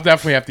I'll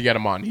definitely have to get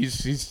him on. He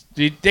just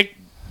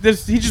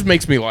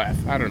makes me laugh.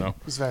 I don't know.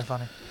 He's very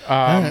funny.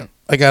 I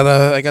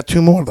got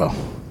 2 more though.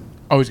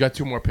 Oh, he's got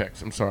 2 more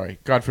picks. I'm sorry.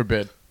 God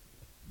forbid.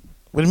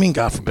 What do you mean?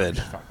 God forbid.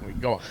 Fuck me.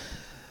 Go on.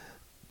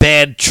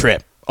 Bad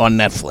Trip on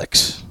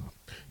Netflix.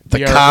 The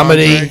Eric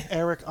comedy. Andre?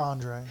 Eric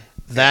Andre.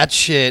 That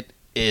shit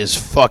is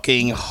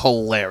fucking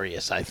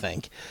hilarious, I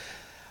think.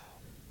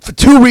 For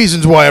 2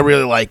 reasons why I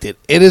really liked it.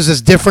 It is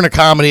as different a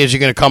comedy as you're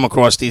going to come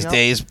across these Yep.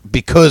 days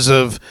because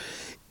of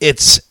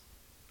it's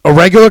a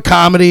regular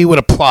comedy with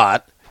a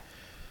plot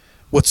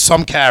with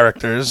some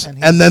characters,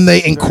 And and then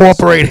they he's very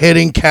incorporate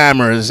hidden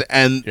cameras,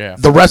 and Yeah.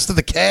 the rest of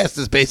the cast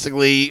is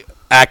basically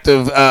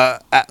active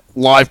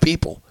live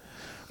people.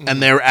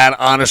 And they're at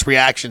honest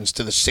reactions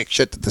to the sick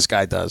shit that this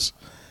guy does.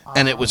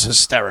 And it was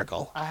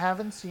hysterical. I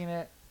haven't seen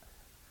it.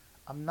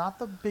 I'm not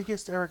the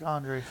biggest Eric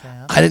Andre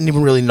fan. I didn't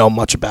even really know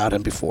much about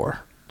him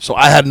before. So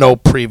I had no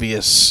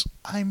previous.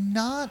 I'm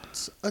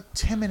not a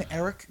Tim and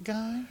Eric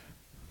guy,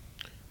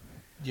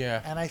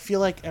 Yeah. and I feel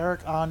like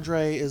Eric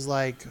Andre is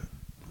like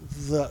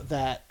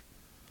that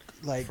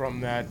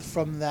From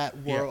that.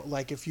 world.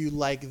 Like if you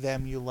like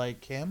them, you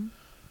like him.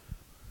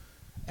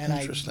 And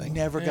I Interesting.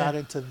 never Yeah. got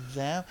into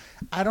them.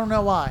 I don't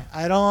know why.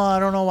 I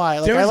don't know why.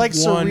 Like I There's like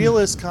one-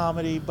 surrealist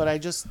comedy, but I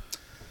just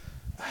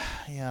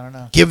I don't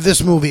know. Give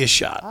this movie a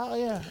shot. Oh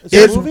yeah, it's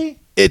It- a movie.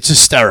 It's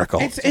hysterical.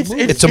 It's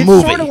a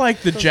movie. sort of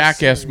like the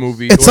Jackass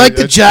movie. It's or like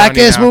the Johnny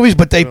Jackass Knox- movies,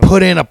 but they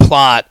put in a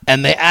plot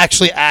and they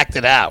actually act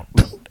it out,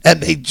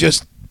 and they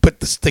just put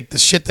the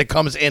shit that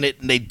comes in it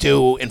and they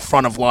do in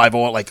front of live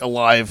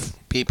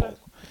people.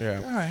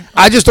 Yeah. All right.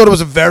 I just thought it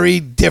was a very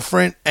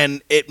different,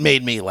 and it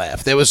made me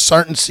laugh. There was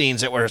certain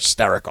scenes that were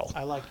hysterical.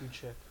 I like you,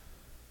 chick.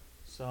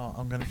 So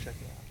I'm gonna check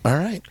it out. All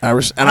right,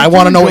 I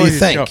want to know what you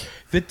think.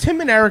 The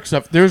Tim and Eric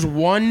stuff. There's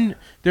one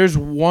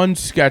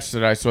sketch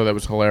that I saw that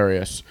was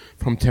hilarious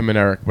from Tim and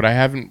Eric, but I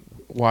haven't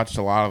watched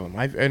a lot of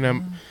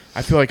them.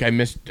 I feel like I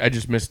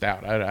just missed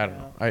out. I don't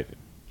know. I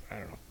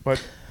don't know.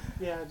 But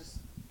Yeah,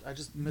 I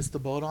just missed the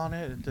boat on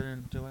it. It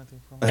didn't do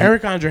anything for me.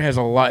 Eric Andre has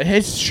a lot.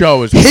 His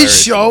show is His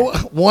hilarious. show,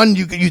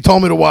 you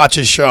told me to watch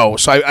his show,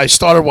 so I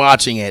started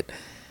watching it.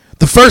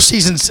 The first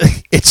season,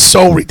 it's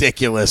so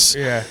ridiculous.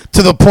 Yeah.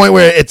 To the point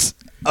where it's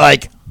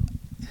like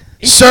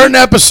certain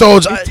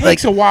episodes. It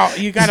takes a while.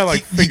 You gotta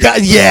like figure.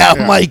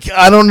 I'm like,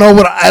 I don't know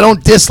I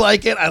don't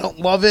dislike it. I don't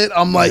love it.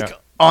 I'm like Yeah.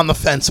 on the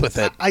fence with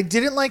it. I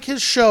didn't like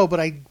his show, but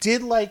I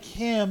did like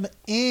him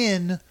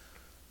in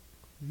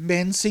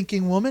Man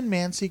Seeking Woman.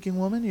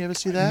 You ever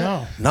see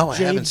that? No, I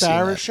Jade haven't seen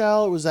that.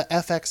 Baruchel. It was a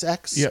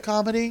FXX Yep.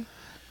 comedy.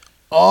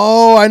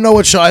 Oh, I know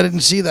what show. I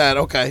didn't see that.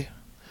 Okay.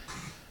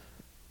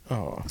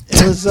 Oh.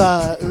 It was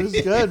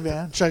good,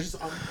 man. Should I just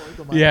unplug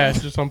the mic? Yeah,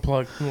 it's just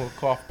unplugged. A little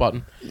cough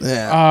button.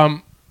 Yeah.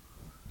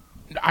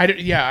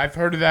 I've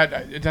heard of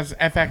that. That's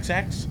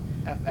FXX.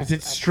 Is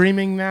it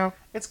streaming now?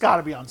 It's got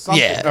to be on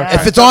something. Yeah, man.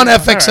 if it's on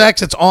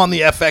FXX, it's on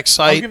the FX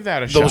site. give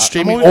that a Those shot.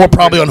 streaming, I'm always or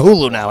probably on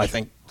Hulu now. I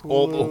think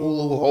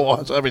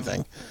Hulu,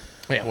 everything.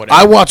 Yeah, whatever.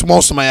 I watch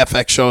most of my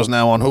FX shows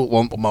now on Hulu.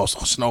 Well, most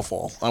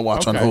Snowfall. I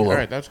watch on Okay, Hulu. all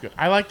right, that's good.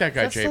 I like that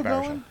guy, Is that Jay still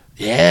Baruchel. going?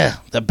 Yeah,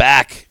 they're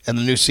back, and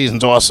the new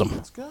season's awesome.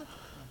 It's good.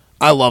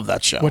 I love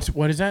that show.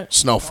 What is that?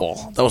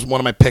 Snowfall? That was one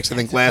of my picks, I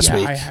think, last Yeah,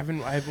 week. I haven't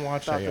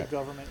watched About that the yet.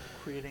 government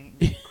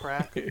creating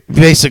crack.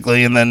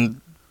 Basically, and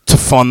then to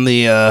fund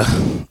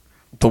the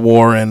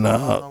war in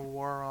The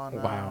war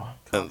on Wow.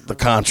 the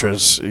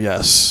Contras,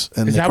 yes,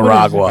 in Is that what it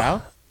was Nicaragua.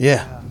 about?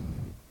 Yeah,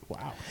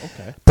 Wow.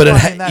 Okay. but Well,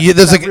 it I mean,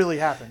 there's that like really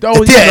happened.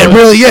 Oh, yeah, no, it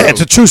really, true. yeah, it's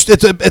a true.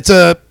 It's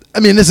a. I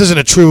mean, this isn't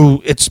a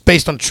true. It's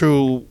based on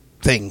true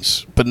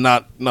things, but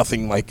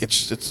nothing like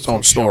it's its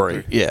own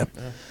story. Yeah.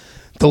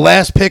 The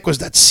last pick was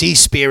that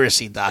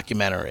Seaspiracy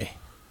documentary.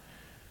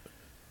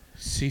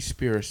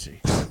 Seaspiracy.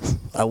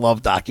 I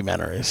love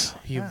documentaries.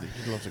 He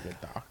loves a good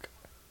doc.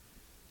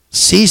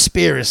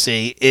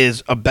 Seaspiracy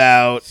is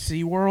about.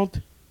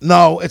 SeaWorld?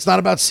 No, it's not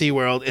about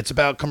SeaWorld. It's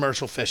about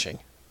commercial fishing.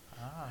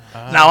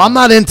 Now, I'm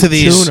not into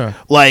these, Tuna.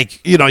 like,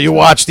 you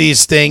watch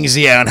these things,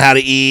 on how to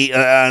eat,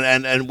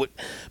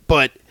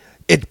 but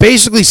it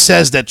basically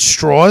says that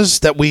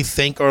straws that we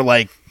think are,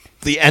 like,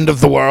 the end of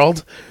the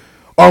world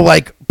are,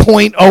 like,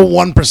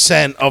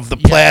 0.01% of the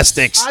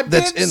plastics I've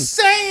that's been in.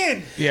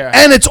 saying. Yeah.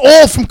 And it's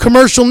all from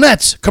commercial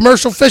nets.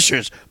 Commercial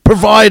fishers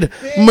provide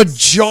been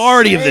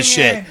majority of the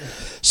saying. shit.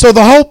 So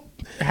the whole,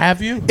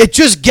 Have you? it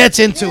just gets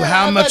into Yeah, I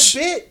how have much. That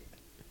bit.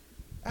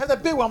 I have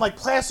that bit where I'm like,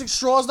 plastic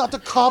straws, not the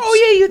cups.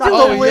 Oh, yeah, you not do. the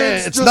Oh lids,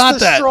 yeah, it's just not the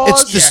that.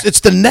 Straws. It's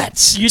the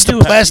nets. You It's do the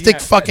have- plastic yeah,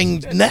 fucking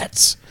it's-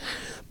 nets.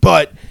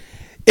 But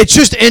it's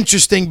just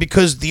interesting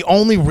because the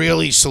only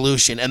really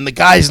solution, and the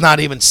guy's not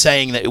even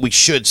saying that we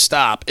should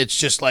stop. It's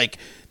just like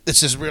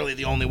this is really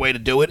the only way to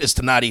do it is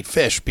to not eat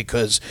fish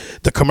because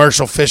the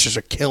commercial fishers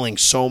are killing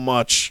so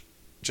much.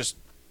 Just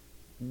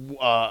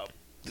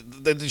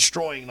they're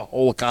destroying the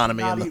whole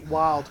economy. Not And eat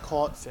wild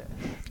caught fish.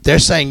 they're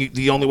saying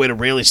the only way to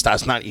really stop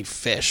is not eat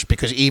fish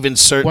because even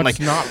certain What's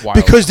like not wild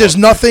because there's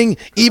caught nothing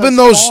even Because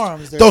those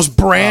farms, there's- those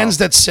brands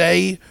that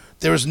say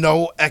there's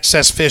no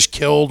excess fish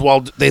killed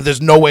while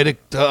there's no way to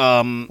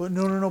But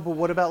no. But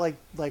what about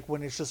like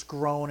when it's just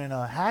grown in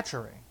a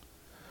hatchery?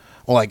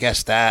 well I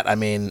guess that I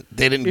mean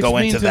they didn't It's go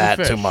mean into to the that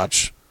too fish.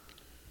 much.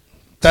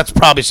 That's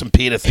probably some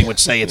PETA thing would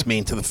say it's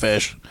mean to the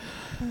fish.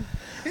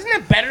 Isn't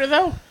it better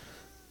though?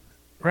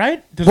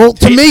 Right? Does Well, it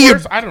to taste me, you're-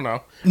 worse? I don't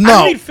know. No. I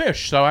don't eat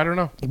fish, so I don't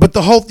know. But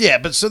the whole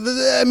but so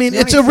I mean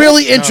it's a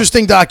really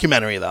interesting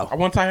documentary though.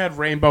 Once I had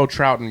rainbow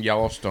trout in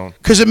Yellowstone.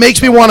 Because it makes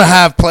me want to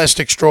have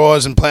plastic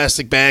straws and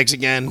plastic bags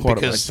again Caught it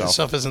because that myself.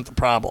 stuff isn't the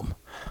problem.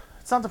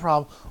 It's not the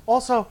problem.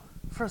 Also,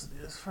 first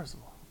of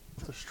all,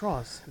 the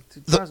straws.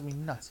 It drives me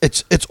nuts.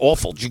 It's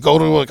awful. You go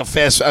to like a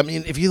fast. I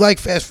mean, if you like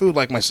fast food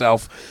like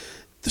myself,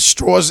 the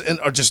straws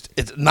are just.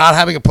 It's not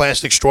having a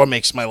plastic straw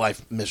makes my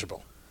life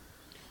miserable.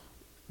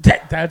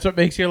 That's what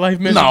makes your life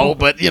miserable? No,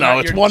 but Not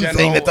it's your one thing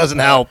general, that doesn't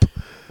help.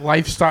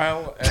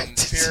 Lifestyle and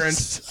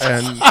appearance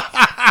and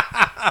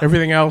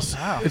everything else.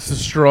 It's the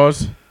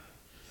straws.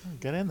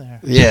 Get in there.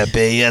 Yeah,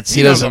 B.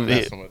 He knows I'm doesn't.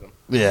 messing with him.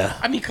 Yeah.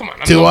 I mean, come on.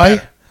 Do I?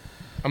 Better.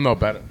 I'm no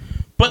better.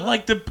 But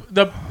like the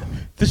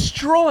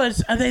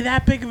straws, are they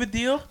that big of a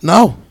deal?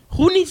 No.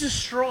 Who needs a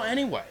straw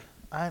anyway?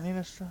 I need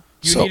a straw.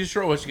 You So- need a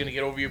straw. What's going to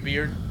get over your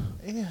beard?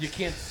 Yeah. You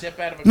can't sip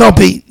out of a No, cup?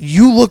 B.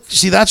 You look.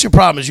 See, that's your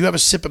problem. Is you have a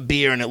sip of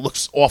beer and it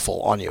looks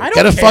awful on you. I don't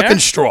Get a care. fucking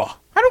straw.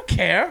 I don't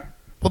care.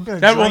 Gonna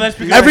That's drink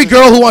because Every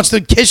girl who wants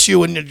to kiss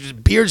you and your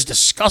beard's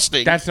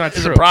disgusting. That's not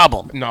is true. a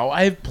problem. No,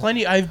 I have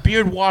plenty. I have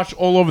beard wash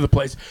all over the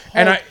place,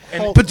 and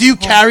Hold- But do you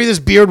carry this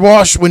beard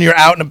wash when you're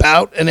out and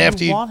about and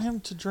after You you? want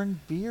him to drink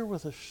beer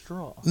with a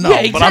straw? No,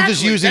 Yeah, but I'm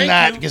just exactly. using Thank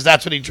that you. because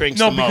that's what he drinks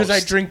no, the because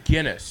most. I drink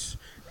Guinness.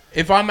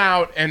 If I'm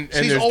out and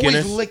So he's there's always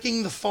Guinness,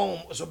 licking the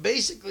foam. So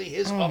basically,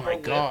 his oh upper my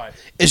lip god!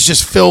 is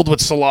just filled with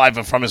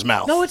saliva from his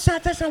mouth. No, it's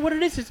not. That's not what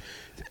it is.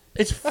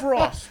 It's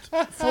frost.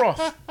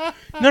 Frost.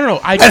 No.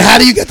 And how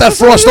do you get that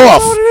frost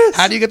off?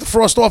 How do you get the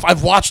frost off?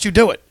 I've watched you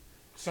do it.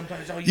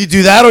 Sometimes I'll You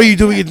do that, or you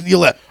do it with your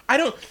lip. I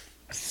don't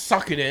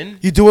suck it in.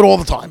 You do it all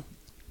the time.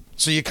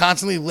 So you're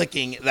constantly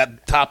licking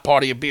that top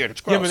part of your beard. It's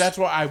gross. Yeah, but that's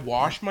why I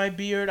wash my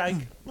beard.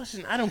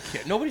 Listen, I don't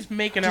care. Nobody's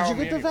making out Did on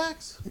you me get the anyway.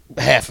 vax?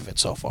 half of it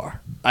so far.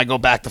 I go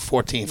back to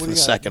 14 for What the do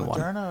you got, second one.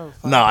 Moderna or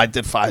Pfizer? No, I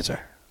did Pfizer.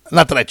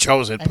 Not that I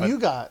chose it, And but you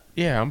got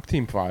Yeah, I'm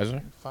Team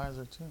Pfizer.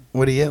 Pfizer too.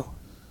 what are you?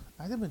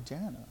 I did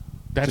Moderna.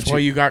 That's Did why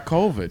you- you got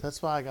COVID.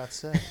 That's why I got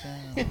sick.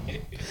 Yeah.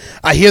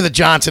 I hear the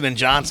Johnson &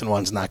 Johnson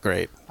one's not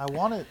great. I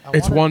wanted.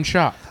 It's one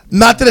shot.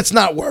 Not that it's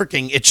not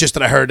working. It's just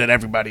that I heard that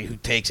everybody who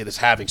takes it is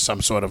having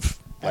some sort of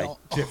like,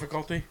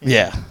 Difficulty?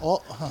 yeah.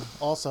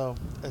 Also,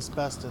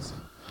 asbestos.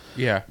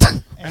 Yeah.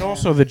 And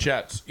also the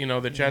Jets. You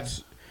know, the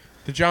Jets,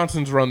 the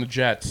Johnsons run the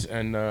Jets,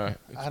 and I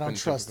don't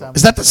trust them.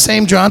 Is that the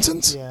same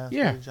Johnsons? Yeah. it's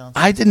Yeah. Billy Johnson.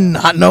 I did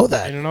not know You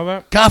that. didn't know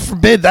that? God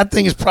forbid that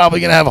thing is probably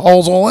gonna have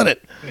holes all in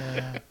it.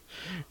 Yeah.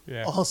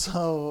 Yeah.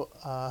 Also,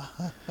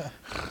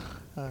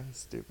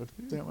 stupid.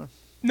 Damn it.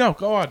 No,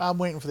 go on. I'm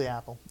waiting for the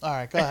apple. All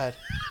right, go ahead.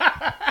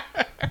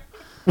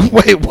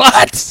 Wait,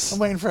 what? I'm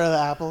waiting for the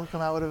apple to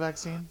come out with a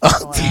vaccine. Oh,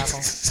 I want an apple.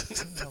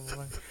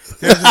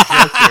 There's a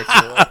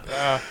joke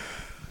there, too.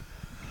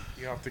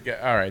 You have to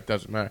get. All right,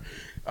 doesn't matter.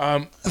 I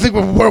think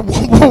we're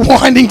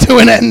winding to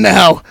an end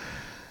now.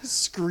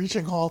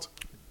 Screeching halt.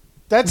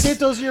 That's it.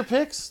 Those are your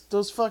picks.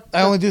 Those fuck.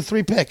 I only do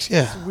 3 picks.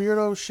 Yeah,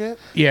 weirdo shit.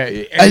 Yeah,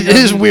 it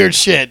is weird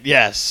shit.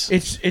 Yes.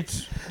 It's.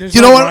 there's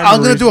You no know what? rhyme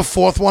I'm or gonna do a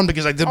reason. 4th one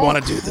because I did Oh, want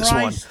to do this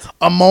one. Christ.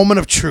 A Moment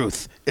of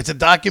Truth. It's a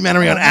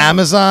documentary on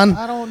Amazon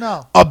I don't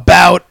know.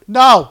 about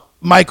No.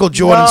 Michael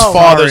Jordan's No.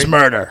 father's Sorry.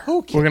 murder.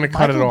 Who We're gonna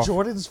cut it Michael off.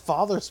 Jordan's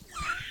father's.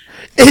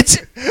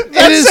 It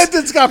That is.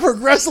 sentence got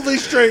progressively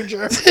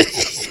stranger.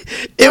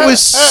 It was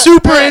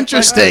super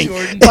interesting.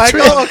 Jordan. It's Michael,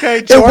 real- okay,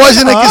 It Jordan,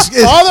 wasn't a.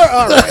 father.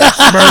 All right.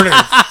 Murder.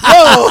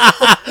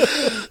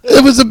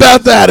 It was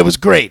about that. It was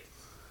great.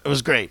 It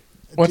was great.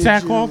 What's Did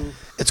that you- called?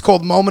 It's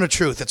called Moment of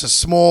Truth. It's a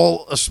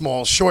small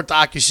short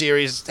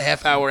docuseries,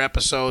 half-hour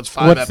episodes,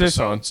 5 What's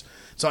episodes. this on?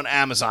 It's on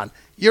Amazon.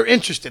 You're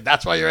interested.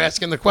 That's why you're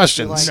asking the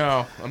questions. Like-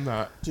 No, I'm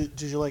not.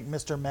 Did you like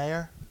Mr.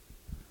 Mayor?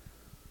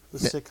 The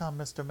sitcom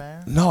Mr.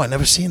 Mayor? No, I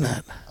never seen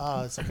that.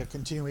 Oh, it's like a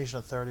continuation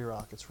of 30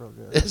 Rock. It's real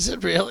good. Is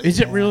it really? Is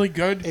it really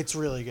good? It's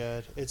really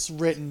good. It's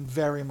written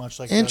very much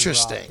like 30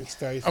 Interesting. Rock. It's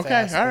very Okay,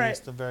 fast all right.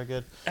 paced and very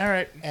good. All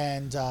right.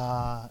 And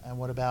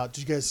what about?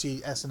 Did you guys see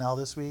SNL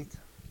this week?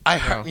 I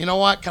heard, you know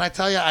what? Can I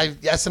tell you?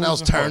 SNL's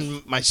Who's the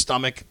turned my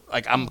stomach.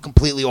 Like I'm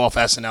completely off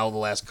SNL the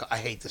last. I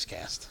hate this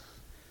cast.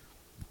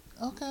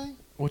 Okay.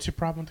 What's your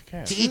problem with the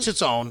cast? To each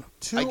its own.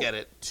 I get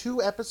it.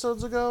 2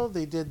 episodes ago,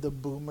 they did the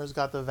Boomers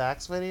Got the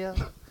Vax video.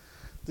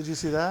 Did you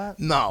see that?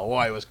 No,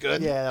 why it was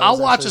good. Yeah, that I'll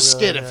was watch a actually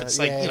skit really if good. it's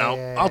like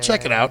Yeah, I'll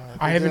check it out.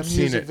 I Their haven't seen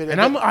music it, video-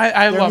 and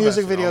I their love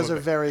music SNL, videos but- are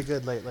very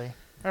good lately.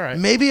 All right.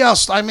 Maybe I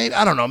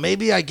don't know.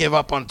 Maybe I give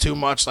up on too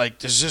much. Like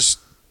there's just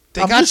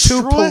they I'm got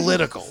too destroying-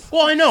 political.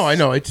 Well, I know.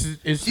 It's You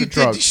the did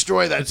drugs.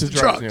 destroy that. It's the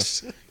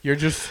drugs. Neil. You're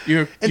just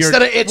you're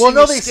Instead of itching Well, no,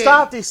 your they skin.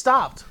 stopped. They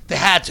stopped. They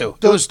had to.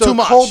 The, It was the too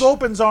much. cold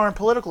opens aren't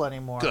political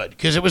anymore. Good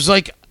because it was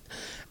like,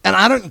 and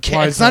I don't care.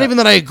 Why It's is not that? even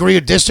that I agree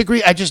or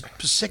disagree. I just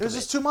was sick It was of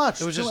it. just too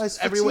much. It was Too just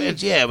much everywhere.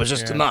 fatigue. Yeah, it was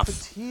just Yeah. enough.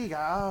 Fatigue.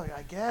 Oh,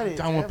 I get it.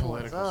 done with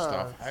Everyone's, political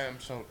stuff.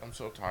 I'm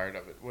so tired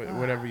of it.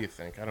 Whatever you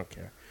think, I don't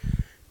care.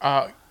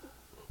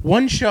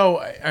 One show,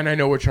 and I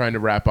know we're trying to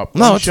wrap up.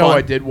 No, One it's show fine.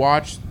 I did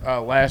watch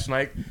last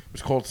night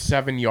was called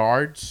 7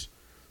 Yards.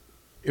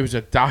 It was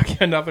another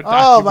documentary.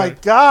 Oh my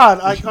God!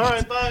 All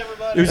right, bye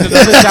everybody. It was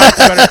another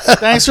documentary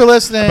Thanks for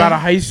listening. about a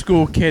high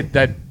school kid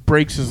that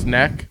breaks his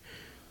neck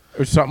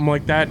or something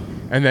like that,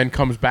 and then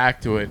comes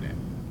back to it.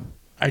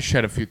 I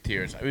shed a few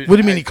tears. What do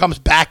you mean he comes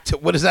back to?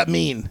 What does that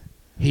mean?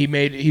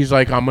 He's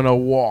like, I'm gonna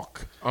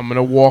walk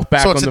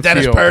back So on it's the a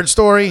Dennis field. Bird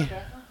story.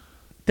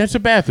 That's a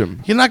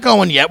bathroom. You're not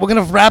going yet. We're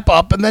gonna wrap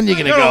up and then you're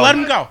gonna No, go. let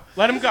him go.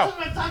 Let him go.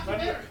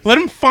 Let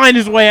him find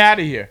his way out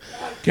of here.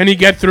 Can he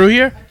get through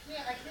here?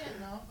 I can't.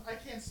 No, I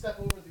can't step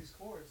over these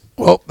cords.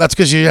 Well, that's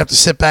because you have to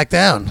sit back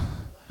down.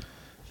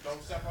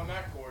 Don't step on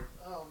that cord.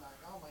 Oh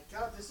my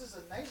God! This is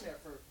a nightmare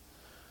for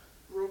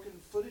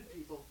broken-footed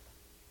people.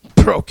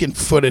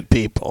 Broken-footed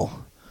people.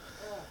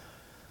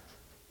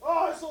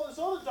 Oh, I saw this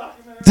other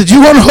documentary. Did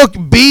you unhook?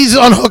 B's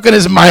unhooking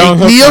his mic. unhooked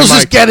my Neil's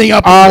just mic. getting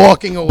up and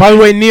walking away. By the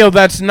way, Neil,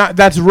 that's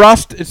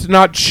rust. It's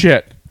not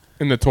shit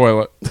in the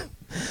toilet.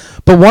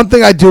 But one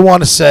thing I do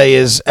want to say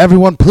is,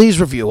 everyone, please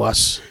review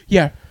us.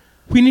 Yeah,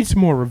 we need some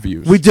more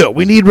reviews. We do.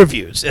 We need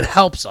reviews. It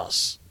helps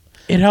us.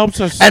 It helps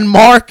us. And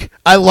Mark,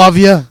 I love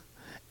you.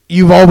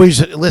 You've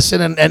always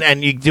listened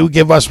and you do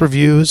give us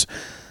reviews.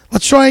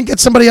 Let's try and get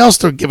somebody else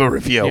to give a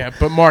review. yeah,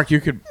 but Mark, you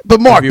could.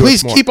 But Mark, review us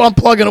please more. keep on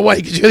plugging away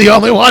because you're the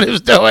only one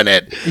who's doing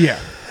it. Yeah.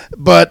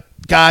 But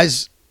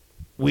guys,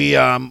 we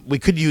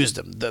could use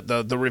them.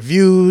 The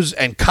reviews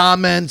and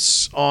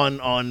comments on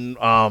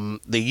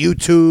the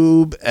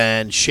YouTube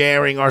and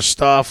sharing our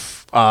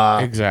stuff.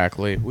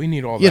 Exactly. We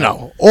need all that. You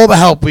know, all the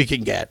help we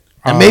can get.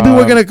 And maybe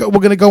we're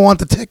gonna go on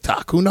to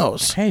TikTok. Who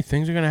knows? Hey,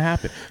 things are gonna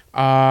happen.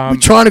 We're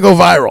trying to go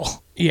viral.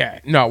 Yeah.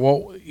 No.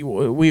 Well,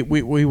 we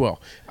will.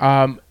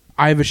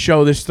 I have a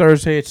show this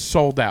Thursday. It's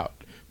sold out.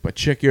 But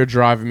Chick, you're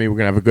driving me. We're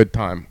gonna have a good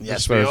time.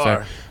 Yes, this we Thursday.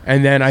 are.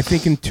 And then I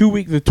think in 2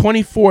 weeks, the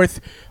 24th,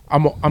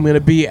 I'm gonna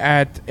be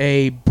at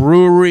a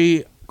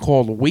brewery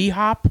called Wee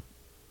Hop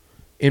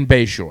in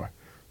Bayshore,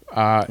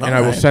 and I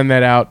will right. send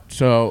that out.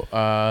 So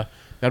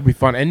that'll be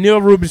fun. And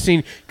Neil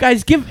Rubenstein,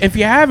 guys, if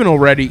you haven't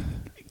already,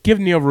 give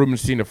Neil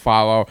Rubenstein a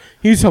follow.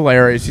 He's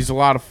hilarious. He's a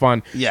lot of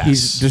fun. Yes.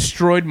 He's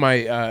destroyed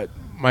my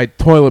my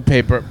toilet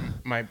paper.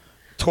 My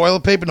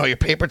Toilet paper? No, your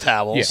paper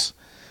towels.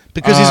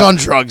 Because he's on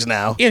drugs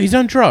now. yeah, he's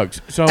on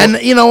drugs. So And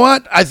you know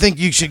what? I think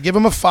you should give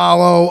him a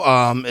follow.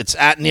 It's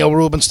at Neil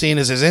Rubenstein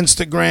is his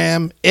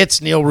Instagram.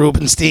 It's Neil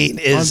Rubenstein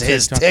is on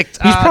his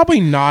TikTok. He's probably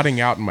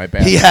nodding out in my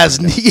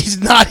bathroom. He's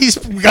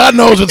God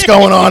knows what's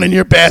going on in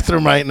your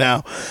bathroom right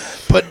now.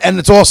 And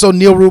it's also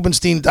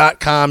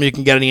neilrubenstein.com. You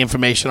can get any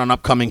information on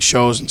upcoming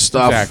shows and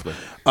stuff. Exactly.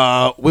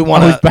 We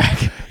want He's to back.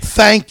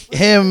 thank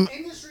him.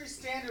 Industry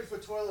standard for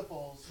toilet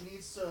bowls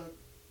needs to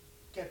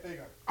get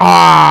bigger.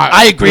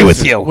 I agree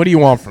with you. What do you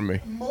want from me?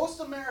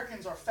 Most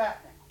Americans are fat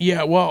now,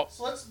 Yeah, well,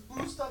 so let's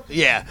boost up.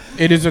 Yeah.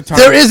 it is a time.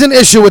 There is an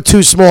issue with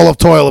too small of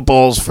toilet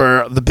bowls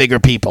for the bigger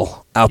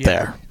people out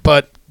there.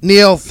 But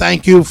Neil,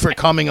 thank you for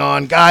coming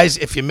on. Guys,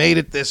 if you made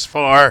it this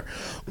far,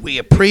 we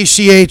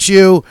appreciate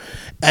you.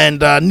 And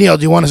Neil,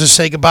 do you want us to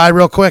say goodbye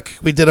real quick?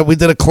 We did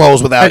a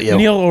close without you.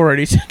 Neil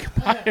already said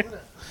goodbye.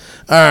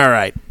 All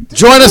right.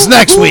 Join us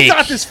next Who week.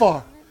 got this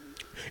far?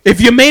 If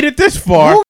you made it this far,